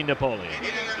Eugene Napoleon.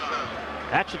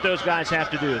 That's what those guys have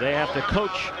to do. They have to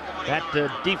coach that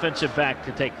defensive back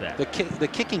to take that. The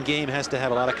kicking game has to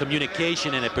have a lot of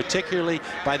communication in it, particularly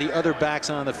by the other backs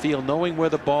on the field, knowing where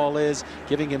the ball is,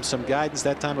 giving him some guidance.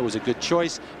 That time it was a good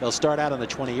choice. They'll start out on the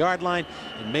 20-yard line,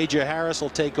 and Major Harris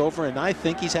will take over, and I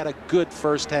think he's had a good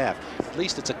first half. At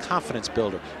least it's a confidence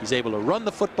builder. He's able to run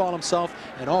the football himself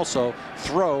and also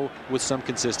throw with some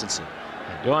consistency.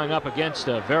 And going up against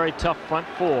a very tough front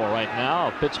four right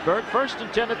now, Pittsburgh, 1st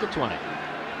and 10 at the 20.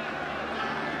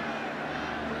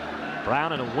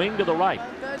 Brown and a wing to the right.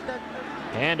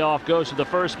 Handoff goes to the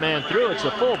first man through. It's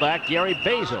the fullback, Gary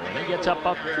Basil, and he gets up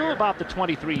through about the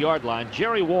 23-yard line.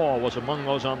 Jerry Wall was among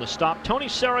those on the stop. Tony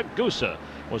Saragusa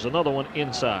was another one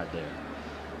inside there.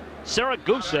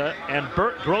 Saragusa and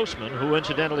Bert Grossman, who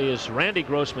incidentally is Randy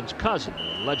Grossman's cousin,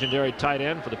 legendary tight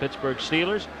end for the Pittsburgh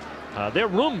Steelers. They're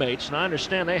roommates, and I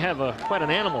understand they have quite an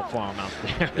animal farm out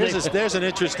there. There's an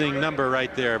interesting number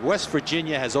right there. West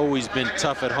Virginia has always been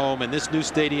tough at home, and this new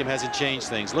stadium hasn't changed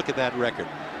things. Look at that record.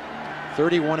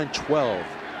 31-12.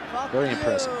 Very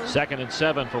impressive. 2nd and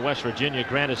 7 for West Virginia.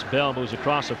 Grantis Bell moves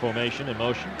across the formation in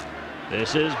motion.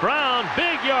 This is Brown.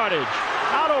 Big yardage.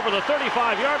 Out over the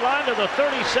 35-yard line to the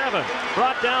 37.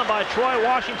 Brought down by Troy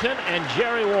Washington and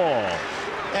Jerry Wall.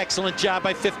 Excellent job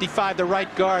by 55, the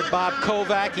right guard, Bob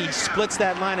Kovac. He splits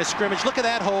that line of scrimmage. Look at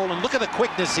that hole, and look at the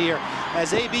quickness here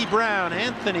as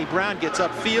Anthony Brown gets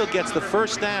upfield, gets the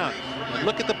first down. And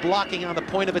look at the blocking on the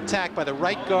point of attack by the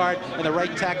right guard and the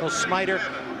right tackle, Smiter,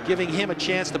 giving him a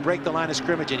chance to break the line of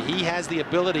scrimmage. And he has the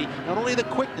ability, not only the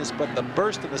quickness, but the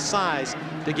burst and the size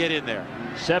to get in there.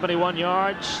 71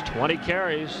 yards, 20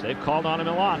 carries. They've called on him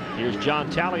a lot. Here's John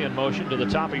Talley in motion to the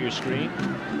top of your screen.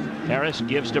 Harris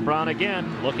gives to Brown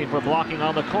again, looking for blocking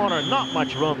on the corner. Not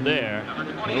much room there.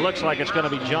 It looks like it's going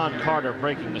to be John Carter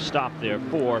breaking the stop there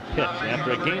for Pitt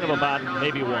after a gain of about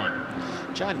maybe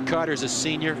 1. John Carter's a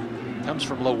senior, comes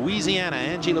from Louisiana,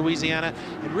 Angie, Louisiana,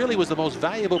 and really was the most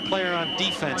valuable player on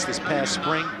defense this past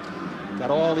spring. Got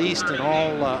all East and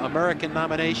all American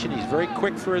nomination. He's very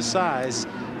quick for his size.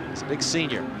 He's a big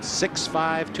senior,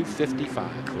 6'5",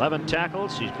 255. 11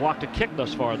 tackles. He's blocked a kick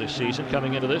thus far this season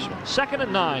coming into this one. 2nd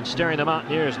and 9, staring the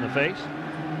Mountaineers in the face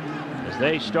as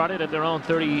they started at their own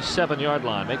 37-yard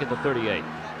line, make it the 38.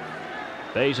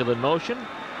 Basil in motion.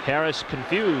 Harris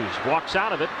confused, walks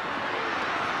out of it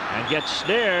and gets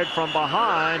snared from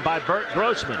behind by Bert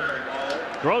Grossman.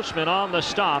 Grossman on the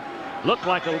stop. Looked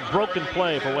like a broken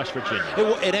play for West Virginia.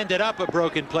 It ended up a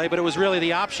broken play, but it was really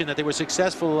the option that they were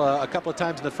successful a couple of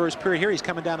times in the first period. Here he's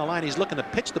coming down the line. He's looking to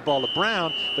pitch the ball to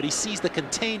Brown, but he sees the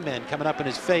contained man coming up in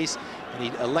his face, and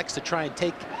he elects to try and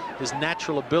take his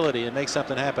natural ability and make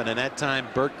something happen. And that time,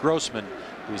 Bert Grossman,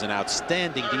 who's an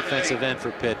outstanding defensive end for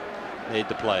Pitt, made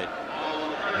the play.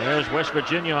 There's West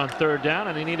Virginia on 3rd down,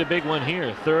 and they need a big one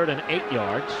here. 3rd and 8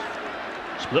 yards.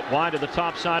 Split wide to the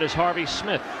top side is Harvey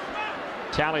Smith.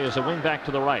 Talley is a wing back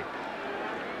to the right.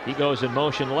 He goes in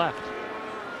motion left.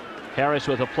 Harris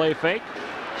with a play fake.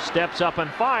 Steps up and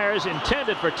fires,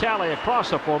 intended for Talley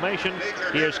across the formation.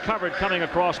 Here's covered coming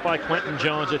across by Quentin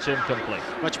Jones. It's incomplete.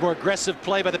 Much more aggressive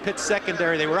play by the Pitt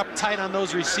secondary. They were up tight on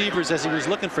those receivers as he was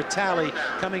looking for Talley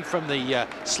coming from the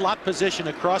slot position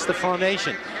across the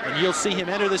formation. And you'll see him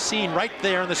enter the scene right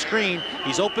there on the screen.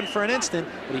 He's open for an instant,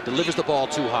 but he delivers the ball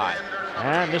too high.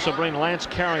 And this will bring Lance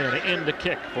Carrion in to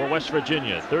kick for West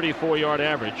Virginia. 34-yard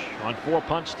average on 4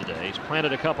 punts today. He's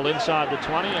planted a couple inside the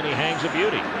 20, and he hangs a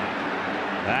beauty.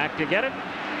 Back to get it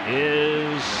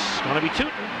is going to be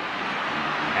Tootin.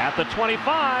 At the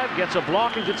 25, gets a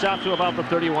block and gets out to about the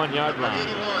 31-yard line.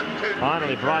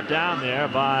 Finally brought down there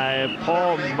by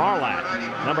Paul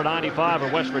Marlatt, number 95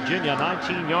 of West Virginia.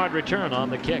 19-yard return on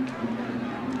the kick.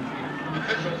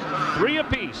 3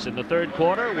 apiece in the 3rd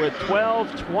quarter with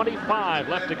 12:25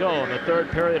 left to go in the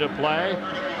 3rd period of play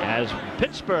as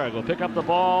Pittsburgh will pick up the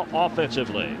ball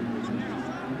offensively.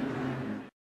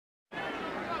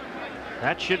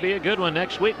 That should be a good one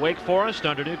next week. Wake Forest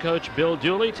under new coach Bill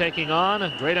Dooley taking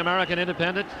on Great American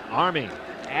Independent Army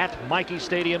at Michie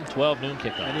Stadium, 12 noon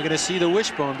kickoff. And you're going to see the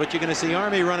wishbone, but you're going to see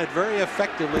Army run it very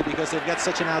effectively because they've got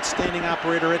such an outstanding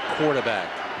operator at quarterback.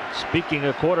 Speaking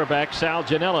of quarterback, Sal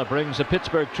Janella brings the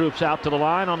Pittsburgh troops out to the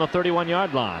line on the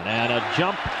 31-yard line. And a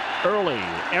jump early.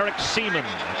 Eric Seaman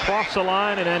across the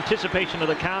line in anticipation of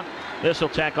the count. This will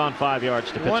tack on 5 yards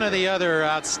to Pittsburgh. One of the other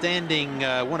outstanding,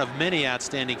 one of many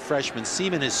outstanding freshmen.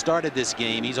 Seaman has started this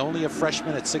game. He's only a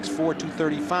freshman at 6'4",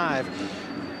 235.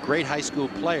 Great high school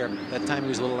player. That time he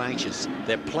was a little anxious.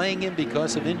 They're playing him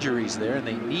because of injuries there, and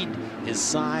they need his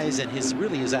size and his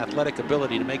athletic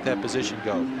ability to make that position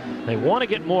go. They want to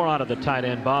get more out of the tight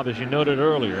end, Bob, as you noted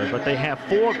earlier, but they have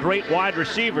 4 great wide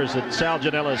receivers that Sal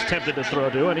Janella is tempted to throw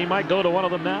to, and he might go to one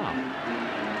of them now.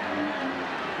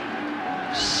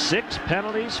 6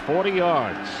 penalties, 40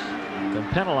 yards. Been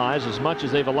penalized as much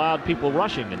as they've allowed people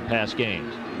rushing in past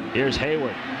games. Here's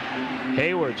Hayward.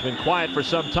 Hayward's been quiet for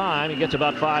some time. He gets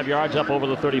about 5 yards up over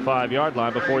the 35-yard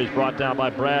line before he's brought down by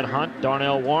Brad Hunt,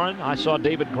 Darnell Warren. I saw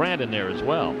David Grant in there as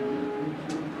well.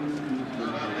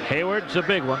 Hayward's a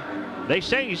big one. They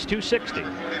say he's 260.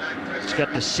 He's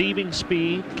got deceiving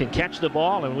speed, can catch the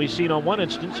ball, and we've seen on one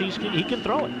instance he can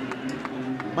throw it.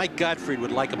 Mike Gottfried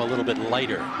would like him a little bit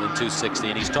lighter than 260,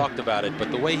 and he's talked about it.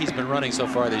 But the way he's been running so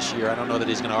far this year, I don't know that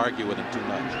he's going to argue with him too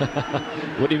much.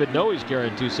 Wouldn't even know he's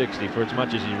carrying 260 for as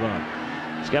much as he runs.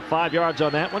 He's got 5 yards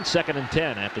on that one. 2nd and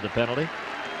 10 after the penalty.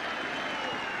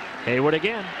 Hayward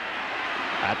again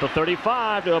at the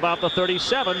 35 to about the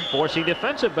 37, forcing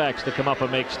defensive backs to come up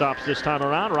and make stops this time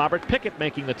around. Robert Pickett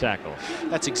making the tackle.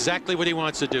 That's exactly what he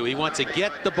wants to do. He wants to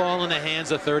get the ball in the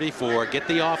hands of 34, get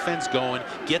the offense going,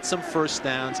 get some first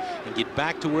downs, and get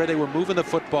back to where they were moving the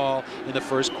football in the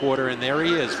first quarter. And there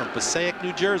he is from Passaic,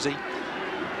 New Jersey.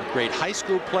 A great high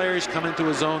school player. He's come into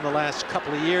his own the last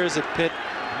couple of years at Pitt.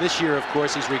 This year, of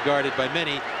course, he's regarded by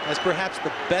many as perhaps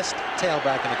the best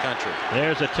tailback in the country.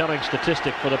 There's a telling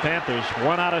statistic for the Panthers.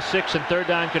 1 out of 6 in third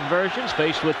down conversions,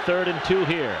 faced with 3rd and 2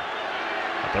 here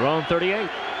at their own 38.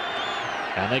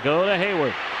 And they go to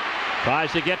Hayward.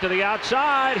 Tries to get to the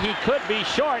outside. He could be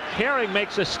short. Herring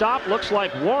makes a stop. Looks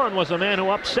like Warren was the man who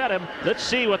upset him. Let's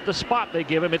see what the spot they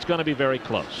give him. It's going to be very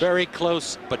close. Very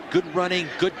close, but good running,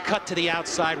 good cut to the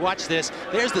outside. Watch this.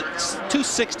 There's the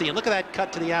 260, and look at that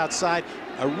cut to the outside.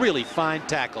 A really fine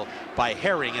tackle by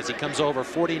Herring as he comes over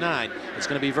 49. It's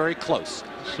going to be very close.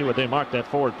 Let's see what they mark that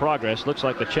forward progress. Looks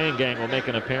like the chain gang will make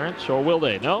an appearance, or will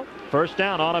they? No. First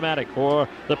down automatic for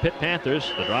the Pitt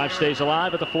Panthers. The drive stays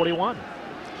alive at the 41.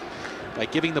 By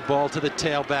giving the ball to the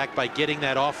tailback, by getting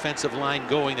that offensive line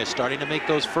going, they're starting to make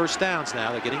those first downs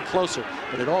now. They're getting closer,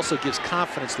 but it also gives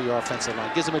confidence to the offensive line.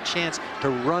 Gives them a chance to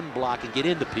run block and get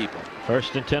into people.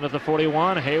 1st and 10 at the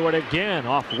 41. Hayward again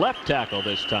off left tackle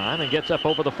this time and gets up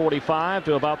over the 45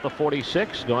 to about the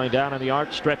 46, going down in the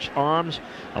arch stretched arms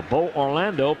of Bo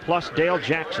Orlando plus Dale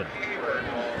Jackson.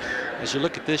 As you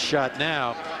look at this shot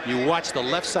now, you watch the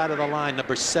left side of the line.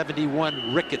 Number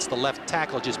 71, Ricketts, the left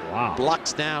tackle, just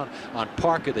blocks down on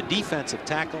Parker, the defensive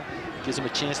tackle. Gives him a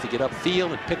chance to get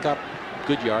upfield and pick up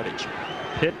good yardage.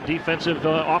 Pitt defensive,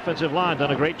 offensive line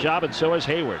done a great job, and so has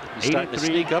Hayward. He's starting to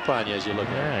sneak up on you as you look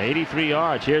at it. 83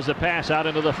 yards. Here's the pass out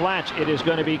into the flats. It is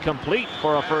going to be complete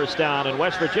for a first down in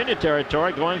West Virginia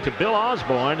territory, going to Bill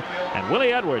Osborne, and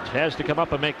Willie Edwards has to come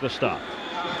up and make the stop.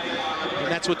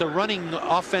 And that's what the running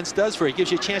offense does for you. It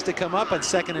gives you a chance to come up on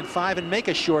 2nd and 5 and make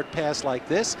a short pass like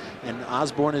this. And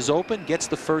Osborne is open, gets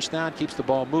the first down, keeps the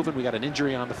ball moving. We got an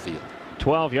injury on the field.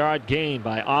 12-yard gain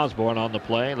by Osborne on the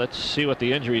play. Let's see what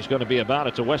the injury is going to be about.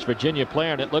 It's a West Virginia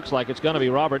player, and it looks like it's going to be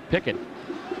Robert Pickett.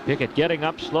 Pickett getting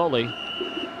up slowly.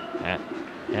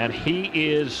 And he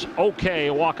is okay.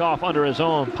 Walk off under his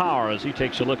own power as he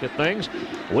takes a look at things.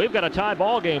 We've got a tie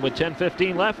ball game with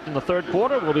 10:15 left in the 3rd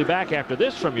quarter. We'll be back after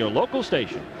this from your local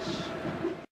stations.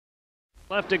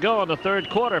 Left to go in the 3rd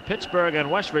quarter. Pittsburgh and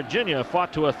West Virginia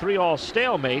fought to a 3-all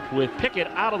stalemate with Pickett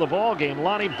out of the ball game.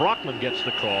 Lonnie Brockman gets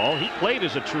the call. He played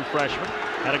as a true freshman.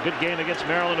 Had a good game against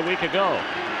Maryland a week ago.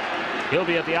 He'll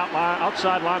be at the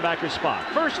outside linebacker spot.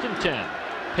 1st and 10.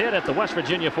 Pitt at the West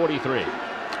Virginia 43.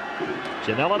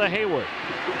 Janella to Hayward.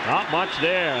 Not much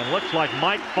there, and looks like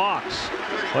Mike Fox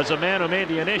was the man who made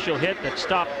the initial hit that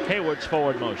stopped Hayward's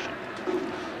forward motion.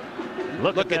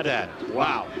 Look at that.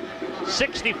 Wow.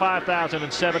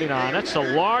 65,079. That's the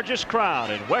largest crowd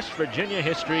in West Virginia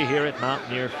history here at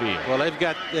Mountaineer Field. Well, they've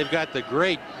got the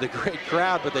great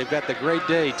crowd, but they've got the great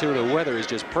day too. The weather is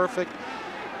just perfect.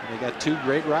 And they got 2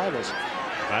 great rivals.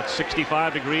 About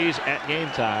 65 degrees at game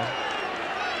time.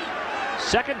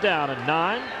 2nd down and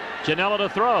 9. Janella to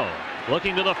throw.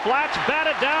 Looking to the flats,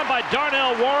 batted down by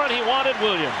Darnell Warren. He wanted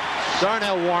Williams.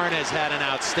 Darnell Warren has had an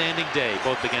outstanding day,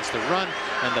 both against the run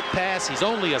and the pass. He's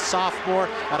only a sophomore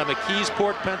out of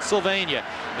McKeesport, Pennsylvania.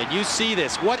 And you see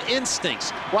this. What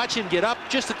instincts. Watch him get up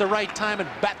just at the right time and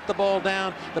bat the ball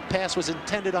down. The pass was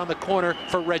intended on the corner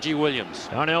for Reggie Williams.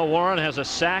 Darnell Warren has a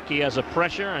sack, he has a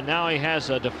pressure, and now he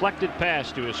has a deflected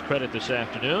pass to his credit this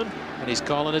afternoon. And he's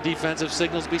calling the defensive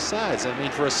signals besides. I mean,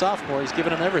 for a sophomore, he's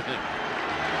giving him everything.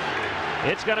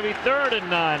 It's going to be 3rd and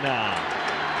 9 now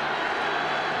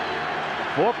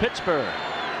for Pittsburgh.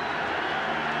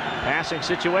 Passing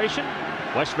situation,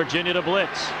 West Virginia to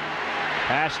blitz.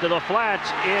 Pass to the flats.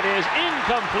 It is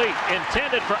incomplete.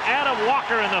 Intended for Adam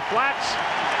Walker in the flats.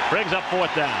 Brings up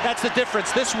 4th down. That's the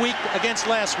difference this week against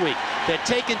last week. They're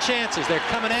taking chances. They're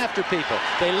coming after people.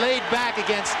 They laid back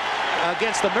against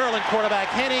the Maryland quarterback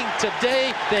Henning.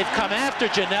 Today, they've come after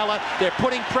Janella. They're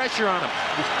putting pressure on him.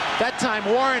 That time,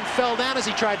 Warren fell down as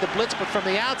he tried to blitz, but from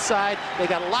the outside, they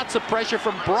got lots of pressure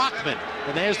from Brockman.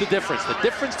 And there's the difference. The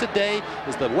difference today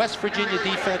is the West Virginia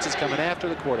defense is coming after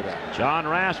the quarterback. John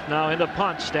Rasp now in the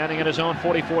punt, standing at his own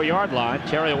 44-yard line.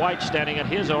 Terry White standing at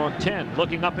his own 10,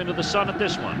 looking up into the sun at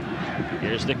this one.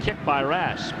 Here's the kick by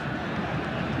Rasp.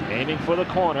 Aiming for the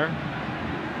corner.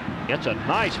 Gets a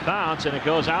nice bounce, and it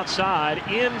goes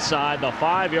inside the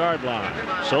 5-yard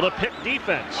line. So the Pitt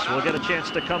defense will get a chance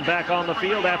to come back on the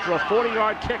field after a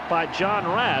 40-yard kick by John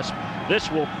Rasp.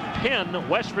 This will pin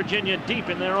West Virginia deep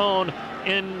in their own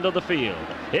end of the field.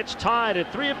 It's tied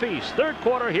at 3 apiece. 3rd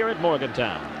quarter here at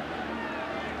Morgantown.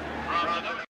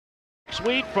 Next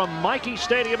week from Mikey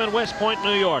Stadium in West Point,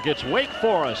 New York, it's Wake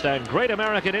Forest and Great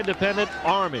American Independent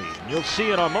Army. You'll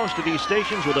see it on most of these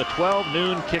stations with a 12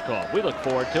 noon kickoff. We look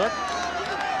forward to it.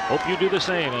 Hope you do the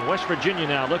same. And West Virginia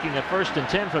now looking at 1st and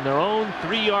 10 from their own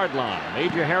 3-yard line.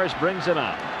 Major Harris brings it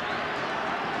out.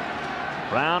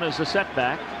 Brown is the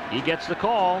setback. He gets the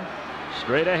call.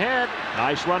 Straight ahead.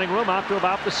 Nice running room out to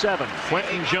about the 7.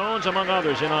 Quentin Jones, among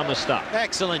others, in on the stop.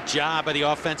 Excellent job by the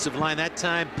offensive line. That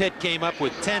time, Pitt came up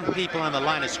with 10 people on the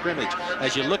line of scrimmage.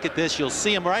 As you look at this, you'll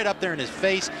see him right up there in his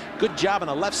face. Good job on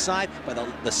the left side by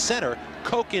the center,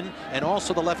 Koken, and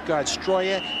also the left guard,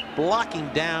 Stroya, blocking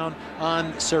down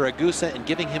on Siragusa and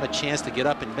giving him a chance to get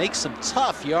up and make some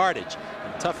tough yardage.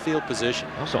 Tough field position.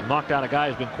 Also knocked out a guy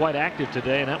who's been quite active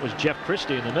today, and that was Jeff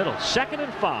Christie in the middle. 2nd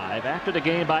and 5 after the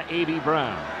game by A.B.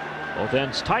 Brown. Both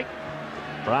ends tight.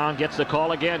 Brown gets the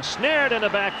call again, snared in the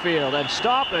backfield and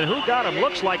stopped, and who got him?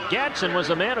 Looks like Gadsden was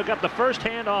the man who got the first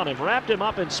hand on him, wrapped him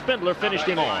up, and Spindler finished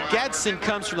him off. Gadsden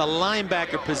comes from the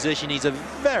linebacker position. He's a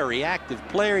very active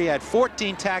player. He had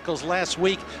 14 tackles last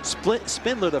week.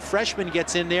 Spindler, the freshman,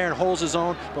 gets in there and holds his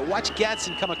own, but watch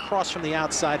Gadsden come across from the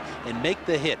outside and make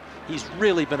the hit. He's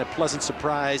really been a pleasant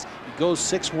surprise. He goes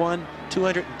 6'1",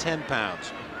 210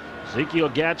 pounds. Ezekiel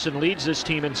Gadsden leads this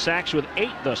team in sacks with 8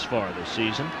 thus far this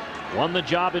season. Won the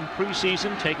job in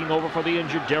preseason, taking over for the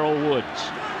injured Darrell Woods.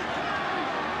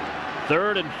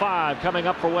 3rd and 5 coming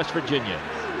up for West Virginia.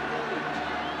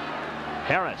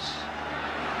 Harris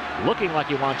looking like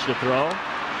he wants to throw.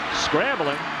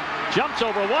 Scrambling. Jumps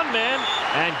over one man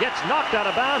and gets knocked out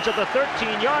of bounds at the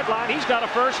 13-yard line. He's got a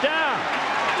first down.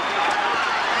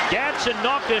 Gadsden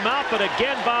knocked him out, but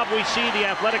again, Bob, we see the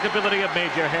athletic ability of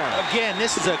Major Harris. Again,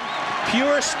 this is a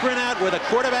pure sprint out where the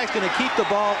quarterback's going to keep the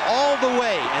ball all the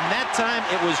way, and that time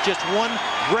it was just one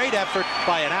great effort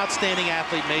by an outstanding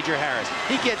athlete, Major Harris.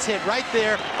 He gets hit right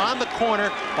there on the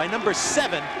corner by number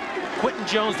 7, Quentin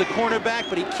Jones, the cornerback,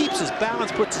 but he keeps his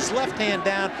balance, puts his left hand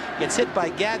down, gets hit by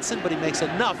Gadsden, but he makes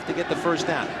enough to get the first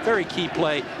down. Very key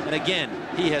play, and again,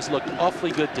 he has looked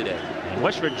awfully good today. And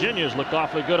West Virginia's looked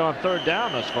awfully good on 3rd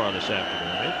down thus far this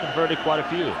afternoon. They've converted quite a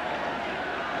few.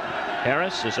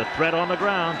 Harris is a threat on the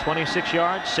ground, 26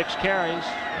 yards, 6 carries.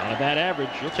 Not a bad average.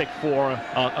 You'll take 4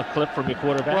 a clip from your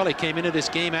quarterback. Well, he came into this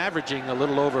game averaging a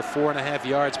little over 4.5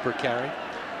 yards per carry.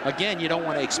 Again, you don't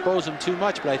want to expose him too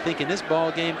much, but I think in this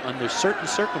ball game, under certain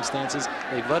circumstances,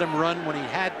 they've let him run when he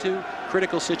had to,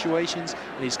 critical situations,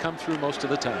 and he's come through most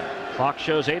of the time. Clock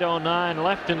shows 8:09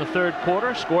 left in the 3rd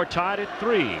quarter. Score tied at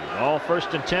 3. All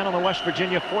 1st and 10 on the West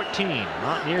Virginia 14.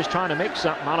 Mountaineers trying to make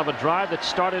something out of a drive that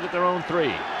started at their own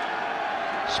 3.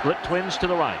 Split twins to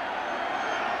the right.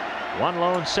 One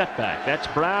lone setback. That's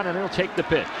Brown, and he'll take the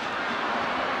pitch.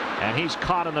 And he's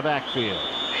caught in the backfield.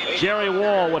 Jerry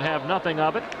Wall would have nothing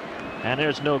of it, and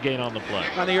there's no gain on the play.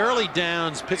 On the early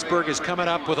downs, Pittsburgh is coming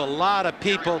up with a lot of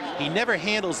people. He never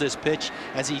handles this pitch.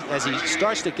 As he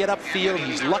starts to get upfield,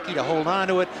 he's lucky to hold on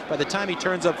to it. By the time he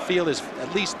turns upfield, there's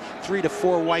at least 3 to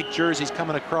 4 white jerseys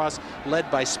coming across, led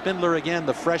by Spindler again,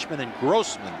 the freshman, and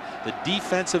Grossman, the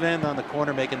defensive end on the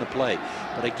corner, making the play.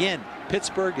 But again,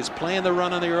 Pittsburgh is playing the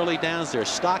run on the early downs. They're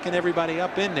stocking everybody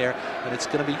up in there, and it's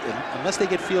going to be, unless they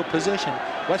get field position,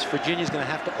 West Virginia's going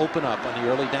to have to open up on the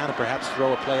early down and perhaps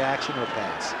throw a play action or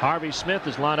pass. Harvey Smith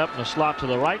is lined up in a slot to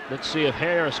the right. Let's see if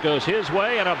Harris goes his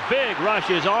way, and a big rush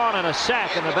is on and a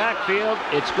sack in the backfield.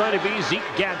 It's going to be Zeke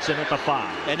Gadsden at the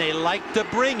 5. And they like to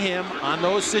bring him on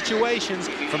those situations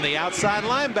from the outside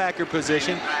linebacker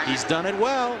position. He's done it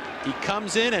well. He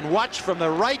comes in and watch from the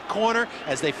right corner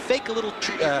as they fake a little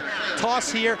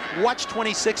toss here. Watch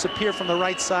 26 appear from the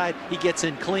right side. He gets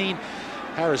in clean.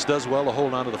 Harris does well to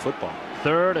hold on to the football.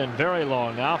 3rd and very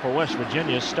long now for West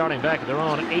Virginia, starting back at their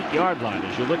own 8-yard line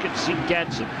as you look at Zeke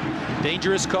Gadsden.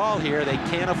 Dangerous call here. They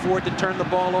can't afford to turn the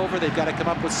ball over. They've got to come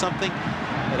up with something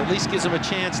that at least gives them a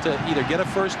chance to either get a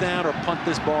first down or punt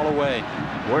this ball away.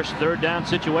 Worst 3rd down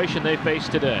situation they face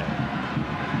today.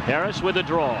 Harris with a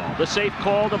draw. The safe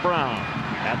call to Brown.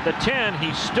 At the 10,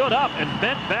 he stood up and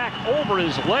bent back over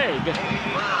his leg.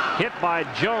 Hit by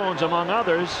Jones, among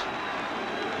others,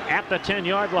 at the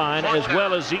 10-yard line, as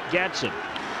well as Zeke Gadsden.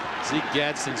 Zeke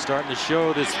Gadsden starting to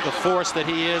show the force that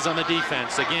he is on the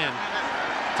defense. Again,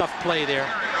 tough play there.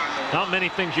 Not many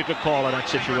things you could call in that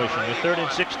situation. With 3rd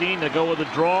and 16, they go with a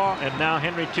draw, and now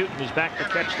Henry Tootin is back to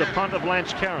catch the punt of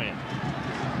Lance Carrion.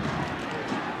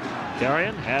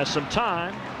 Carrion has some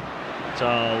time. It's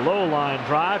a low line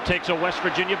drive, takes a West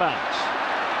Virginia bounce.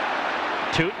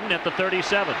 Tootin at the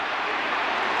 37.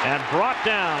 And brought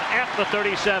down at the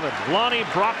 37. Lonnie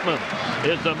Brockman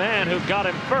is the man who got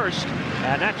him first.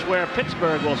 And that's where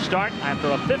Pittsburgh will start after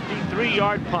a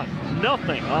 53-yard punt.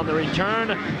 Nothing on the return.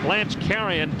 Lance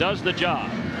Carrion does the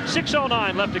job.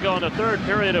 6:09 left to go in the 3rd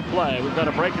period of play. We've got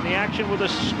a break in the action with a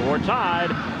score tied.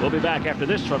 We'll be back after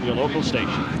this from your local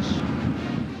stations.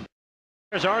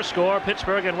 Here's our score.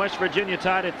 Pittsburgh and West Virginia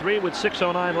tied at 3 with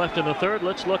 6:09 left in the 3rd.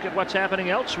 Let's look at what's happening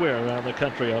elsewhere around the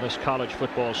country on this college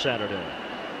football Saturday.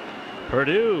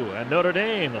 Purdue and Notre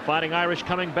Dame, the Fighting Irish,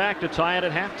 coming back to tie it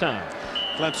at halftime.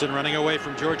 Clemson running away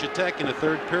from Georgia Tech in the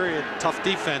 3rd period. Tough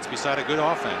defense beside a good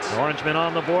offense. Orangemen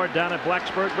on the board down at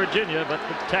Blacksburg, Virginia, but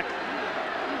the Tech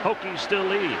Hokies still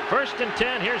lead. 1st and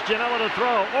 10. Here's Janela to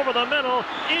throw over the middle.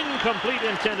 Incomplete,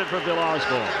 intended for Bill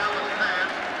Osborne.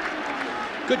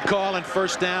 Good call on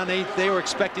 1st down. They were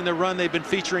expecting the run. They've been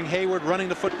featuring Hayward running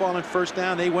the football on 1st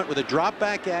down. They went with a drop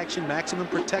back action, maximum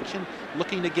protection,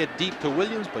 looking to get deep to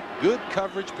Williams, but good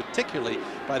coverage, particularly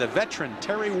by the veteran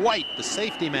Terry White, the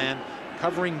safety man,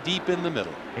 covering deep in the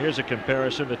middle. Here's a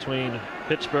comparison between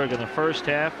Pittsburgh in the first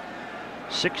half.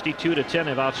 62-10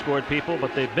 they've outscored people,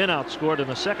 but they've been outscored in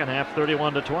the second half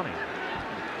 31-20.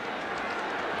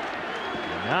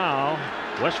 And now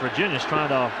West Virginia's trying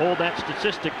to hold that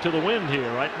statistic to the wind here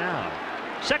right now.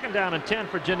 2nd down and 10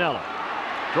 for Janela.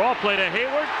 Draw play to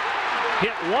Hayward.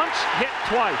 Hit once, hit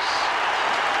twice.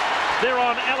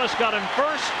 Theron Ellis got him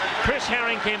first. Chris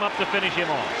Herring came up to finish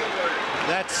him off.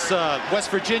 That's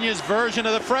West Virginia's version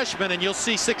of the freshman, and you'll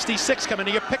see 66 coming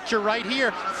to your picture right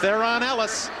here. Theron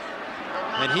Ellis.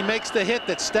 And he makes the hit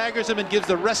that staggers him and gives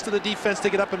the rest of the defense to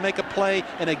get up and make a play.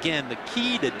 And again, the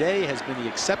key today has been the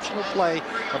exceptional play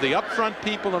of the up front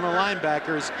people and the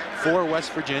linebackers for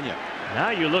West Virginia. Now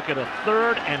you look at a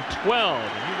 3rd and 12.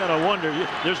 And you got to wonder,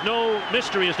 there's no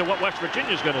mystery as to what West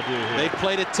Virginia's going to do here. They've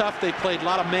played it tough. They played a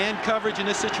lot of man coverage in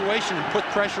this situation and put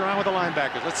pressure on with the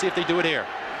linebackers. Let's see if they do it here.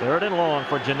 3rd and long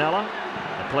for Janela.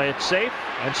 They play it safe,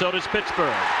 and so does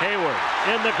Pittsburgh. Hayward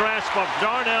in the grasp of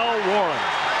Darnell Warren.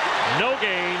 No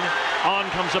gain. On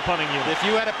comes the punting unit. If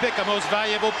you had to pick a most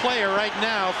valuable player right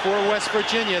now for West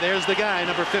Virginia, there's the guy,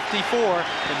 number 54,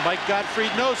 and Mike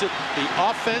Gottfried knows it. The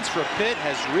offense for Pitt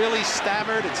has really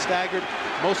stammered and staggered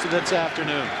most of this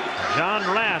afternoon. John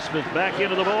Rasp is back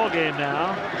into the ball game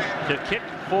now to kick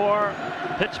for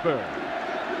Pittsburgh.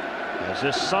 As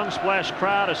this sun-splashed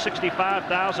crowd of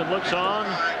 65,000 looks on,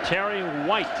 Terry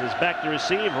White is back to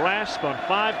receive. Rasp on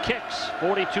 5 kicks,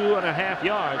 42.5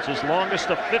 yards, his longest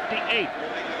of 58.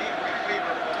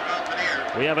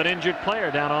 We have an injured player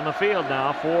down on the field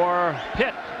now for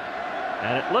Pitt.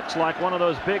 And it looks like one of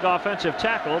those big offensive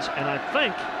tackles, and I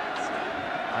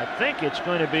think it's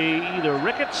going to be either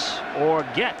Ricketts or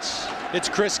Getz. It's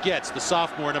Chris Getz, the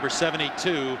sophomore, number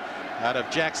 72, out of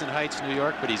Jackson Heights, New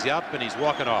York, but he's up and he's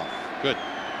walking off. Good.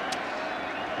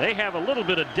 They have a little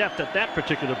bit of depth at that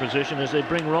particular position as they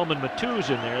bring Roman Matuz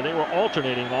in there. They were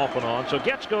alternating off and on. So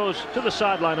Getz goes to the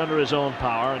sideline under his own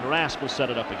power, and Rasp will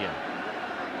set it up again.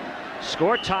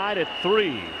 Score tied at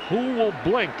 3. Who will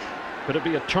blink Could it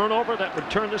be a turnover that would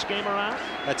turn this game around?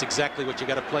 That's exactly what you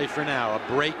got to play for now. A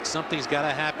break, something's got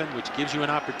to happen, which gives you an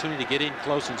opportunity to get in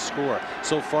close and score.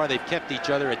 So far, they've kept each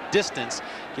other at distance,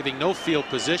 giving no field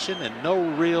position and no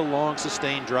real long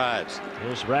sustained drives.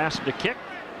 Here's Rasp to kick.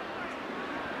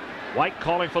 White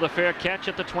calling for the fair catch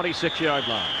at the 26-yard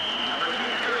line.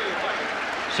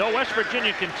 So West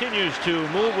Virginia continues to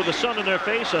move with the sun in their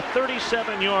face. A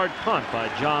 37-yard punt by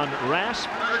John Rasp.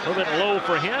 A little bit low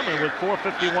for him, and with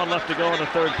 4:51 left to go in the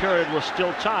third period, we're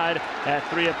still tied at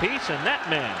 3 apiece. And that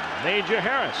man, Major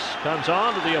Harris, comes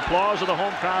on to the applause of the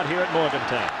home crowd here at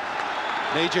Morgantown.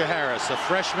 Major Harris, a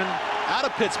freshman out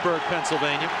of Pittsburgh,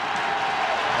 Pennsylvania.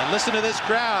 And listen to this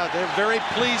crowd. They're very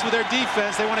pleased with their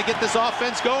defense. They want to get this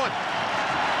offense going.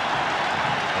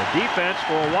 Their defense,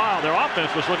 for a while, their offense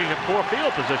was looking at poor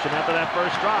field position after that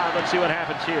first drive. Let's see what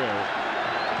happens here.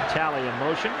 Talley in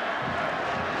motion.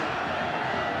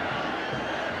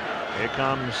 Here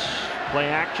comes play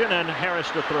action, and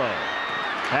Harris to throw.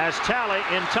 As Talley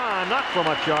in time, not for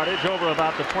much yardage, over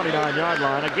about the 29-yard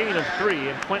line. A gain of 3,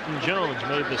 and Quentin Jones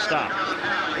made the stop.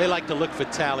 They like to look for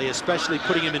Talley, especially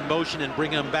putting him in motion and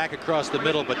bringing him back across the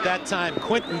middle. But that time,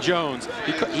 Quentin Jones,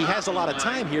 because he has a lot of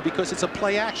time here because it's a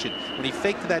play action. When he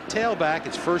faked that tailback,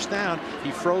 it's first down.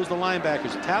 He froze the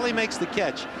linebackers. Talley makes the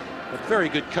catch, but very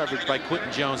good coverage by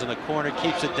Quentin Jones in the corner,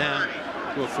 keeps it down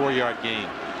to a 4-yard gain.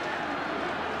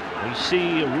 We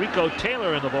see Rico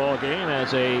Taylor in the ball game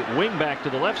as a wingback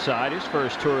to the left side, his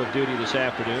first tour of duty this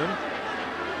afternoon.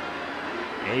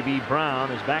 A.B. Brown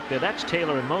is back there. That's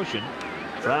Taylor in motion.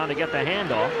 Brown to get the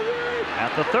handoff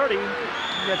at the 30.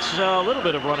 Gets a little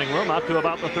bit of running room out to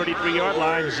about the 33-yard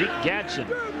line. Zeke Gadsden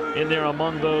in there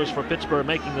among those for Pittsburgh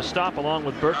making the stop, along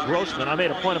with Bert Grossman. I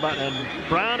made a point about it, and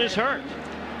Brown is hurt.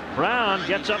 Brown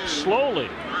gets up slowly.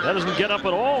 That doesn't get up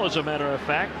at all, as a matter of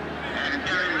fact.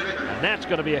 And that's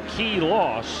going to be a key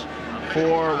loss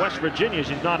for West Virginia as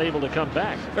he's not able to come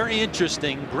back. Very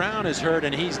interesting. Brown is hurt,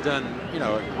 and he's done,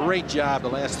 a great job the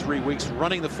last 3 weeks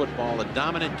running the football, a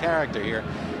dominant character here.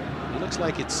 It looks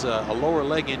like it's a lower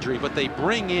leg injury, but they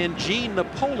bring in Gene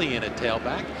Napoleon at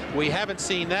tailback. We haven't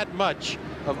seen that much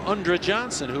of Undra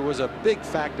Johnson, who was a big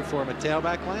factor for him at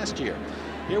tailback last year.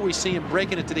 Here we see him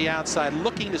breaking it to the outside,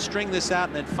 looking to string this out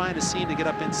and then find a seam to get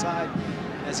up inside.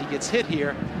 As he gets hit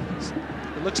here,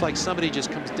 it looks like somebody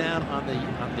just comes down on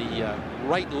the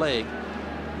right leg.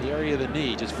 The area of the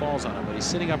knee just falls on him, but he's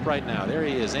sitting up right now. There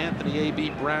he is, Anthony A.B.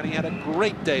 Brown. He had a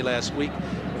great day last week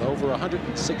with over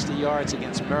 160 yards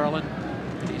against Maryland.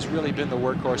 He's really been the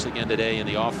workhorse again today in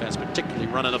the offense, particularly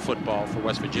running the football for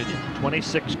West Virginia.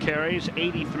 26 carries,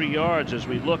 83 yards as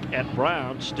we look at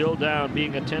Brown, still down,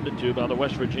 being attended to by the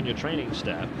West Virginia training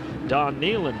staff. Don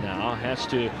Nealon now has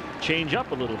to change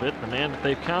up a little bit. The man that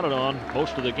they've counted on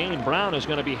most of the game. Brown is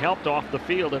going to be helped off the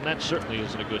field, and that certainly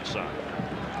isn't a good sign.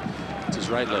 It's his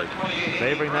right leg.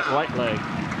 Favoring that right leg.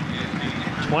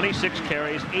 26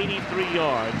 carries, 83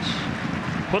 yards.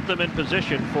 Put them in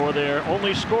position for their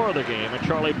only score of the game, a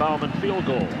Charlie Bauman field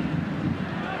goal.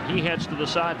 He heads to the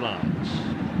sidelines.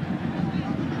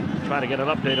 Try to get an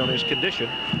update on his condition.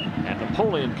 And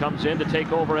Napoleon comes in to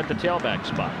take over at the tailback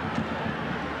spot.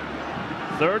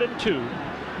 3rd and 2.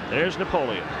 There's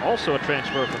Napoleon, also a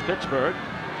transfer from Pittsburgh.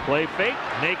 Play fake,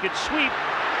 naked sweep.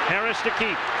 Harris to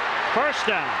keep. First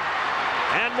down.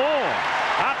 And more.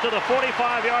 Out to the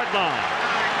 45-yard line.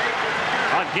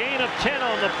 A gain of 10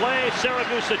 on the play.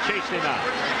 Saragusa chased him out.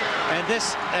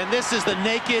 And this is the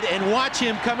naked, and watch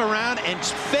him come around and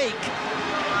fake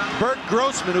Bert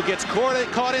Grossman, who gets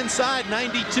caught inside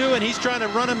 92, and he's trying to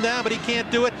run him down, but he can't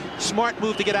do it. Smart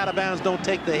move to get out of bounds, don't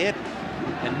take the hit.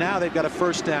 And now they've got a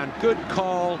first down. Good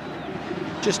call.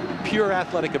 Just pure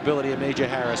athletic ability of Major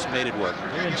Harris made it work.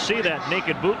 You didn't see that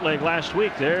naked bootleg last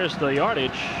week. There's the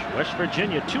yardage. West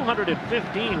Virginia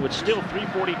 215 with still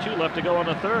 3:42 left to go on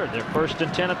the third. They're 1st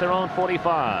and 10 at their own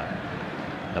 45.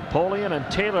 Napoleon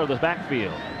and Taylor the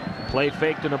backfield. Play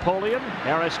fake to Napoleon.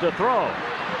 Harris to throw.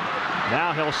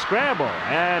 Now he'll scramble,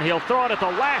 and he'll throw it at the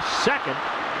last second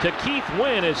to Keith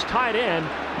Wynn, his tight end,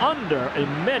 under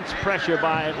immense pressure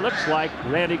by, it looks like,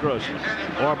 Randy Grossman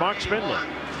or Mark Spindler.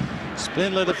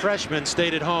 Spindler, the freshman,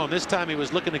 stayed at home. This time he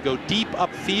was looking to go deep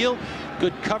upfield.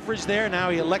 Good coverage there. Now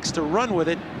he elects to run with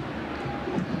it.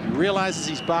 He realizes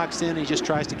he's boxed in. He just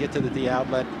tries to get to the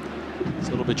outlet. It's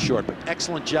a little bit short, but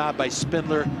excellent job by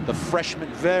Spindler, the freshman,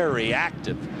 very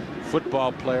active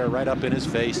football player, right up in his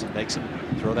face, and makes him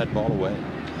throw that ball away.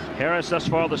 Harris thus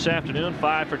far this afternoon,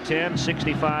 5 for 10,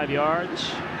 65 yards.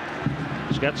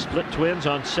 He's got split twins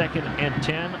on 2nd and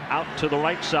 10 out to the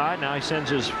right side. Now he sends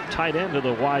his tight end to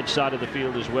the wide side of the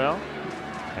field as well.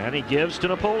 And he gives to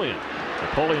Napoleon.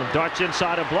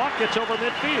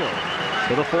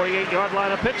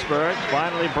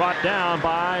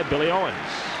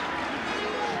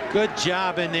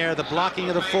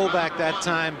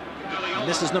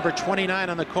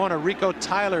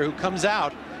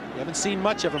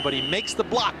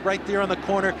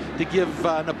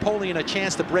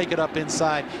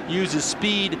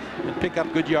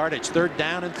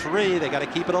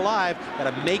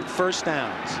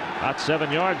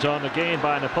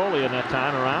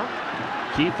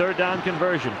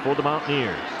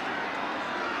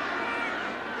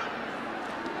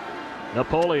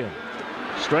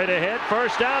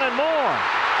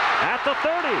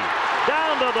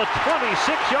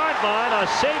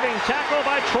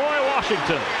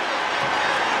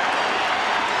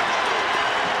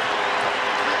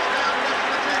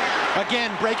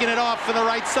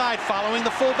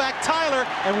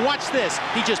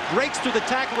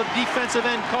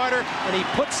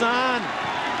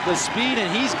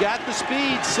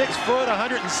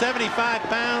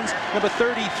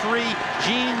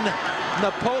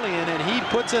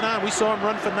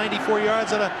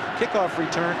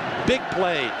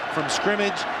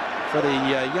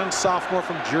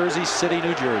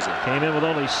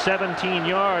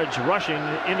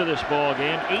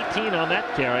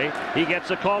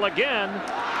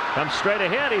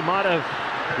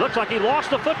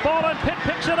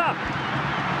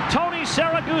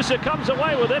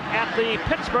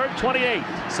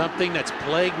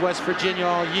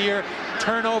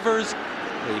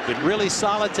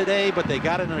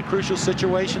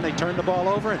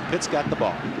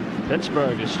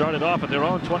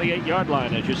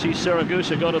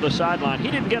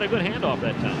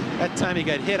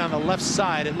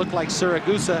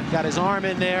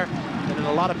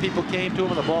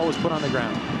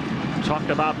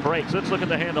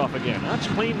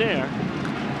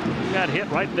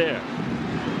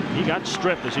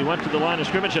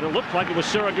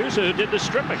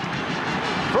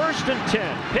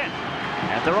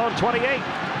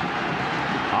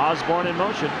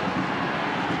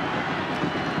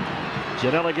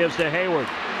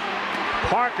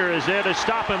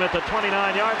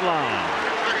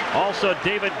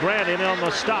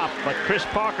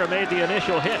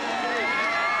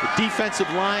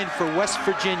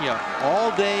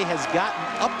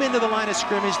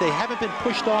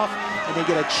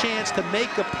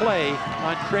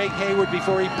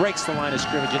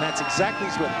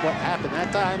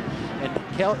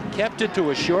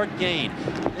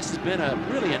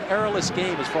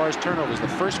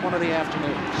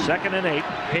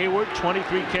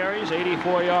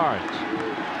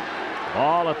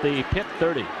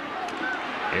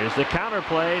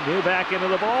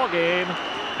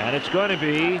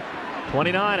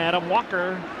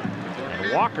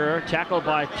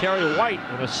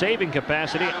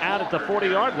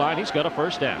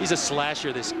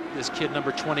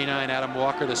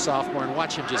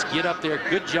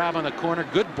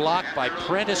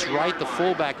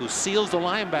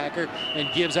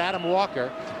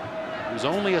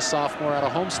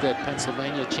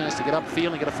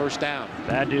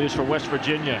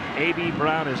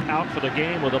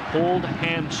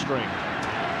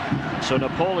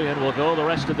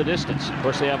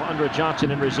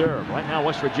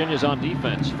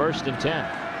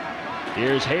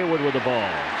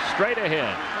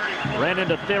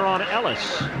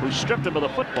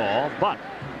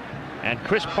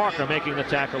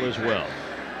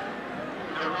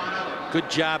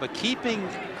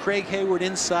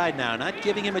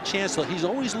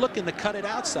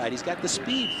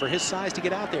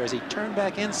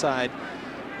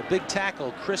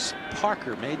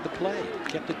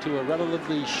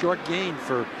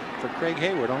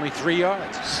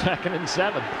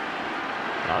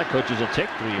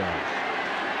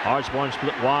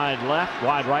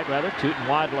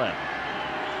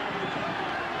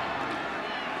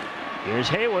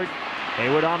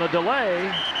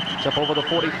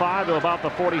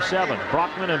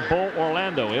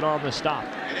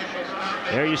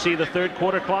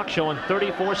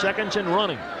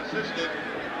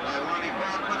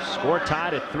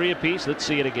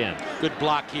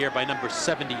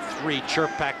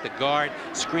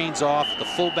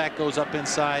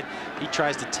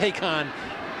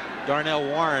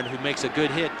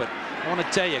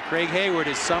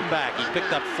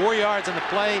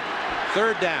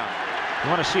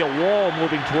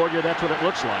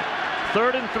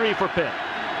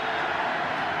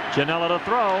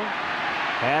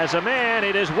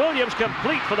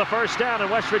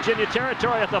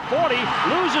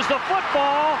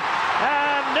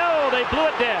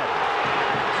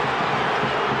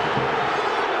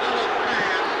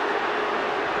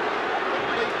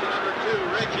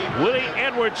 Willie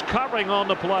Edwards covering on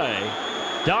the play.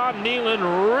 Don Nealon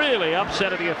really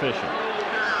upset at the official.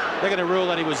 They're going to rule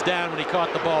that he was down when he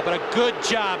caught the ball, but a good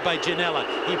job by Janela.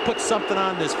 He put something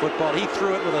on this football. He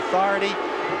threw it with authority.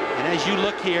 And as you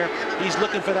look here, he's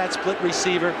looking for that split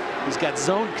receiver. He's got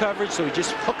zone coverage, so he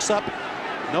just hooks up,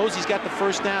 knows he's got the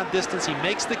first down distance. He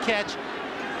makes the catch.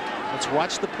 Let's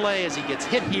watch the play as he gets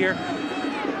hit here.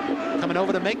 Coming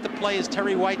over to make the play is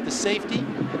Terry White, the safety.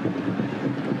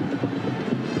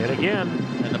 And again,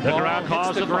 and the ball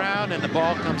hits the ground, and the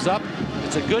ball comes up.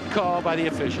 It's a good call by the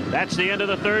official. That's the end of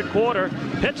the third quarter.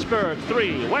 Pittsburgh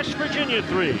 3, West Virginia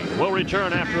 3. We'll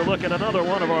return after a look at another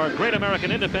one of our great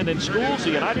American independent schools,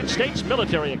 the United States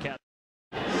Military Academy.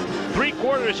 3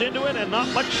 quarters into it and not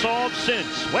much solved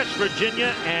since. West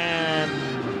Virginia and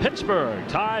Pittsburgh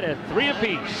tied at 3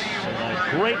 apiece. A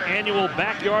great annual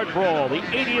backyard brawl, the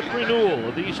 80th renewal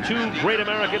of these two great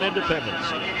American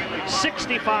independents.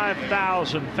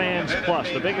 65,000 fans plus,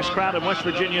 the biggest crowd in West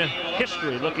Virginia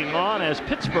history, looking on as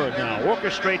Pittsburgh now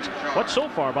orchestrates what so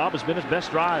far, Bob, has been his best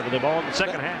drive with the ball in the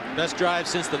second half. Best drive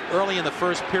since early in the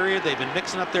first period. They've been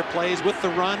mixing up their plays with the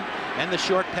run and the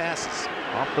short passes.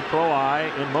 Off the pro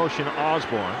eye, in motion,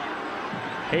 Osborne.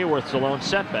 Hayworth's a lone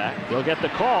setback. He'll get the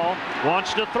call.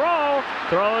 Wants to throw.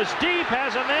 Throws deep.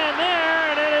 Has a man there,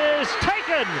 and it is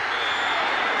taken.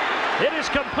 It is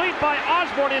complete by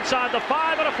Osborne inside the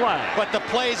 5 and a flag. But the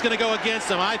play is going to go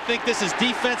against him. I think this is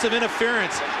defensive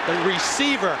interference. The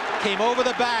receiver came over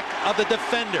the back of the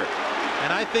defender,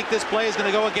 and I think this play is going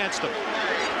to go against him.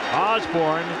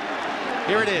 Osborne.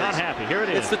 Here it is. Not happy. Here it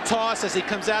is. It's the toss as he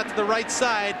comes out to the right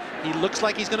side. He looks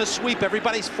like he's going to sweep.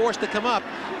 Everybody's forced to come up,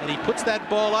 and he puts that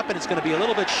ball up, and it's going to be a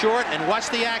little bit short. And watch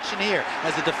the action here.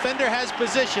 As the defender has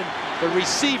position, the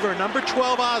receiver, number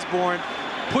 12, Osborne,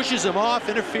 pushes him off,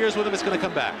 interferes with him. It's going to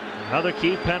come back. Another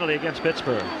key penalty against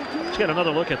Pittsburgh. Let's get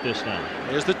another look at this now.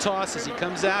 There's the toss as he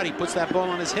comes out. He puts that ball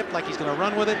on his hip like he's going to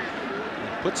run with it.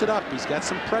 And puts it up. He's got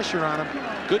some pressure on him.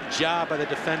 Good job by the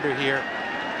defender here.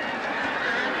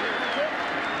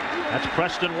 That's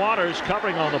Preston Waters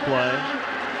covering on the play.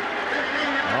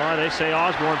 Oh, they say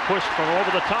Osborne pushed from over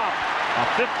the top. A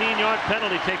 15-yard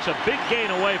penalty takes a big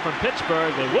gain away from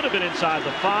Pittsburgh. They would have been inside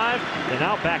the 5. They're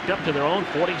now backed up to their own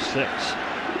 46.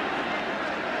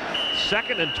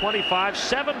 2nd and 25,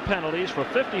 7 penalties for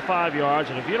 55 yards.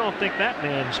 And if you don't think that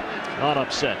man's not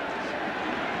upset.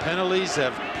 Penalties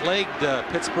have plagued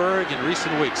Pittsburgh in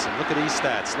recent weeks. And look at these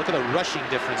stats. Look at the rushing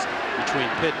difference between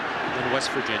Pitt and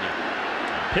West Virginia.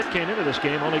 Pitt came into this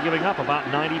game only giving up about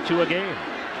 92 a game.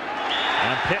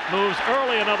 And Pitt moves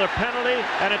early, another penalty,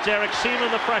 and it's Eric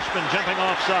Seaman, the freshman, jumping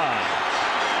offside.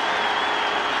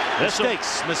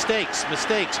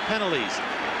 Mistakes, penalties.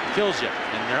 Kills you.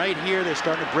 And right here, they're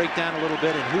starting to break down a little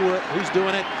bit. And who's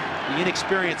doing it? The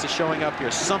inexperience is showing up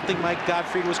here. Something Mike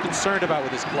Gottfried was concerned about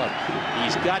with his club.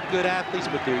 He's got good athletes,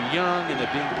 but they're young, and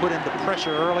they're being put into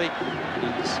pressure early.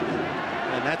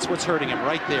 And that's what's hurting him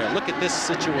right there. Look at this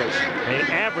situation. They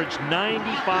average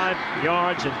 95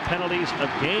 yards and penalties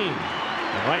a game.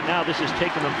 And right now, this is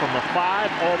taking them from the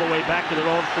 5 all the way back to their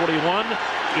own 41.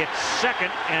 It's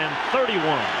 2nd and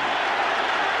 31.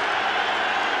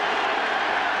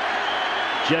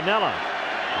 Janela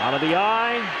out of the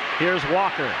eye. Here's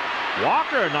Walker.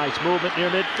 Walker, nice movement near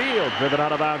midfield. Driven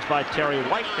out of bounds by Terry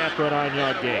White after a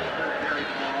 9-yard gain.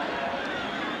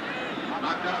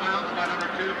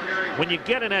 When you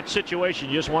get in that situation,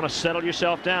 you just want to settle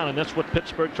yourself down, and that's what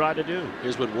Pittsburgh tried to do.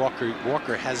 Here's what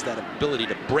Walker has that ability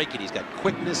to break it. He's got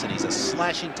quickness, and he's a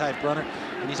slashing type runner,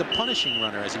 and he's a punishing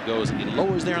runner as he goes. And he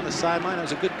lowers there on the sideline. That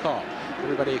was a good call.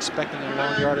 Everybody expecting a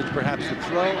long yardage perhaps to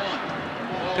throw.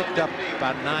 Picked up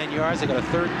about 9 yards. They got a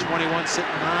 3rd and 21 sitting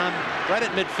on right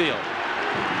at midfield.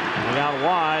 And out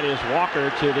wide is Walker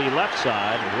to the left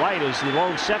side. Right is the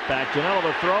lone setback. Janela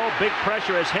to throw. Big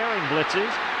pressure as Herring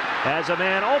blitzes. As a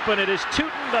man open, it is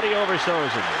Tootin, but he overthrows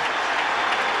him.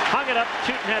 Hung it up.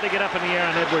 Tootin had to get up in the air,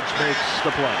 and Edwards makes the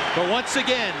play. But once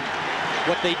again,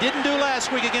 what they didn't do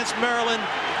last week against Maryland,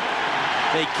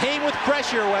 they came with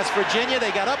pressure, West Virginia.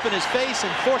 They got up in his face and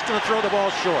forced him to throw the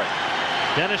ball short.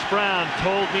 Dennis Brown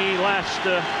told me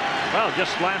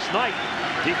just last night,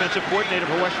 defensive coordinator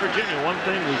for West Virginia, one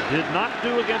thing we did not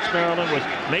do against Maryland was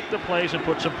make the plays and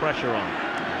put some pressure on.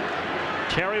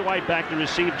 Terry White back to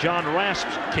receive John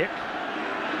Rasp's kick.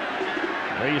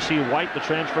 There you see White, the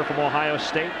transfer from Ohio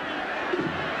State.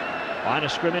 Line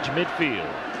of scrimmage midfield.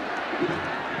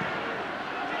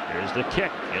 Here's the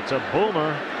kick. It's a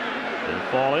boomer.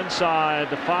 It'll fall inside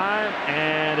the 5,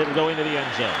 and it'll go into the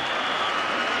end zone.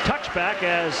 touchback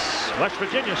as West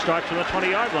Virginia starts from the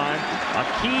 20-yard line. A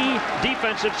key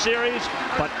defensive series,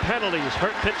 but penalties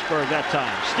hurt Pittsburgh that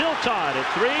time. Still tied at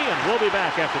 3, and we'll be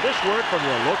back after this word from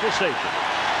your local station.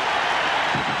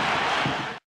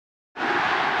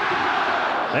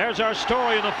 There's our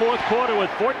story in the fourth quarter with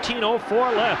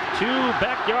 14:04 left. Two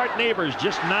backyard neighbors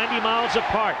just 90 miles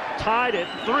apart, tied at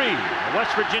 3. The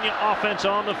West Virginia offense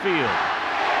on the field.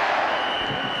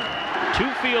 2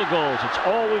 field goals. It's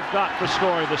all we've got for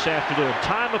scoring this afternoon.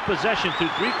 Time of possession through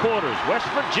 3 quarters. West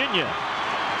Virginia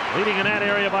leading in that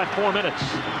area by 4 minutes.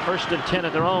 1st and 10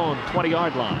 at their own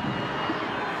 20-yard line.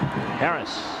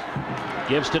 Harris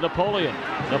gives to Napoleon.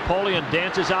 Napoleon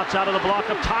dances outside of the block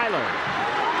of Tyler.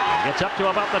 Gets up to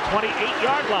about the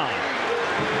 28-yard line.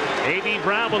 A.B.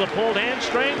 Brown with a pulled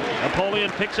hamstring. Napoleon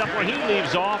picks up where he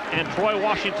leaves off, and Troy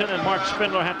Washington and Mark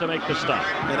Spindler have to make the stop.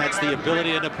 And that's the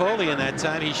ability of Napoleon that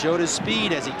time. He showed his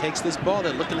speed as he takes this ball.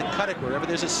 They're looking to cut it wherever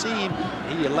there's a seam.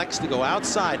 He elects to go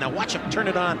outside. Now watch him turn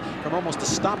it on from almost a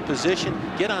stop position,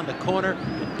 get on the corner,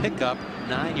 and pick up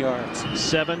 9 yards.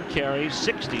 7 carries,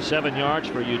 67 yards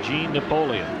for Eugene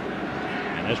Napoleon.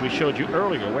 And as we showed you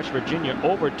earlier, West Virginia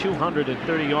over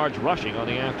 230 yards rushing on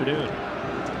the afternoon.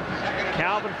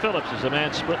 Calvin Phillips is the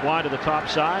man split wide to the top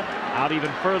side. Out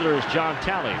even further is John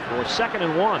Talley for 2nd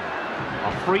and 1.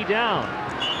 A free down.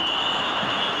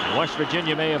 And West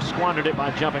Virginia may have squandered it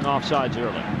by jumping off sides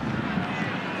early.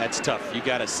 That's tough. You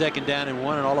got a 2nd down and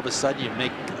 1, and all of a sudden you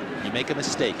make a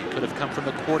mistake. It could have come from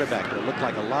the quarterback, but it looked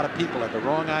like a lot of people had the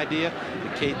wrong idea. The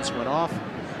cadence went off.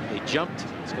 They jumped.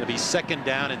 It's going to be 2nd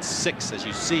down and 6 as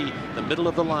you see the middle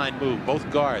of the line move. Both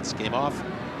guards came off.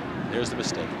 There's the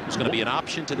mistake. It's going to be an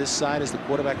option to this side as the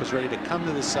quarterback was ready to come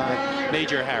to this side.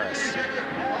 Major Harris.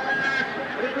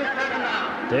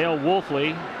 Dale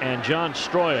Wolfley and John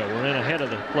Stroyer were in ahead of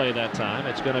the play that time.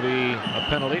 It's going to be a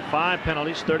penalty. 5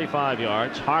 penalties, 35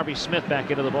 yards. Harvey Smith back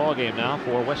into the ball game now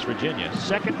for West Virginia.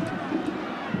 2nd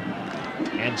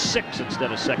and 6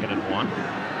 instead of 2nd and 1.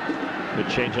 Could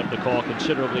change up the call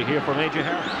considerably here for Major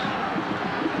Harris.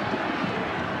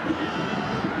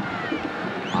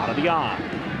 Out of the eye.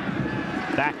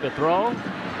 Back to throw.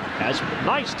 Has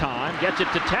nice time. Gets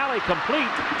it to Talley, complete.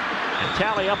 And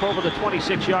Talley up over the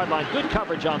 26-yard line. Good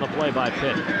coverage on the play by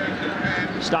Pitt.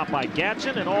 Stop by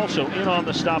Gadsden, and also in on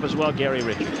the stop as well, Gary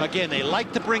Richards. Again, they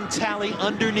like to bring Talley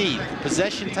underneath.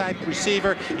 Possession-type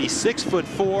receiver. He's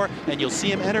 6'4", and you'll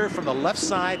see him enter from the left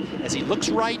side. As he looks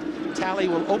right, Talley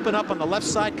will open up on the left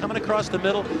side, coming across the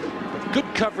middle.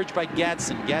 Good coverage by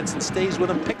Gadsden. Gadsden stays with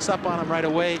him, picks up on him right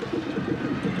away.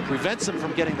 Prevents him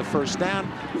from getting the 1st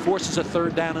down, forces a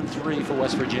 3rd down and 3 for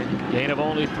West Virginia. Gain of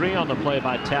only 3 on the play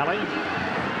by Talley.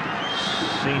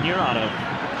 Senior out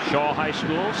of Shaw High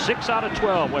School. 6 out of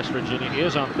 12 West Virginia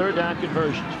is on 3rd down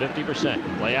conversions,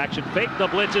 50%. Play action fake, the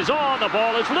blitz is on, the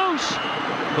ball is loose.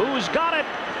 Who's got it?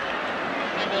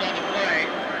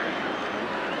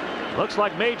 Looks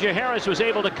like Major Harris was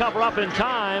able to cover up in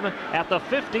time at the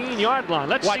 15-yard line.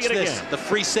 Let's see it again. The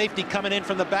free safety coming in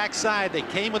from the backside. They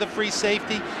came with a free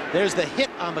safety. There's the hit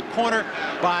on the corner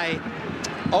by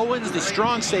Owens, the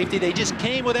strong safety. They just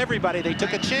came with everybody. They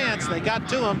took a chance. They got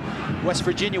to him. West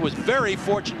Virginia was very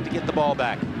fortunate to get the ball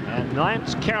back. And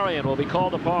Lance Carrion will be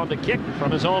called upon to kick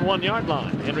from his own 1-yard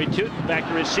line. Henry Tootin back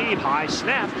to receive. High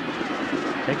snap.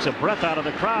 Takes a breath out of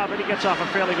the crowd, but he gets off a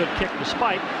fairly good kick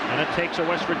despite, and it takes a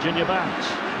West Virginia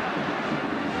bounce.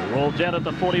 Roll dead at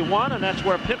the 41, and that's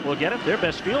where Pitt will get it. Their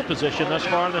best field position thus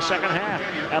far in the 2nd half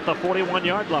at the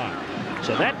 41-yard line.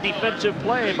 So that defensive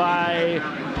play by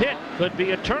Pitt could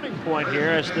be a turning point here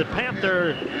as the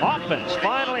Panther offense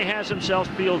finally has themselves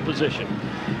field position.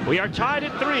 We are tied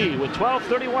at 3 with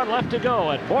 12:31 left to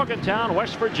go at Morgantown,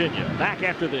 West Virginia. Back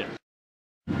after this.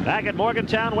 Back at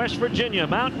Morgantown, West Virginia,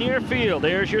 Mountaineer Field.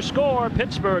 There's your score.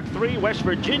 Pittsburgh 3, West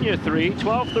Virginia 3.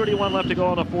 12:31 left to go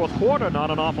in the 4th quarter. Not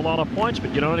an awful lot of points,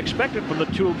 but you don't expect it from the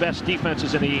 2 best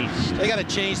defenses in the East. They got to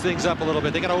change things up a little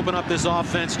bit. They got to open up this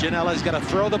offense. Janella's got to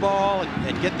throw the ball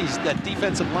and get that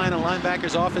defensive line and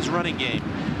linebackers off his running game.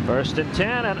 1st and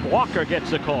 10, and Walker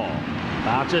gets the call.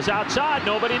 Bounces outside,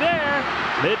 nobody there.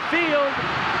 Midfield,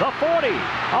 the 40,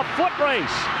 a foot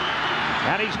race.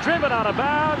 And he's driven out of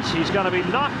bounds. He's going to be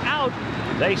knocked out,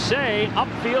 they say,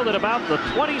 upfield at about the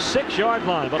 26-yard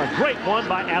line. But a great one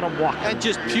by Adam Walker. And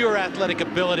just pure athletic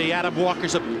ability. Adam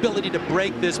Walker's ability to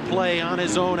break this play on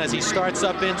his own as he starts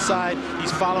up inside.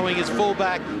 He's following his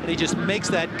fullback, and he just makes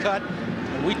that cut.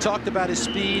 And we talked about his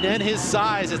speed and his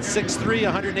size at 6'3",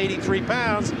 183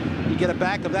 pounds. You get a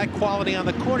back of that quality on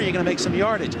the corner, you're going to make some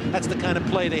yardage. That's the kind of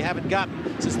play they haven't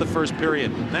gotten since the 1st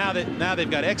period. Now they've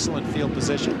got excellent field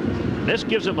position. This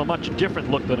gives him a much different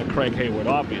look than a Craig Hayward,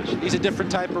 obviously. He's a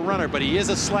different type of runner, but he is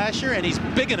a slasher, and he's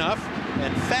big enough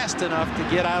and fast enough to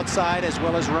get outside as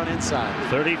well as run inside.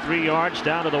 33 yards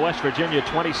down to the West Virginia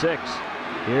 26.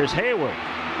 Here's Hayward.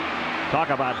 Talk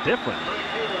about different.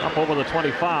 Up over the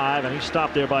 25, and he's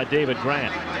stopped there by David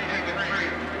Grant.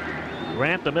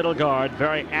 Grant, the middle guard,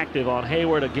 very active on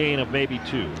Hayward, a gain of maybe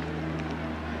 2.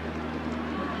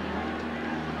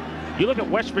 You look at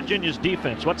West Virginia's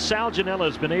defense, what Sal Janella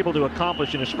has been able to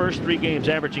accomplish in his first 3 games,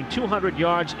 averaging 200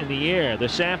 yards in the air.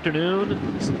 This afternoon,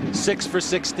 6 for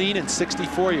 16 and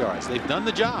 64 yards. They've done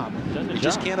the job. They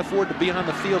just can't afford to be on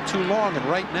the field too long, and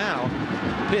right now,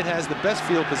 Pitt has the best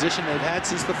field position they've had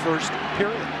since the first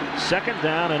period. 2nd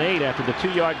down and 8 after the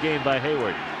 2-yard gain by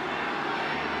Hayward.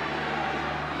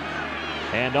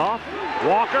 And off.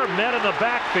 Walker met in the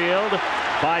backfield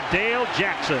by Dale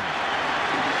Jackson.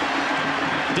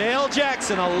 Dale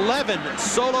Jackson, 11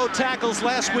 solo tackles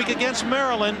last week against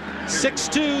Maryland.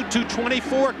 6'2",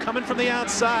 224, coming from the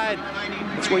outside.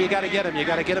 That's where you got to get him. You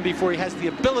got to get him before he has the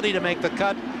ability to make the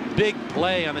cut. Big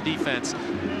play on the defense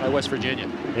by West Virginia.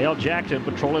 Dale Jackson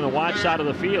patrolling the wide side of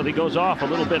the field. He goes off a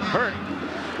little bit hurt.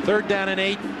 3rd down and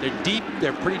 8. They're deep.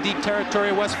 They're pretty deep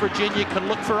territory. West Virginia can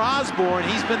look for Osborne.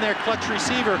 He's been their clutch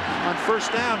receiver on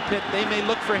 1st down. Pitt, they may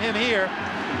look for him here,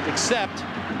 except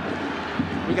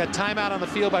we got timeout on the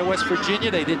field by West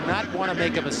Virginia. They did not want to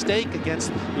make a mistake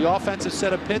against the offensive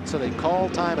set of Pitt, so they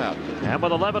called timeout. And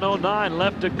with 11:09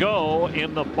 left to go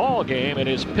in the ball game, it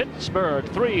is Pittsburgh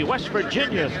 3, West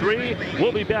Virginia 3.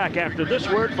 We'll be back after this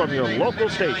word from your local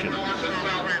station.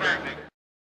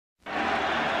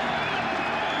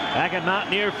 Back at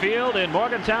Mountaineer Field in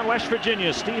Morgantown, West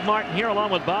Virginia. Steve Martin here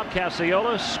along with Bob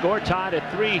Casiola. Score tied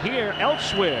at 3 here.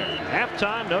 Elsewhere,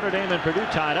 halftime, Notre Dame and Purdue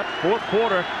tied up. 4th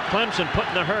quarter, Clemson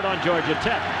putting the hurt on Georgia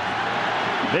Tech.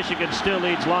 Michigan still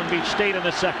leads Long Beach State in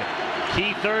the 2nd.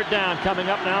 Key 3rd down coming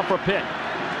up now for Pitt.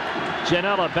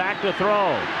 Janella back to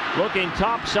throw. Looking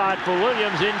topside for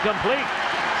Williams, incomplete.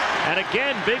 And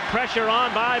again, big pressure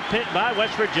on by Pitt, by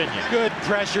West Virginia. Good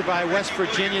pressure by West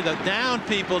Virginia. The down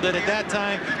people did at that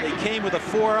time. They came with a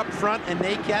 4 up front, and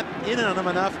they got in on him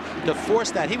enough to force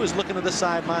that. He was looking to the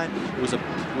sideline.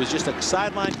 It was just a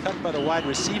sideline cut by the wide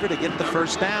receiver to get the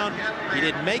 1st down. He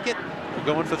didn't make it. We're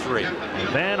going for 3.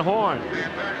 Van Horn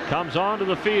comes onto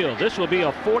the field. This will be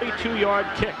a 42-yard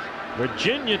kick.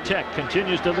 Virginia Tech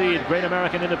continues to lead Great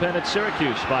American Independent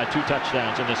Syracuse by 2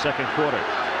 touchdowns in the 2nd quarter.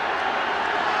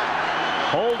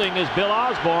 Holding is Bill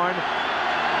Osborne.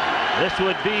 This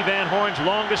would be Van Horn's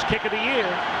longest kick of the year.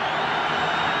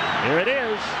 Here it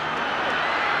is.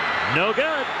 No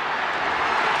good.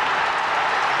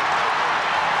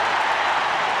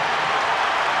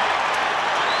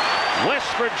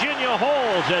 West Virginia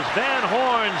holds as Van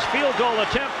Horn's field goal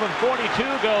attempt from 42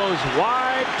 goes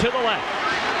wide to the left.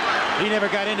 He never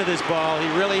got into this ball.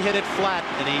 He really hit it flat,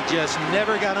 and he just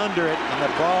never got under it, and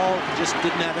the ball just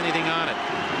didn't have anything on it.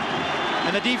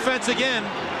 And the defense again,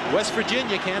 West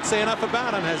Virginia, can't say enough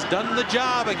about him, has done the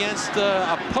job against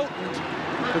a potent,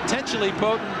 potentially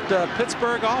potent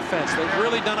Pittsburgh offense. They've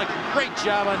really done a great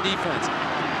job on defense.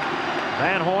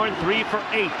 Van Horn 3 for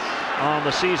 8 on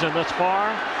the season thus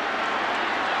far.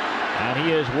 And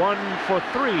he is 1 for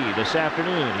 3 this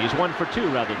afternoon. He's 1 for 2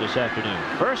 rather this afternoon.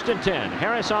 1st and 10.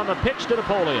 Harris on the pitch to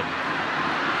Napoleon.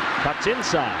 Cuts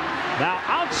inside. Now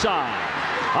outside.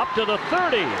 Up to the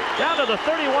 30, down to the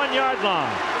 31-yard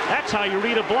line. That's how you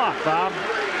read a block, Bob.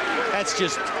 That's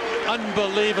just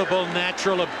unbelievable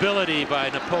natural ability by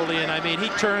Napoleon. I mean, he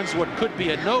turns what could be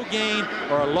a no gain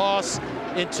or a loss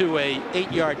into a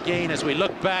 8-yard gain as we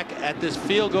look back at this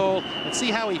field goal and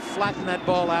see how he flattened that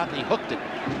ball out and he hooked it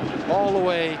all the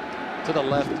way to the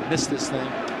left, missed this thing,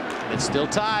 and it's still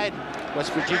tied.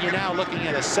 West Virginia now looking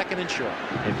at a 2nd and short.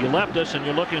 If you left us and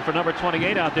you're looking for number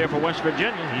 28 out there for West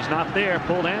Virginia, he's not there.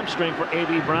 Pulled hamstring for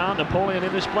A.B. Brown. Napoleon in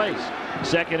his place.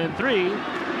 2nd and 3.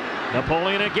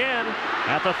 Napoleon again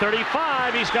at the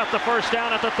 35. He's got the 1st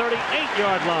down at the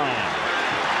 38-yard line.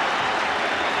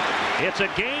 It's a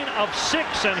gain of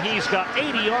 6, and he's got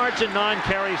 80 yards and 9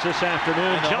 carries this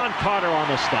afternoon. John Carter on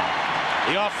the stop.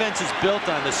 The offense is built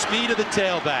on the speed of the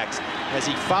tailbacks. As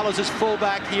he follows his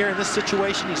fullback here in this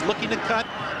situation, he's looking to cut,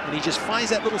 and he just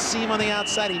finds that little seam on the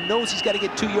outside. He knows he's got to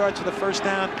get 2 yards for the 1st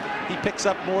down. He picks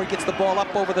up more, gets the ball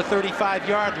up over the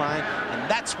 35-yard line,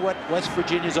 and that's what West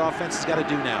Virginia's offense has got to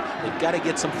do now. They've got to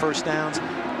get some 1st downs,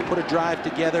 put a drive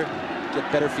together,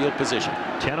 get better field position.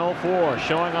 10:04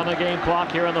 showing on the game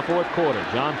clock here in the 4th quarter.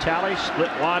 John Talley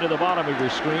split wide to the bottom of your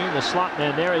screen. The slot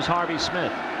man there is Harvey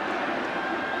Smith.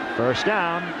 1st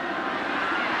down.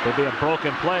 Could be a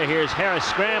broken play. Here's Harris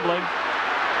scrambling.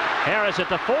 Harris at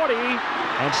the 40,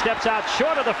 and steps out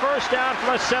short of the first down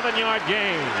for a 7-yard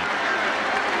gain.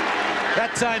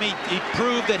 That time he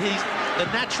proved that the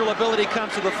natural ability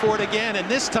comes to the fore again, and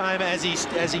this time as he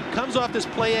comes off this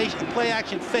play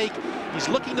action fake, he's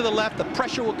looking to the left. The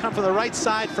pressure will come from the right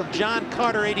side from John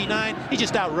Carter, 89. He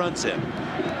just outruns him.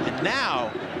 And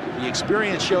now the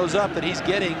experience shows up that he's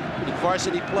getting in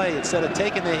varsity play. Instead of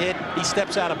taking the hit, he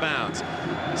steps out of bounds.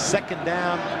 Second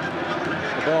down.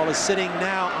 The ball is sitting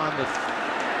now on the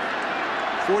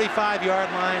 45-yard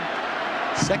line.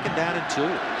 Second down and 2.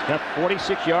 He's got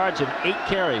 46 yards and 8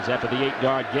 carries after the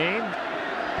 8-yard gain.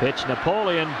 Pitch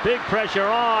Napoleon, big pressure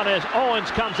on as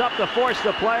Owens comes up to force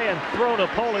the play and throw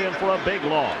Napoleon for a big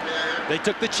loss. They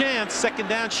took the chance. Second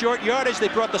down, short yardage. They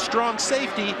brought the strong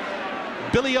safety,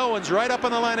 Billy Owens, right up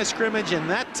on the line of scrimmage, and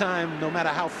that time, no matter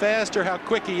how fast or how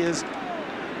quick he is,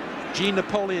 Gene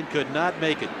Napoleon could not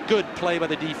make it. Good play by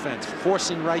the defense,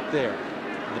 forcing right there.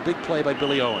 The big play by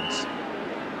Billy Owens.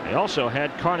 They also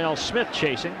had Carnell Smith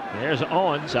chasing. There's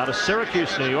Owens out of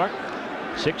Syracuse, New York.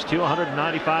 6'2",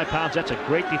 195 pounds. That's a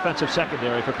great defensive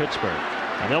secondary for Pittsburgh.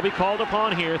 And they'll be called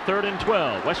upon here, 3rd and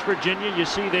 12. West Virginia, you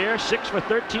see there, 6 for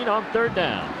 13 on 3rd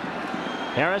down.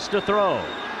 Harris to throw.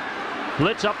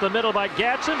 Blitz up the middle by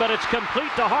Gadsden, but it's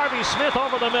complete to Harvey Smith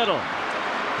over the middle.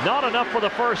 Not enough for the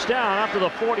first down after the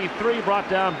 43 brought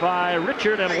down by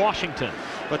Richard and Washington.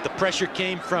 But the pressure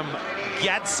came from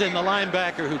Gadsden, the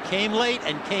linebacker, who came late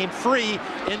and came free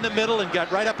in the middle and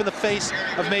got right up in the face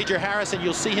of Major Harris, and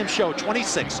you'll see him show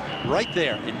 26 right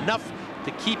there. Enough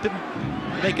to keep him,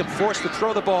 make him forced to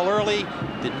throw the ball early.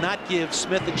 Did not give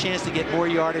Smith a chance to get more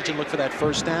yardage and look for that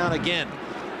first down. Again,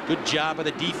 good job of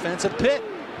the defense of Pitt.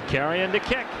 Carrion to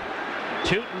kick.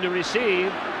 Tootin to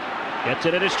receive. Gets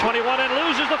it at his 21 and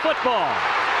loses the football.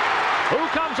 Who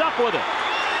comes up with it?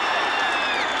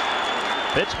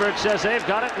 Pittsburgh says they've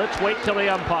got it. Let's wait till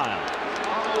the umpire.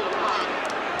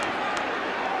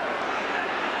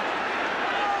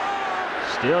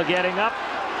 Still getting up.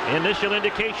 Initial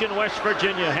indication West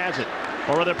Virginia has it.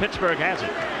 Or rather Pittsburgh has it.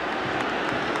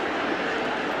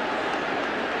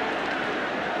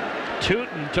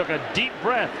 Tootin took a deep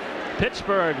breath.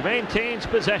 Pittsburgh maintains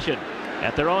possession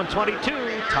at their own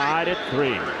 22, tied at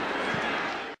 3.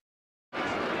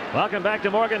 Welcome back to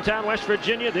Morgantown, West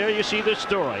Virginia. There you see the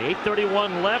story.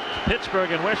 8:31 left.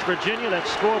 Pittsburgh and West Virginia. That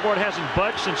scoreboard hasn't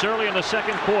budged since early in the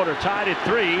second quarter. Tied at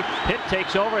 3. Pitt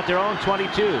takes over at their own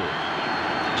 22.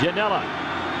 Janella,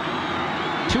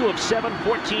 2 of 7,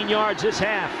 14 yards this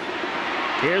half.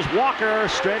 Here's Walker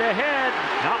straight ahead.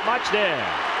 Not much there.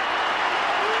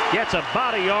 Gets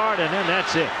about a yard, and then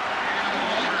that's it.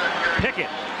 Pickett.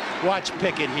 Watch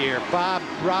Pickett here.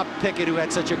 Rob Pickett, who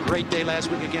had such a great day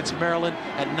last week against Maryland,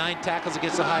 had 9 tackles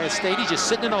against Ohio State. He's just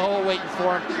sitting in the hole waiting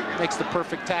for him. Makes the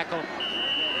perfect tackle.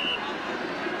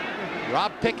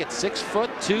 Rob Pickett, 6 foot,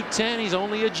 210. He's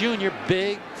only a junior.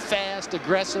 Big, fast,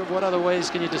 aggressive. What other ways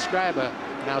can you describe an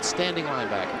outstanding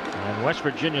linebacker? And West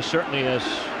Virginia certainly has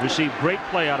received great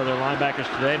play out of their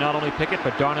linebackers today. Not only Pickett,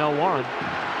 but Darnell Warren.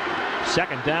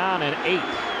 Second down and 8.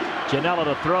 Janella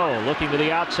to throw, looking to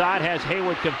the outside, has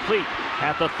Hayward complete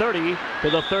at the 30 to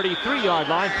the 33-yard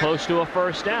line, close to a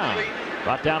first down.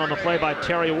 Brought down on the play by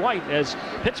Terry White as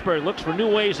Pittsburgh looks for new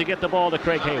ways to get the ball to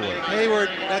Craig Hayward. Hayward,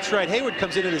 that's right. Hayward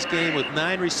comes into this game with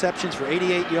 9 receptions for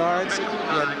 88 yards. He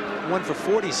had 1 for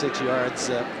 46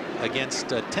 yards against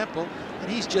Temple,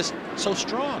 and he's just so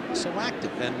strong, so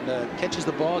active, and catches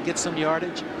the ball, gets some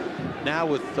yardage. Now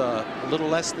with a little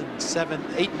less than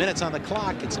 8 minutes on the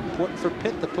clock, it's important for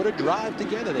Pitt to put a drive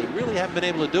together. They really haven't been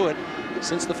able to do it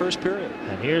since the first period.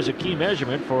 And here's a key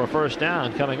measurement for a first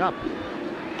down coming up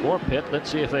for Pitt.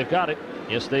 Let's see if they've got it.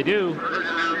 Yes, they do.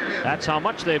 That's how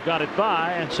much they've got it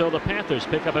by, and so the Panthers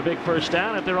pick up a big first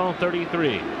down at their own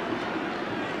 33.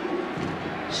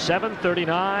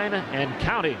 7:39 and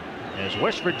counting as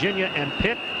West Virginia and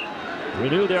Pitt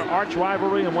renew their arch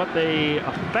rivalry in what they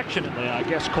affectionately, I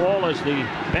guess, call as the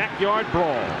backyard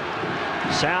brawl.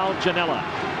 Sal Janella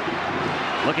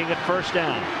looking at first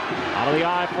down out of the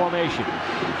I formation.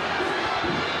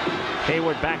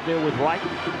 Hayward back there with Wright.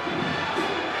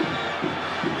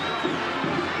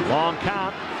 Long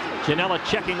count. Janella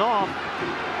checking off.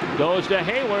 Goes to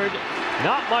Hayward.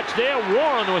 Not much there.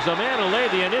 Warren was the man who laid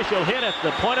the initial hit at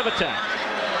the point of attack.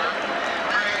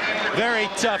 Very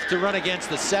tough to run against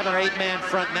the 7 or 8 man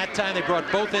front, and that time they brought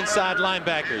both inside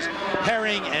linebackers,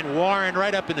 Herring and Warren,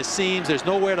 right up in the seams. There's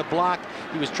nowhere to block.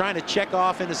 He was trying to check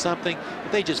off into something,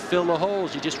 but they just fill the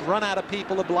holes. You just run out of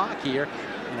people to block here.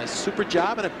 And a super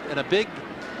job and a big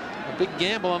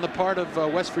gamble on the part of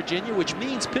West Virginia, which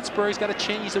means Pittsburgh's got to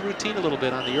change the routine a little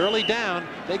bit. On the early down,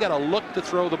 they got to look to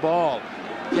throw the ball,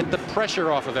 get the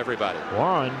pressure off of everybody.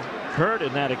 Warren hurt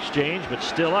in that exchange, but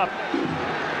still up.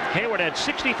 Hayward had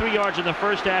 63 yards in the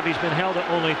first half. He's been held to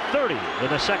only 30 in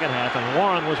the second half, and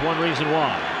Warren was one reason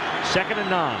why. 2nd and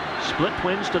 9. Split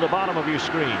twins to the bottom of your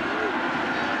screen.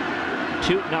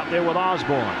 Tootin out there with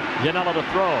Osborne. Janela to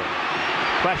throw.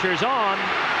 Pressure's on.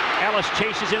 Ellis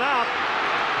chases him out.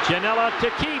 Janela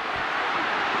to keep.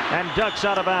 And ducks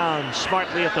out of bounds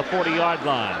smartly at the 40-yard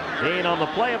line. Gain on the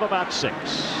play of about 6.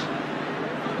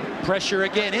 Pressure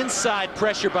again, inside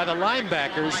pressure by the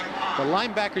linebackers. The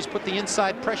linebackers put the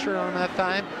inside pressure on him that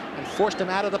time and forced him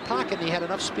out of the pocket, and he had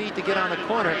enough speed to get on the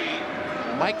corner.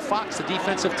 Mike Fox, the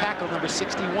defensive tackle, number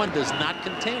 61, does not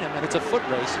contain him, and it's a foot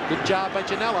race. Good job by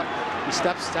Janela. He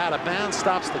steps out of bounds,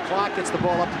 stops the clock, gets the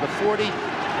ball up to the 40,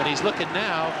 and he's looking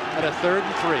now at a 3rd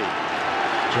and 3.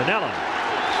 Janela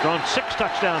has thrown 6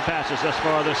 touchdown passes thus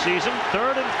far this season.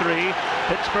 3rd and 3.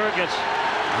 Pittsburgh has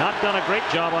not done a great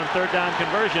job on 3rd down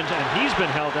conversions, and he's been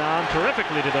held down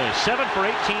terrifically today. 7 for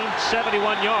 18,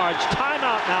 71 yards.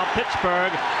 Timeout now,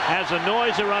 Pittsburgh, as the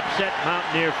noise erupts at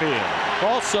Mountaineer Field.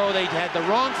 Also, they had the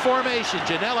wrong formation.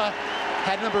 Janela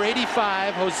had number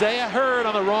 85, Hosea Hurd,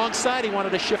 on the wrong side. He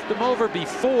wanted to shift him over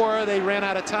before they ran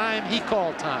out of time. He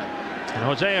called time. And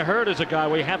Hosea Hurd is a guy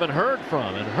we haven't heard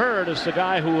from, and Hurd is the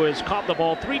guy who has caught the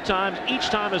ball 3 times. Each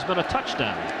time has been a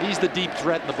touchdown. He's the deep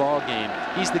threat in the ball game.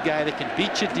 He's the guy that can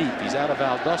beat you deep. He's out of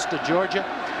Valdosta, Georgia.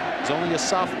 He's only a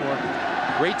sophomore.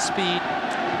 Great speed.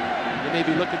 They may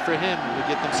be looking for him to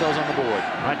get themselves on the board.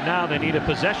 Right now they need a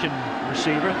possession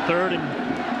receiver. 3rd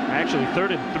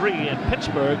and 3, and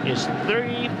Pittsburgh is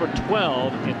 3 for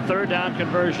 12 in 3rd down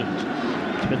conversions.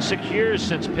 It's been 6 years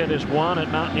since Pitt has won at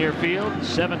Mountaineer Field,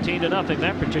 17-0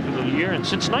 that particular year. And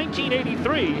since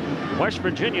 1983, West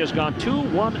Virginia has gone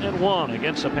 2-1-1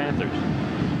 against the Panthers.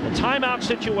 The timeout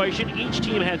situation, each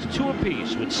team has 2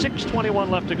 apiece with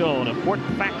 6:21 left to go. An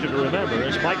important factor to remember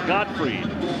is Mike Gottfried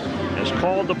has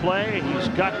called the play. He's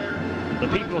got the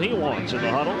people he wants in the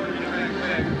huddle.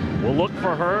 We'll look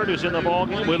for Hurd, who's in the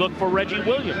ballgame. We'll look for Reggie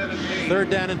Williams.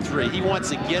 3rd down and 3. He wants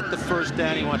to get the 1st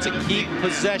down. He wants to keep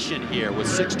possession here with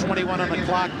 6:21 on the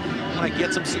clock. He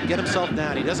wants to get himself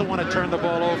down. He doesn't want to turn the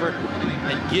ball over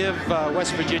and give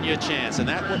West Virginia a chance. And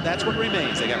that's what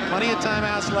remains. They got plenty of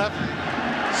timeouts left.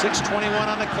 6:21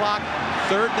 on the clock.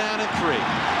 3rd down and 3.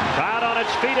 Crowd on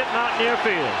its feet at Mountaineer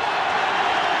Field.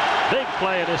 Big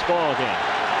play in this ball game.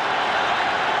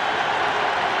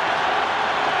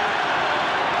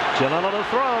 Janela to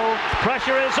throw.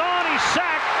 Pressure is on. He's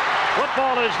sacked.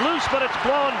 Football is loose, but it's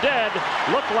blown dead.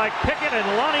 Looked like Pickett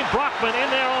and Lonnie Brockman in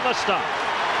there on the stop.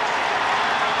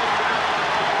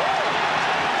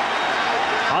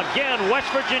 Again, West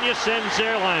Virginia sends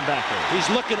their linebacker. He's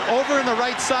looking over in the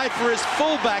right side for his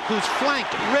fullback, who's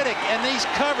flanked, Riddick, and he's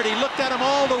covered. He looked at him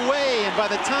all the way, and by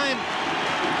the time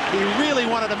he really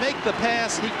wanted to make the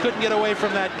pass, he couldn't get away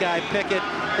from that guy, Pickett.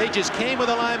 They just came with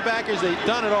the linebackers. They've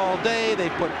done it all day. They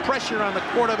put pressure on the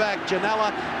quarterback,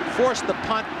 Janela, forced the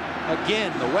punt.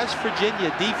 Again, the West Virginia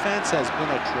defense has been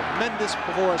a tremendous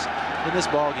force in this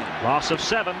ballgame. Loss of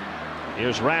 7.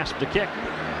 Here's Rasp to kick.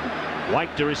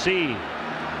 White to receive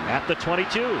at the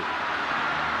 22.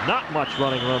 Not much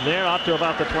running room there, out to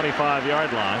about the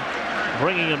 25-yard line.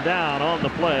 Bringing him down on the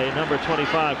play, number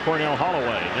 25, Cornell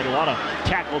Holloway. Made a lot of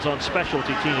tackles on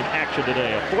specialty team action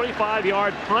today. A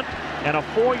 45-yard punt and a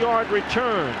 4-yard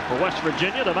return for West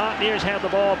Virginia. The Mountaineers have the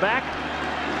ball back.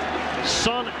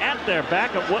 Sun at their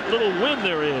back. Of what little wind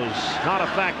there is, not a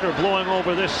factor blowing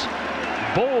over this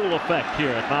bowl effect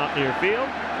here at Mountaineer Field.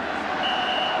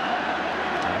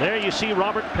 And there you see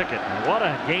Robert Pickett. And what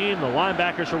a game the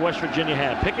linebackers for West Virginia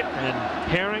had. Pickett and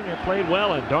Herring have played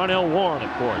well, and Darnell Warren,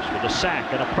 of course, with a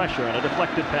sack and a pressure and a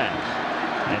deflected pass.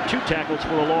 And 2 tackles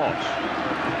for a loss.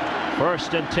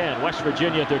 1st and 10, West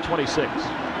Virginia at their 26.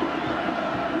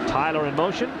 Tyler in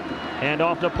motion, and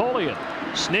off Napoleon.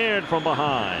 Snared from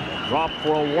behind, dropped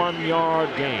for a 1-yard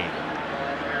gain.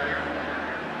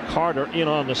 Carter in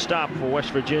on the stop for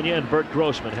West Virginia, and Bert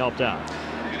Grossman helped out.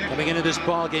 Coming into this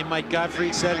ball game, Mike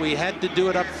Gottfried said we had to do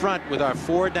it up front with our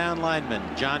 4 down linemen.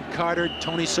 John Carter,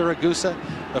 Tony Siragusa,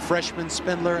 the freshman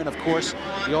Spindler, and of course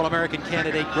the All-American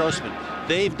candidate Grossman.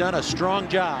 They've done a strong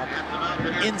job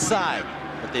inside,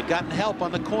 but they've gotten help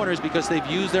on the corners because they've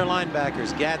used their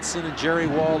linebackers, Gadsden and Jerry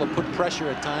Wall, to put pressure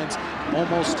at times,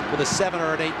 almost with a 7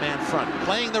 or an 8-man front.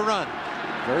 Playing the run,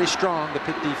 very strong, the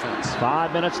Pitt defense.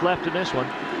 5 minutes left in this one.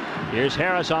 Here's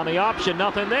Harris on the option,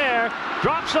 nothing there.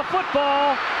 Drops the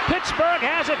football. Pittsburgh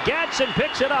has it. Gadsden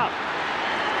picks it up.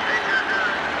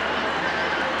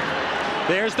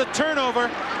 There's the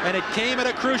turnover. and it came at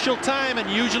a crucial time, and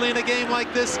usually in a game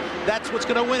like this, that's what's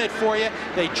going to win it for you.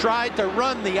 They tried to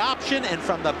run the option, and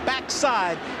from the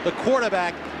backside, the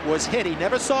quarterback was hit. He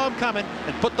never saw him coming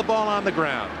and put the ball on the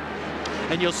ground.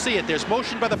 And you'll see it. There's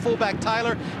motion by the fullback,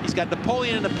 Tyler. He's got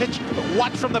Napoleon in the pitch, but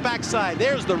watch from the backside.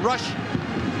 There's the rush.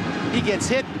 He gets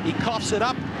hit. He coughs it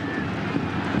up.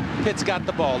 Pitt's got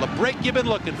the ball. The break you've been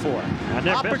looking for.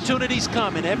 Opportunities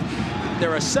come, and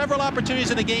there are several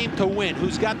opportunities in the game to win.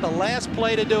 Who's got the last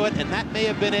play to do it, and that may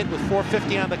have been it with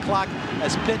 4:50 on the clock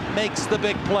as Pitt makes the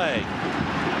big play.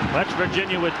 West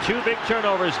Virginia with 2 big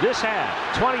turnovers this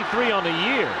half, 23 on the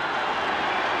year.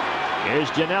 Here's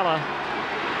Janella.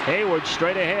 Hayward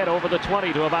straight ahead over the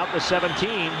 20 to about the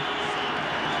 17.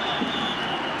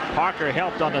 Parker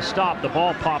helped on the stop. The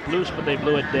ball popped loose, but they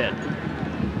blew it dead.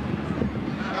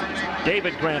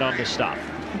 David Grant on the stop.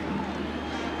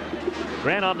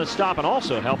 Grant on the stop, and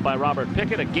also helped by Robert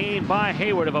Pickett. A gain by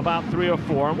Hayward of about 3 or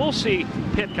 4. And we'll see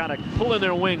Pitt kind of pulling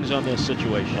their wings on this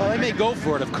situation. Well, they may go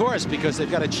for it, of course, because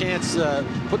they've got a chance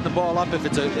putting the ball up if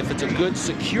it's a good,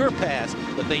 secure pass.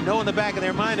 But they know in the back of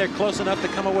their mind they're close enough to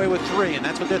come away with 3, and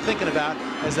that's what they're thinking about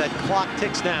as that clock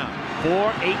ticks down.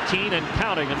 4:18 and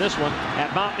counting in this one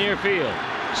at Mountaineer Field.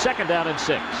 2nd down and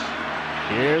 6.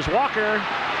 Here's Walker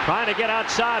trying to get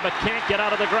outside, but can't get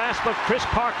out of the grasp of Chris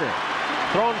Parker.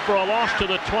 Thrown for a loss to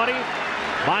the 20,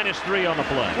 -3 on the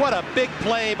play. What a big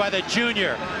play by the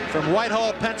junior from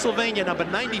Whitehall, Pennsylvania. Number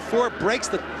 94 breaks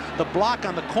the block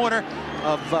on the corner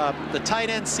of the tight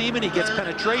end Seaman. He gets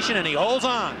penetration and he holds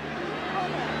on.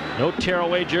 No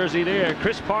tearaway jersey there.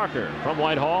 Chris Parker from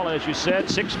Whitehall, as you said,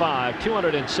 6'5",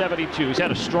 272. He's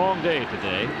had a strong day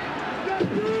today.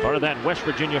 Part of that West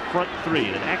Virginia front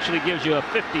 3 that actually gives you a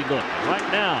 50 look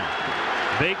right now.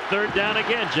 Big 3rd down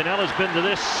again. Janella's been to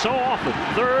this so often.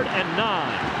 3rd and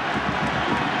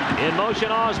 9. In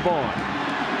motion, Osborne.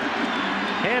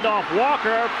 Handoff,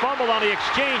 Walker, fumbled on the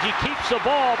exchange. He keeps the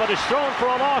ball, but is thrown for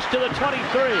a loss to the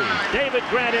 23. David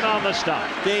Grant in on the stop.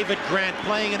 David Grant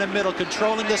playing in the middle,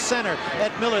 controlling the center.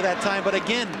 Ed Miller that time, but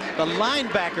again, the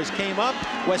linebackers came up.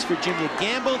 West Virginia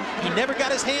gambled. He never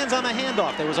got his hands on the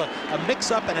handoff. There was a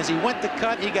mix-up, and as he went to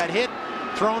cut, he got hit,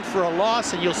 thrown for a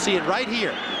loss, and you'll see it right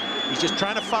here. He's just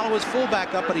trying to follow his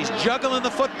fullback up, but he's juggling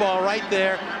the football right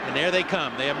there, and there they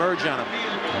come. They emerge on him.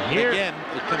 And here again,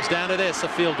 it comes down to this, a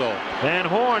field goal. Van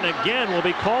Horn again will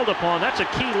be called upon. That's a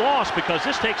key loss because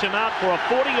this takes him out for a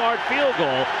 40-yard field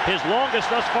goal. His longest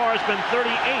thus far has been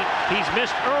 38. He's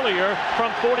missed earlier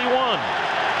from 41.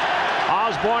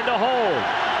 Osborne to hold.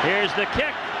 Here's the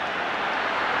kick.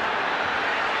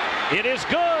 It is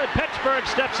good. Pittsburgh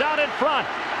steps out in front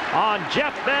on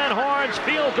Jeff Van Horn's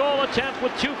field goal attempt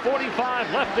with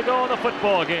 2:45 left to go in the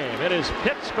football game. It is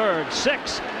Pittsburgh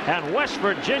 6 and West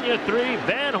Virginia 3.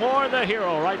 Van Horn, the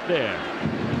hero, right there.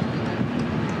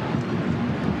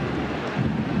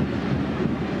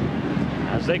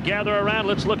 As they gather around,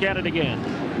 let's look at it again.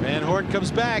 Van Horn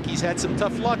comes back. He's had some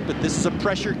tough luck, but this is a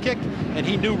pressure kick, and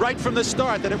he knew right from the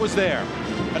start that it was there.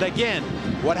 But again,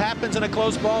 what happens in a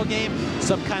close ball game?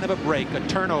 Some kind of a break, a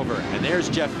turnover. And there's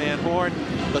Jeff Van Horn,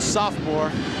 the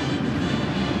sophomore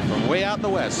from way out in the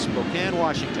west, Spokane,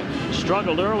 Washington.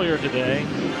 Struggled earlier today.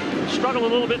 Struggled a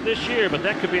little bit this year, but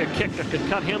that could be a kick that could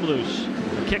cut him loose.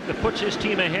 A kick that puts his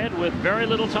team ahead with very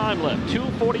little time left.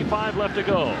 2:45 left to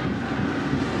go.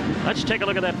 Let's take a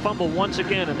look at that fumble once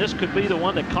again, and this could be the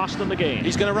one that cost them the game.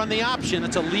 He's going to run the option.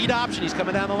 It's a lead option. He's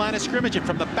coming down the line of scrimmage, and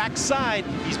from the backside,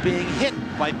 he's being hit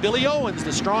by Billy Owens,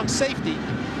 the strong safety,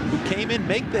 who came in,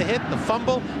 make the hit, the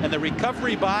fumble, and the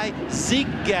recovery by Zeke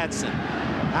Gadsden.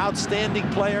 Outstanding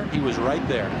player. He was right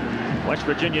there. West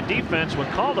Virginia defense,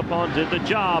 when called upon, did the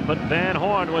job, but Van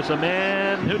Horn was the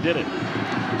man who did it.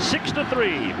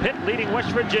 6-3, Pitt leading West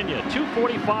Virginia.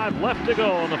 2:45 left to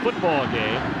go in the football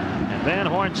game. And Van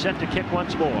Horn set to kick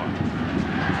once more.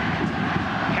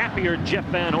 Happier Jeff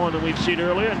Van Horn than we've seen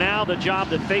earlier. Now the job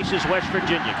that faces West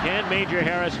Virginia. Can Major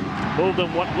Harris move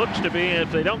them what looks to be,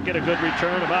 if they don't get a good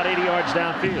return, about 80 yards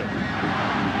downfield?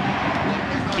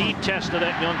 Key test of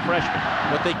that young freshman.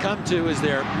 What they come to is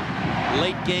their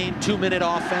late game 2-minute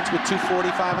offense with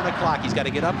 2:45 on the clock. He's got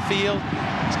to get upfield.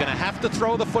 He's going to have to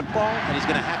throw the football, and he's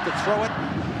going to have to throw it,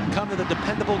 come to the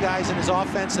dependable guys in his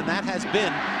offense, and that has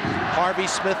been Harvey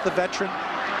Smith, the veteran,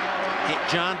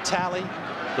 John Talley,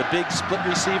 the big split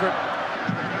receiver,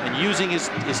 and using his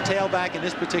tailback in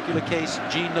this particular case,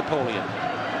 Gene Napoleon.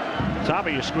 Top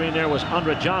of your screen there was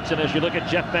Undra Johnson as you look at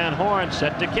Jeff Van Horn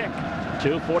set to kick.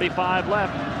 2:45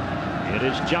 left. It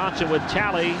is Johnson with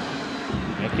Talley.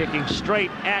 And kicking straight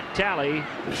at Talley.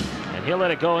 and he'll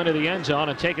let it go into the end zone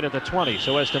and take it at the 20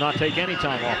 so as to not take any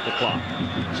time off the clock.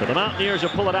 So the Mountaineers will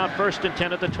pull it out 1st and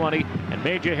 10 at the 20, and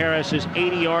Major Harris is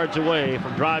 80 yards away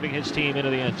from driving his team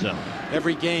into the end zone.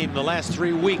 Every game the last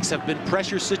 3 weeks have been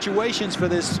pressure situations for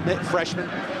this freshman.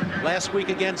 Last week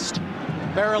against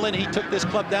Maryland, he took this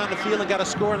club down the field and got a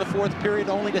score in the 4th period,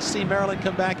 only to see Maryland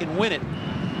come back and win it.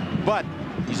 But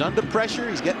he's under pressure.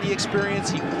 He's getting the experience.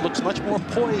 He looks much more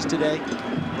poised today.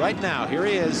 Right now, here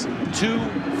he is,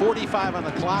 2:45 on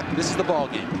the clock. This is the ball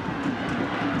game.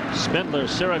 Spindler,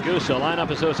 Siragusa line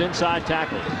up as those inside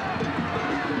tackles.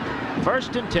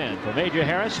 1st and 10 for Major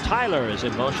Harris. Tyler is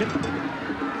in motion.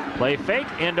 Play fake,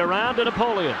 end around to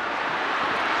Napoleon.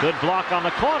 Good block on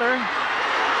the corner.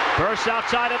 Bursts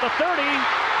outside at the 30.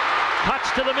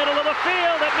 Cuts to the middle of the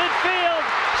field at midfield.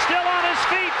 Still on his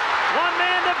feet. One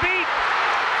man to beat.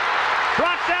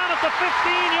 Brought down at the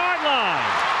 15-yard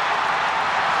line.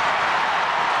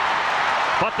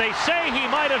 But they say he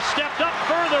might have stepped up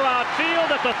further outfield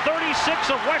at the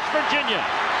 36 of West Virginia.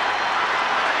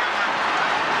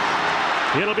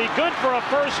 It'll be good for a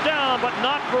 1st down, but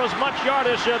not for as much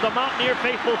yardage as the Mountaineer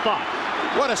faithful thought.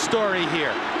 What a story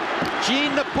here.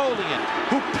 Gene Napoleon,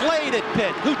 who played at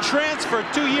Pitt, who transferred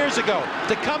 2 years ago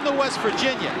to come to West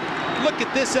Virginia. Look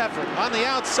at this effort on the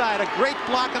outside. A great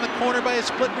block on the corner by a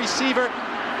split receiver.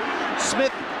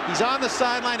 Smith, he's on the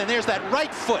sideline, and there's that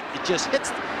right foot. It just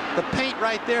hits the paint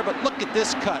right there, but look at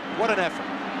this cut. What an effort.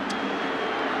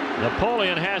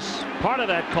 Napoleon has part of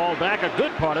that call back, a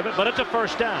good part of it, but it's a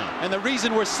 1st down. And the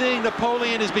reason we're seeing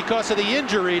Napoleon is because of the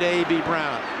injury to A.B.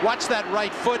 Brown. Watch that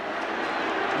right foot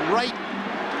right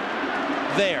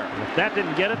there. If that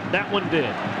didn't get it, that one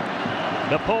did.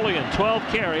 Napoleon, 12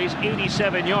 carries,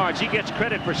 87 yards. He gets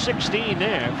credit for 16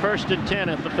 there. 1st and 10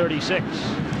 at the 36.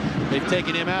 They've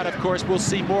taken him out. Of course, we'll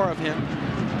see more of him.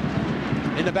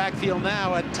 In the backfield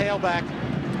now at tailback.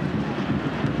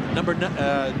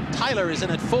 Tyler is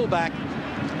in at fullback.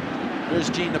 There's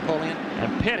Gene Napoleon.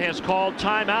 And Pitt has called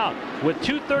timeout with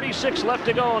 2:36 left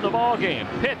to go in the ball game.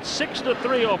 Pitt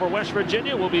 6-3 over West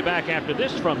Virginia. We'll be back after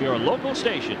this from your local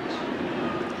stations.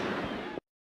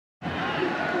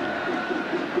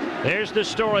 There's the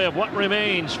story of what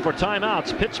remains for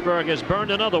timeouts. Pittsburgh has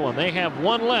burned another one. They have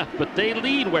one left, but they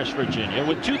lead West Virginia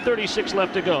with 2:36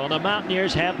 left to go. And the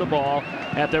Mountaineers have the ball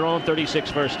at their own 36,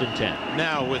 1st and 10.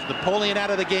 Now with Napoleon out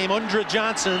of the game, Undra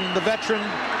Johnson, the veteran,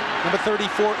 number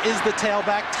 34, is the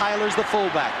tailback. Tyler's the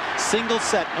fullback. Single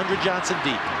set, Undra Johnson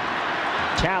deep.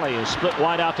 Talley is split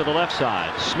wide out to the left side.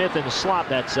 Smith in the slot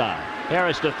that side.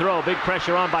 Harris to throw. Big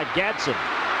pressure on by Gadsden.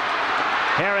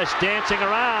 Harris dancing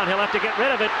around. He'll have to get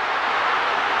rid of it.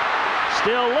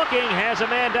 Still looking, has a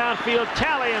man downfield,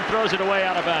 Talley, and throws it away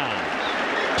out of bounds.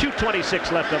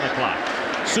 2:26 left on the clock.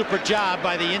 Super job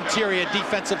by the interior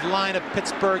defensive line of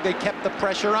Pittsburgh. They kept the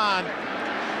pressure on.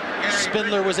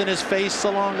 Spindler was in his face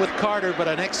along with Carter, but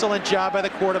an excellent job by the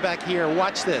quarterback here.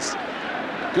 Watch this.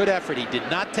 Good effort. He did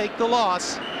not take the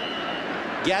loss.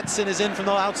 Gadsden is in from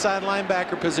the outside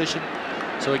linebacker position.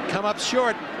 So he'd come up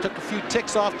short, took a few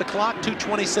ticks off the clock,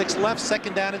 2:26 left,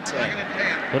 2nd down and 10.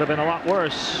 Could have been a lot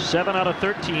worse. 7 out of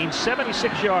 13,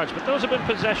 76 yards, but those have been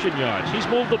possession yards. He's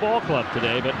moved the ball club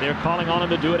today, but they're calling on him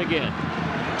to do it again.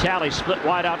 Talley split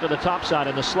wide out to the top side,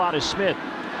 and the slot is Smith.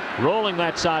 Rolling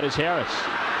that side is Harris.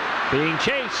 Being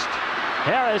chased.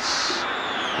 Harris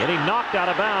getting knocked out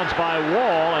of bounds by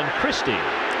Wall and Christie.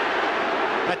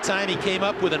 That time he came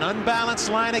up with an unbalanced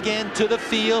line again to the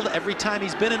field. Every time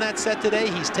he's been in that set today,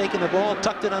 he's taken the ball,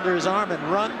 tucked it under his arm, and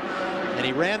run. And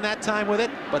he ran that time with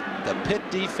it, but the Pitt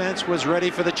defense was ready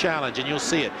for the challenge, and you'll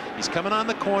see it. He's coming on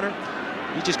the corner.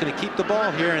 He's just going to keep the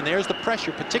ball here, and there's the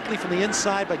pressure, particularly from the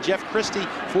inside by Jeff Christie,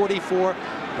 44.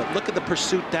 But look at the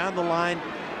pursuit down the line.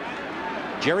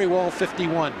 Jerry Wall,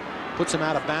 51, puts him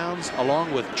out of bounds,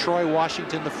 along with Troy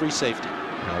Washington, the free safety.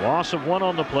 A loss of 1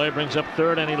 on the play brings up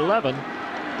 3rd and 11.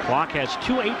 Clock has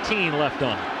 2:18 left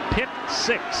on. Pitt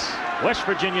 6, West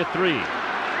Virginia 3.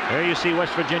 There you see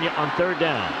West Virginia on 3rd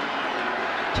down.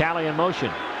 Talley in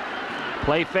motion.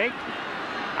 Play fake.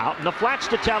 Out in the flats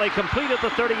to Talley, complete at the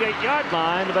 38-yard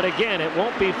line, but again, it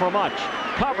won't be for much.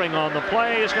 Covering on the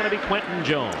play is going to be Quentin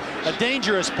Jones. A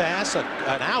dangerous pass, an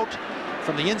out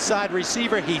from the inside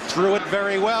receiver. He threw it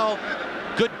very well.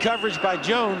 Good coverage by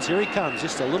Jones. Here he comes.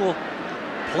 Just a little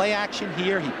play action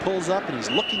here. He pulls up and he's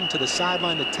looking to the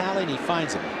sideline to Talley, and he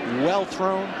finds him. Well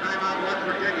thrown.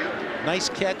 Nice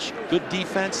catch. Good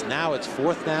defense. Now it's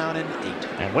 4th down and 8.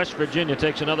 And West Virginia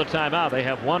takes another timeout. They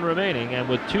have 1 remaining, and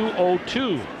with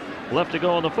 2:02 left to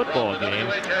go in the football game.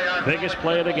 Biggest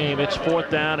play of the game. It's 4th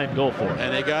down and go for it.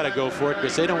 And they got to go for it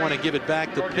because they don't want to give it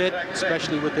back to Pitt,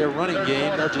 especially with their running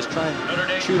game. They'll just try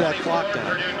and chew that clock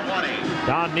down.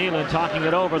 Don Nealon talking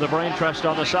it over. The brain trust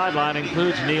on the sideline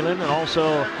includes Nealon and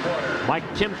also Mike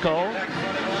Timko.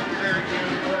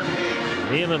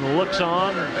 Nealon looks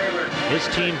on. His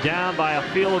team down by a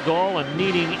field goal and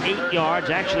needing 8 yards,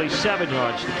 actually 7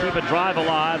 yards, to keep a drive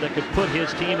alive that could put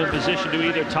his team in position to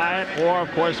either tie it or, of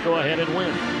course, go ahead and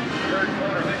win.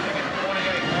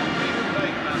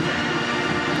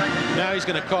 Now he's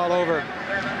going to call over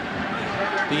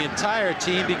the entire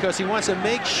team because he wants to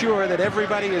make sure that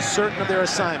everybody is certain of their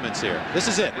assignments here. This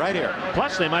is it right here.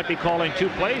 Plus, they might be calling 2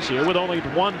 plays here with only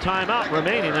 1 timeout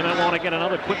remaining. They might want to get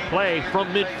another quick play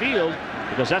from midfield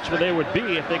because that's where they would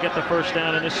be if they get the 1st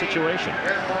down in this situation.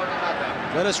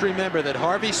 Let us remember that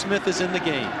Harvey Smith is in the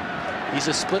game. He's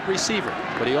a split receiver,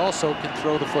 but he also can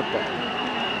throw the football.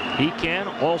 He can.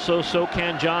 Also, so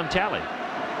can John Talley.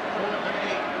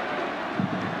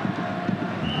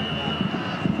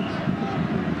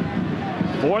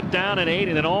 Fourth down and 8,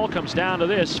 and it all comes down to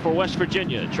this for West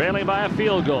Virginia, trailing by a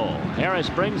field goal. Harris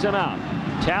brings them out.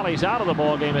 Talley's out of the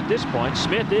ball game at this point.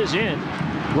 Smith is in.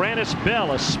 Grannis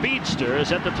Bell, a speedster,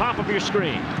 is at the top of your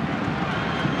screen.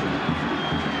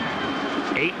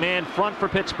 8-man front for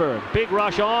Pittsburgh. Big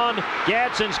rush on.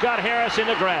 Gadsden's got Harris in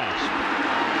the grasp.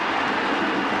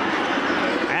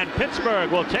 And Pittsburgh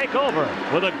will take over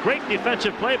with a great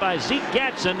defensive play by Zeke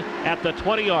Gadsden at the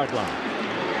 20-yard line.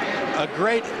 A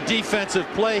great defensive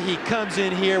play. He comes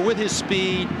in here with his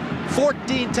speed.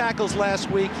 14 tackles last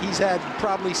week. He's had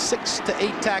probably 6 to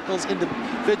 8 tackles,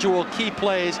 individual key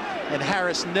plays, and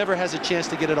Harris never has a chance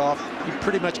to get it off. He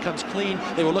pretty much comes clean.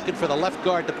 They were looking for the left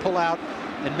guard to pull out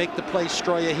and make the play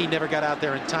Stroya. He never got out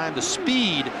there in time. The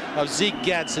speed of Zeke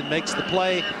Gadsden makes the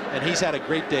play, and he's had a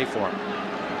great day for him.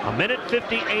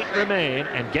 1:58 remain,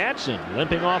 and Gadsden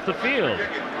limping off the field.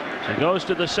 So he goes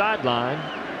to the sideline.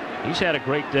 He's had a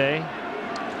great day.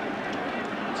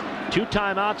 2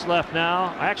 timeouts left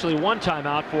now. Actually, 1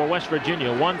 timeout for West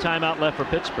Virginia. 1 timeout left for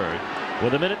Pittsburgh.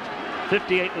 With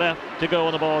 1:58 left to go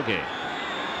in the ball game.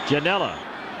 Janella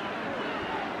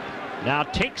now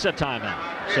takes a timeout.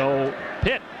 So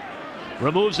Pitt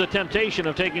removes the temptation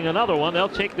of taking another one. They'll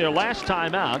take their last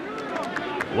timeout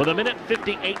with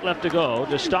 1:58 left to go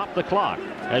to stop the clock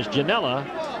as Janella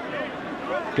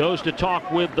goes to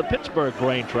talk with the Pittsburgh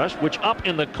Brain Trust, which up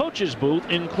in the coach's booth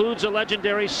includes a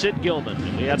legendary Sid Gilman.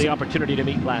 We had the opportunity to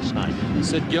meet last night.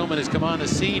 Sid Gilman has come on the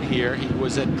scene here. He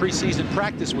was at preseason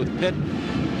practice with Pitt,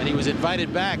 and he was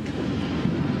invited back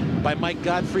by Mike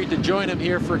Gottfried to join him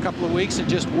here for a couple of weeks and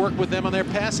just work with them on their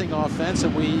passing offense.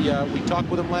 And we talked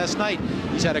with him last night.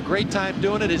 He's had a great time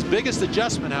doing it. His biggest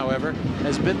adjustment, however,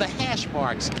 has been the hash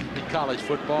marks in college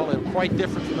football. They're quite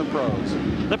different from the pros.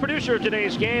 The producer of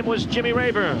today's game was Jimmy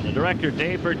Rayburn. The director,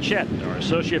 Dave Burchett. Our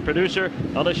associate producer,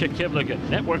 Alicia Kivligan.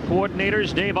 Network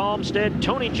coordinators, Dave Olmstead,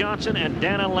 Tony Johnson, and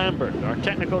Dana Lambert. Our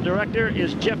technical director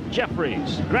is Jeff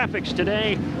Jeffries. Graphics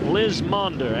today, Liz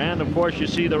Monder. And, of course, you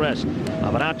see the rest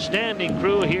of an outstanding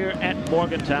crew here at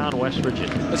Morgantown, West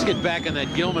Virginia. Let's get back in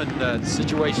that Gilman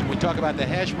situation. We talk about the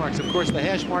hash marks. Of course, the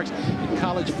hash marks in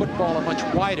college football are much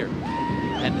wider.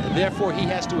 And therefore, he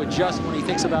has to adjust when he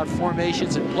thinks about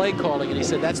formations and play calling. And he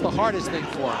said that's the hardest thing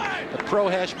for him. The pro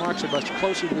hash marks are much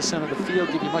closer to the center of the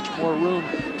field, give you much more room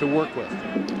to work with.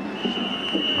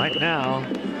 Right now,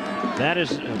 that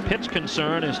is Pitt's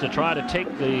concern, is to try to take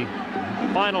the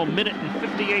final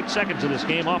 1:58 of this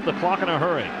game off the clock in a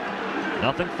hurry.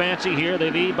 Nothing fancy here. They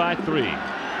lead by 3.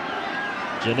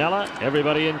 Janella,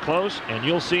 everybody in close, and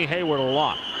you'll see Hayward a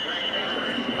lot.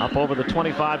 Up over the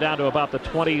 25 down to about the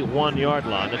 21-yard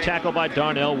line. The tackle by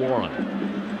Darnell Warren.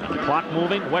 Now the clock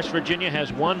moving. West Virginia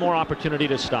has 1 more opportunity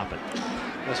to stop it.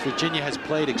 West Virginia has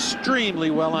played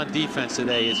extremely well on defense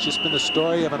today. It's just been the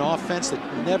story of an offense that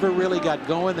never really got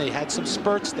going. They had some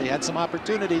spurts. They had some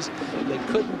opportunities. They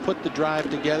couldn't put the drive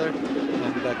together,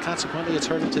 and consequently it's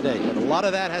hurt them today. But a lot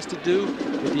of that has to do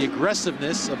with the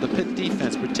aggressiveness of the Pitt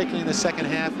defense, particularly in the second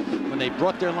half when they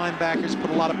brought their linebackers, put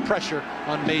a lot of pressure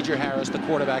on Major Harris, the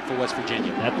quarterback for West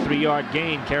Virginia. That 3-yard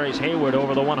gain carries Hayward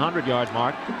over the 100-yard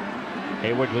mark.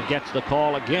 Hayward gets the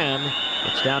call again.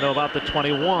 It's down to about the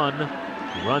 21.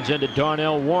 He runs into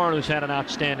Darnell Warren, who's had an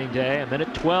outstanding day.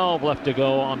 1:12 left to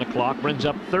go on the clock. Brings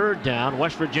up 3rd down.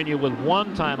 West Virginia with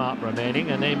 1 timeout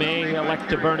remaining, and they may elect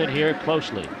to burn it here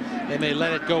closely. They may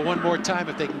let it go 1 more time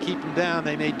if they can keep him down.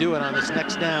 They may do it on this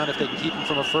next down if they can keep him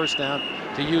from a 1st down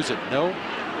to use it. No,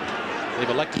 they've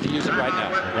elected to use it right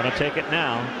now. They're going to take it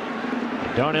now.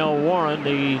 Darnell Warren,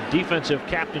 the defensive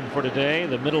captain for today,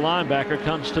 the middle linebacker,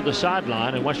 comes to the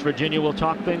sideline, and West Virginia will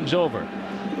talk things over.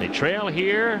 They trail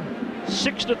here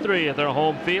 6-3 at their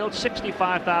home field.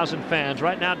 65,000 fans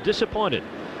right now disappointed.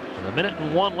 With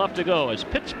 1:01 left to go as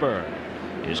Pittsburgh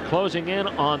is closing in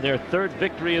on their 3rd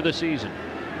victory of the season.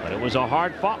 But it was a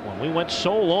hard-fought one. We went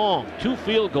so long. 2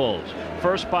 field goals.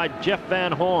 First by Jeff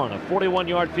Van Horn, a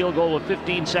 41-yard field goal with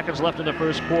 15 seconds left in the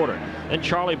first quarter. Then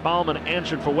Charlie Bauman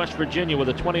answered for West Virginia with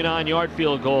a 29-yard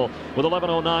field goal with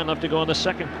 11:09 left to go in the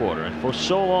second quarter. And for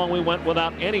so long we went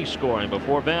without any scoring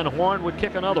before Van Horn would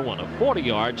kick another one of 40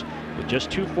 yards with just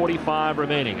 2:45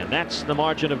 remaining. And that's the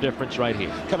margin of difference right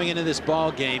here. Coming into this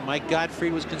ball game, Mike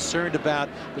Gottfried was concerned about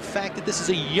the fact that this is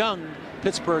a young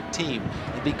Pittsburgh team,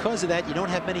 and because of that you don't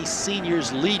have many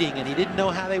seniors leading, and he didn't know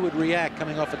how they would react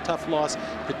coming off a tough loss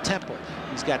to Temple.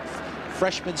 He's got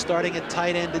freshmen starting at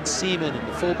tight end and Seaman. In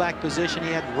the fullback position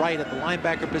he had Wright, at the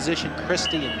linebacker position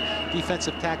Christie, and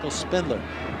defensive tackle Spindler.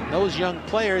 And those young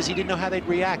players, he didn't know how they'd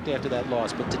react after that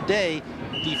loss, but today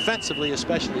defensively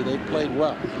especially they played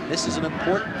well. This is an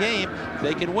important game. If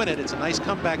they can win it, it's a nice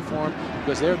comeback for them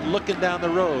because they're looking down the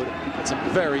road at some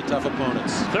very tough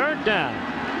opponents. 3rd down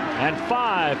and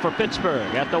 5 for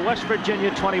Pittsburgh at the West Virginia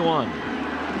 21.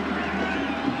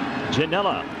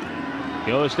 Janella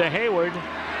goes to Hayward.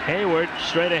 Hayward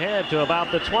straight ahead to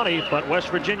about the 20, but West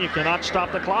Virginia cannot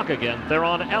stop the clock again. They're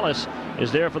on Ellis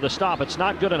is there for the stop. It's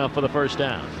not good enough for the first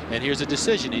down. And here's a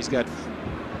decision. He's got,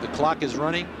 the clock is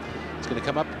running. It's going to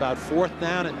come up about 4th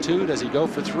down and 2. Does he go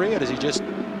for 3, or does he just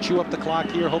chew up the clock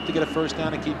here, hope to get a first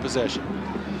down and keep possession?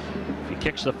 If he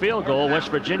kicks the field goal, West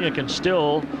Virginia can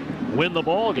still win the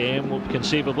ball game,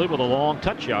 conceivably, with a long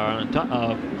touchdown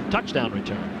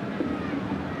return.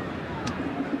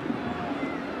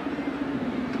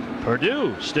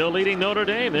 Purdue still leading Notre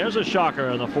Dame. There's a shocker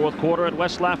in the 4th quarter at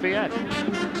West Lafayette.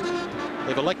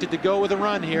 They've elected to go with a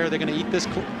run here. They're going to eat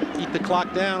the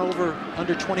clock down over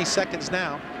under 20 seconds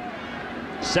now.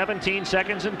 17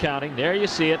 seconds and counting. There you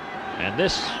see it. And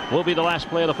this will be the last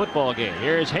play of the football game.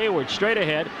 Here's Hayward straight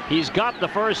ahead. He's got the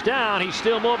first down. He's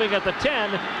still moving at the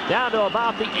 10 down to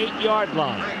about the 8-yard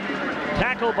line.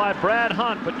 Tackled by Brad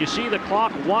Hunt, but you see the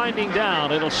clock winding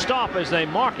down. It'll stop as they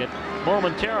mark it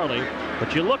momentarily.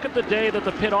 But you look at the day that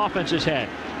the Pitt offense has had.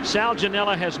 Sal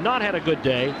Janella has not had a good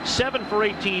day. 7 for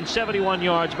 18, 71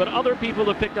 yards, but other people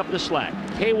have picked up the slack.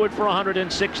 Hayward for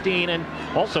 116, and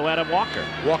also Adam Walker.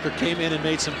 Walker came in and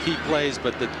made some key plays,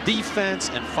 but the defense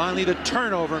and finally the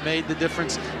turnover made the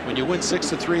difference. When you win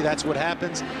 6-3, that's what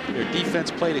happens. Their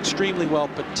defense played extremely well,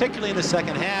 particularly in the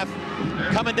second half.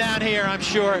 Coming down here, I'm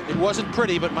sure it wasn't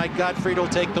pretty, but Mike Gottfried will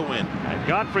take the win. And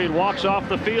Gottfried walks off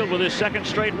the field with his 2nd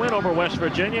straight win over West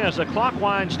Virginia as the clock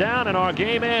winds down and our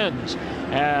game ends.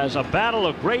 As a battle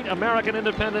of great American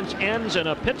independence ends in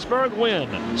a Pittsburgh win,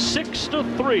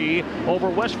 6-3 over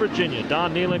West Virginia.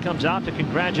 Don Nealon comes out to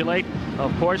congratulate,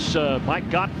 of course, Mike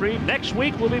Gottfried. Next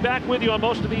week, we'll be back with you on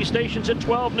most of these stations at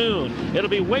 12 noon. It'll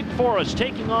be Wake Forest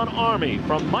taking on Army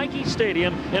from Mikey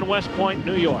Stadium in West Point,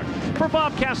 New York. For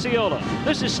Bob Cacciola,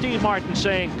 this is Steve Martin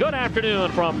saying good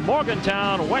afternoon from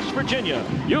Morgantown, West Virginia.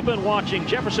 You've been watching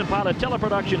Jefferson Pilot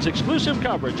Teleproductions' exclusive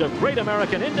coverage of great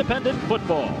American independent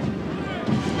football.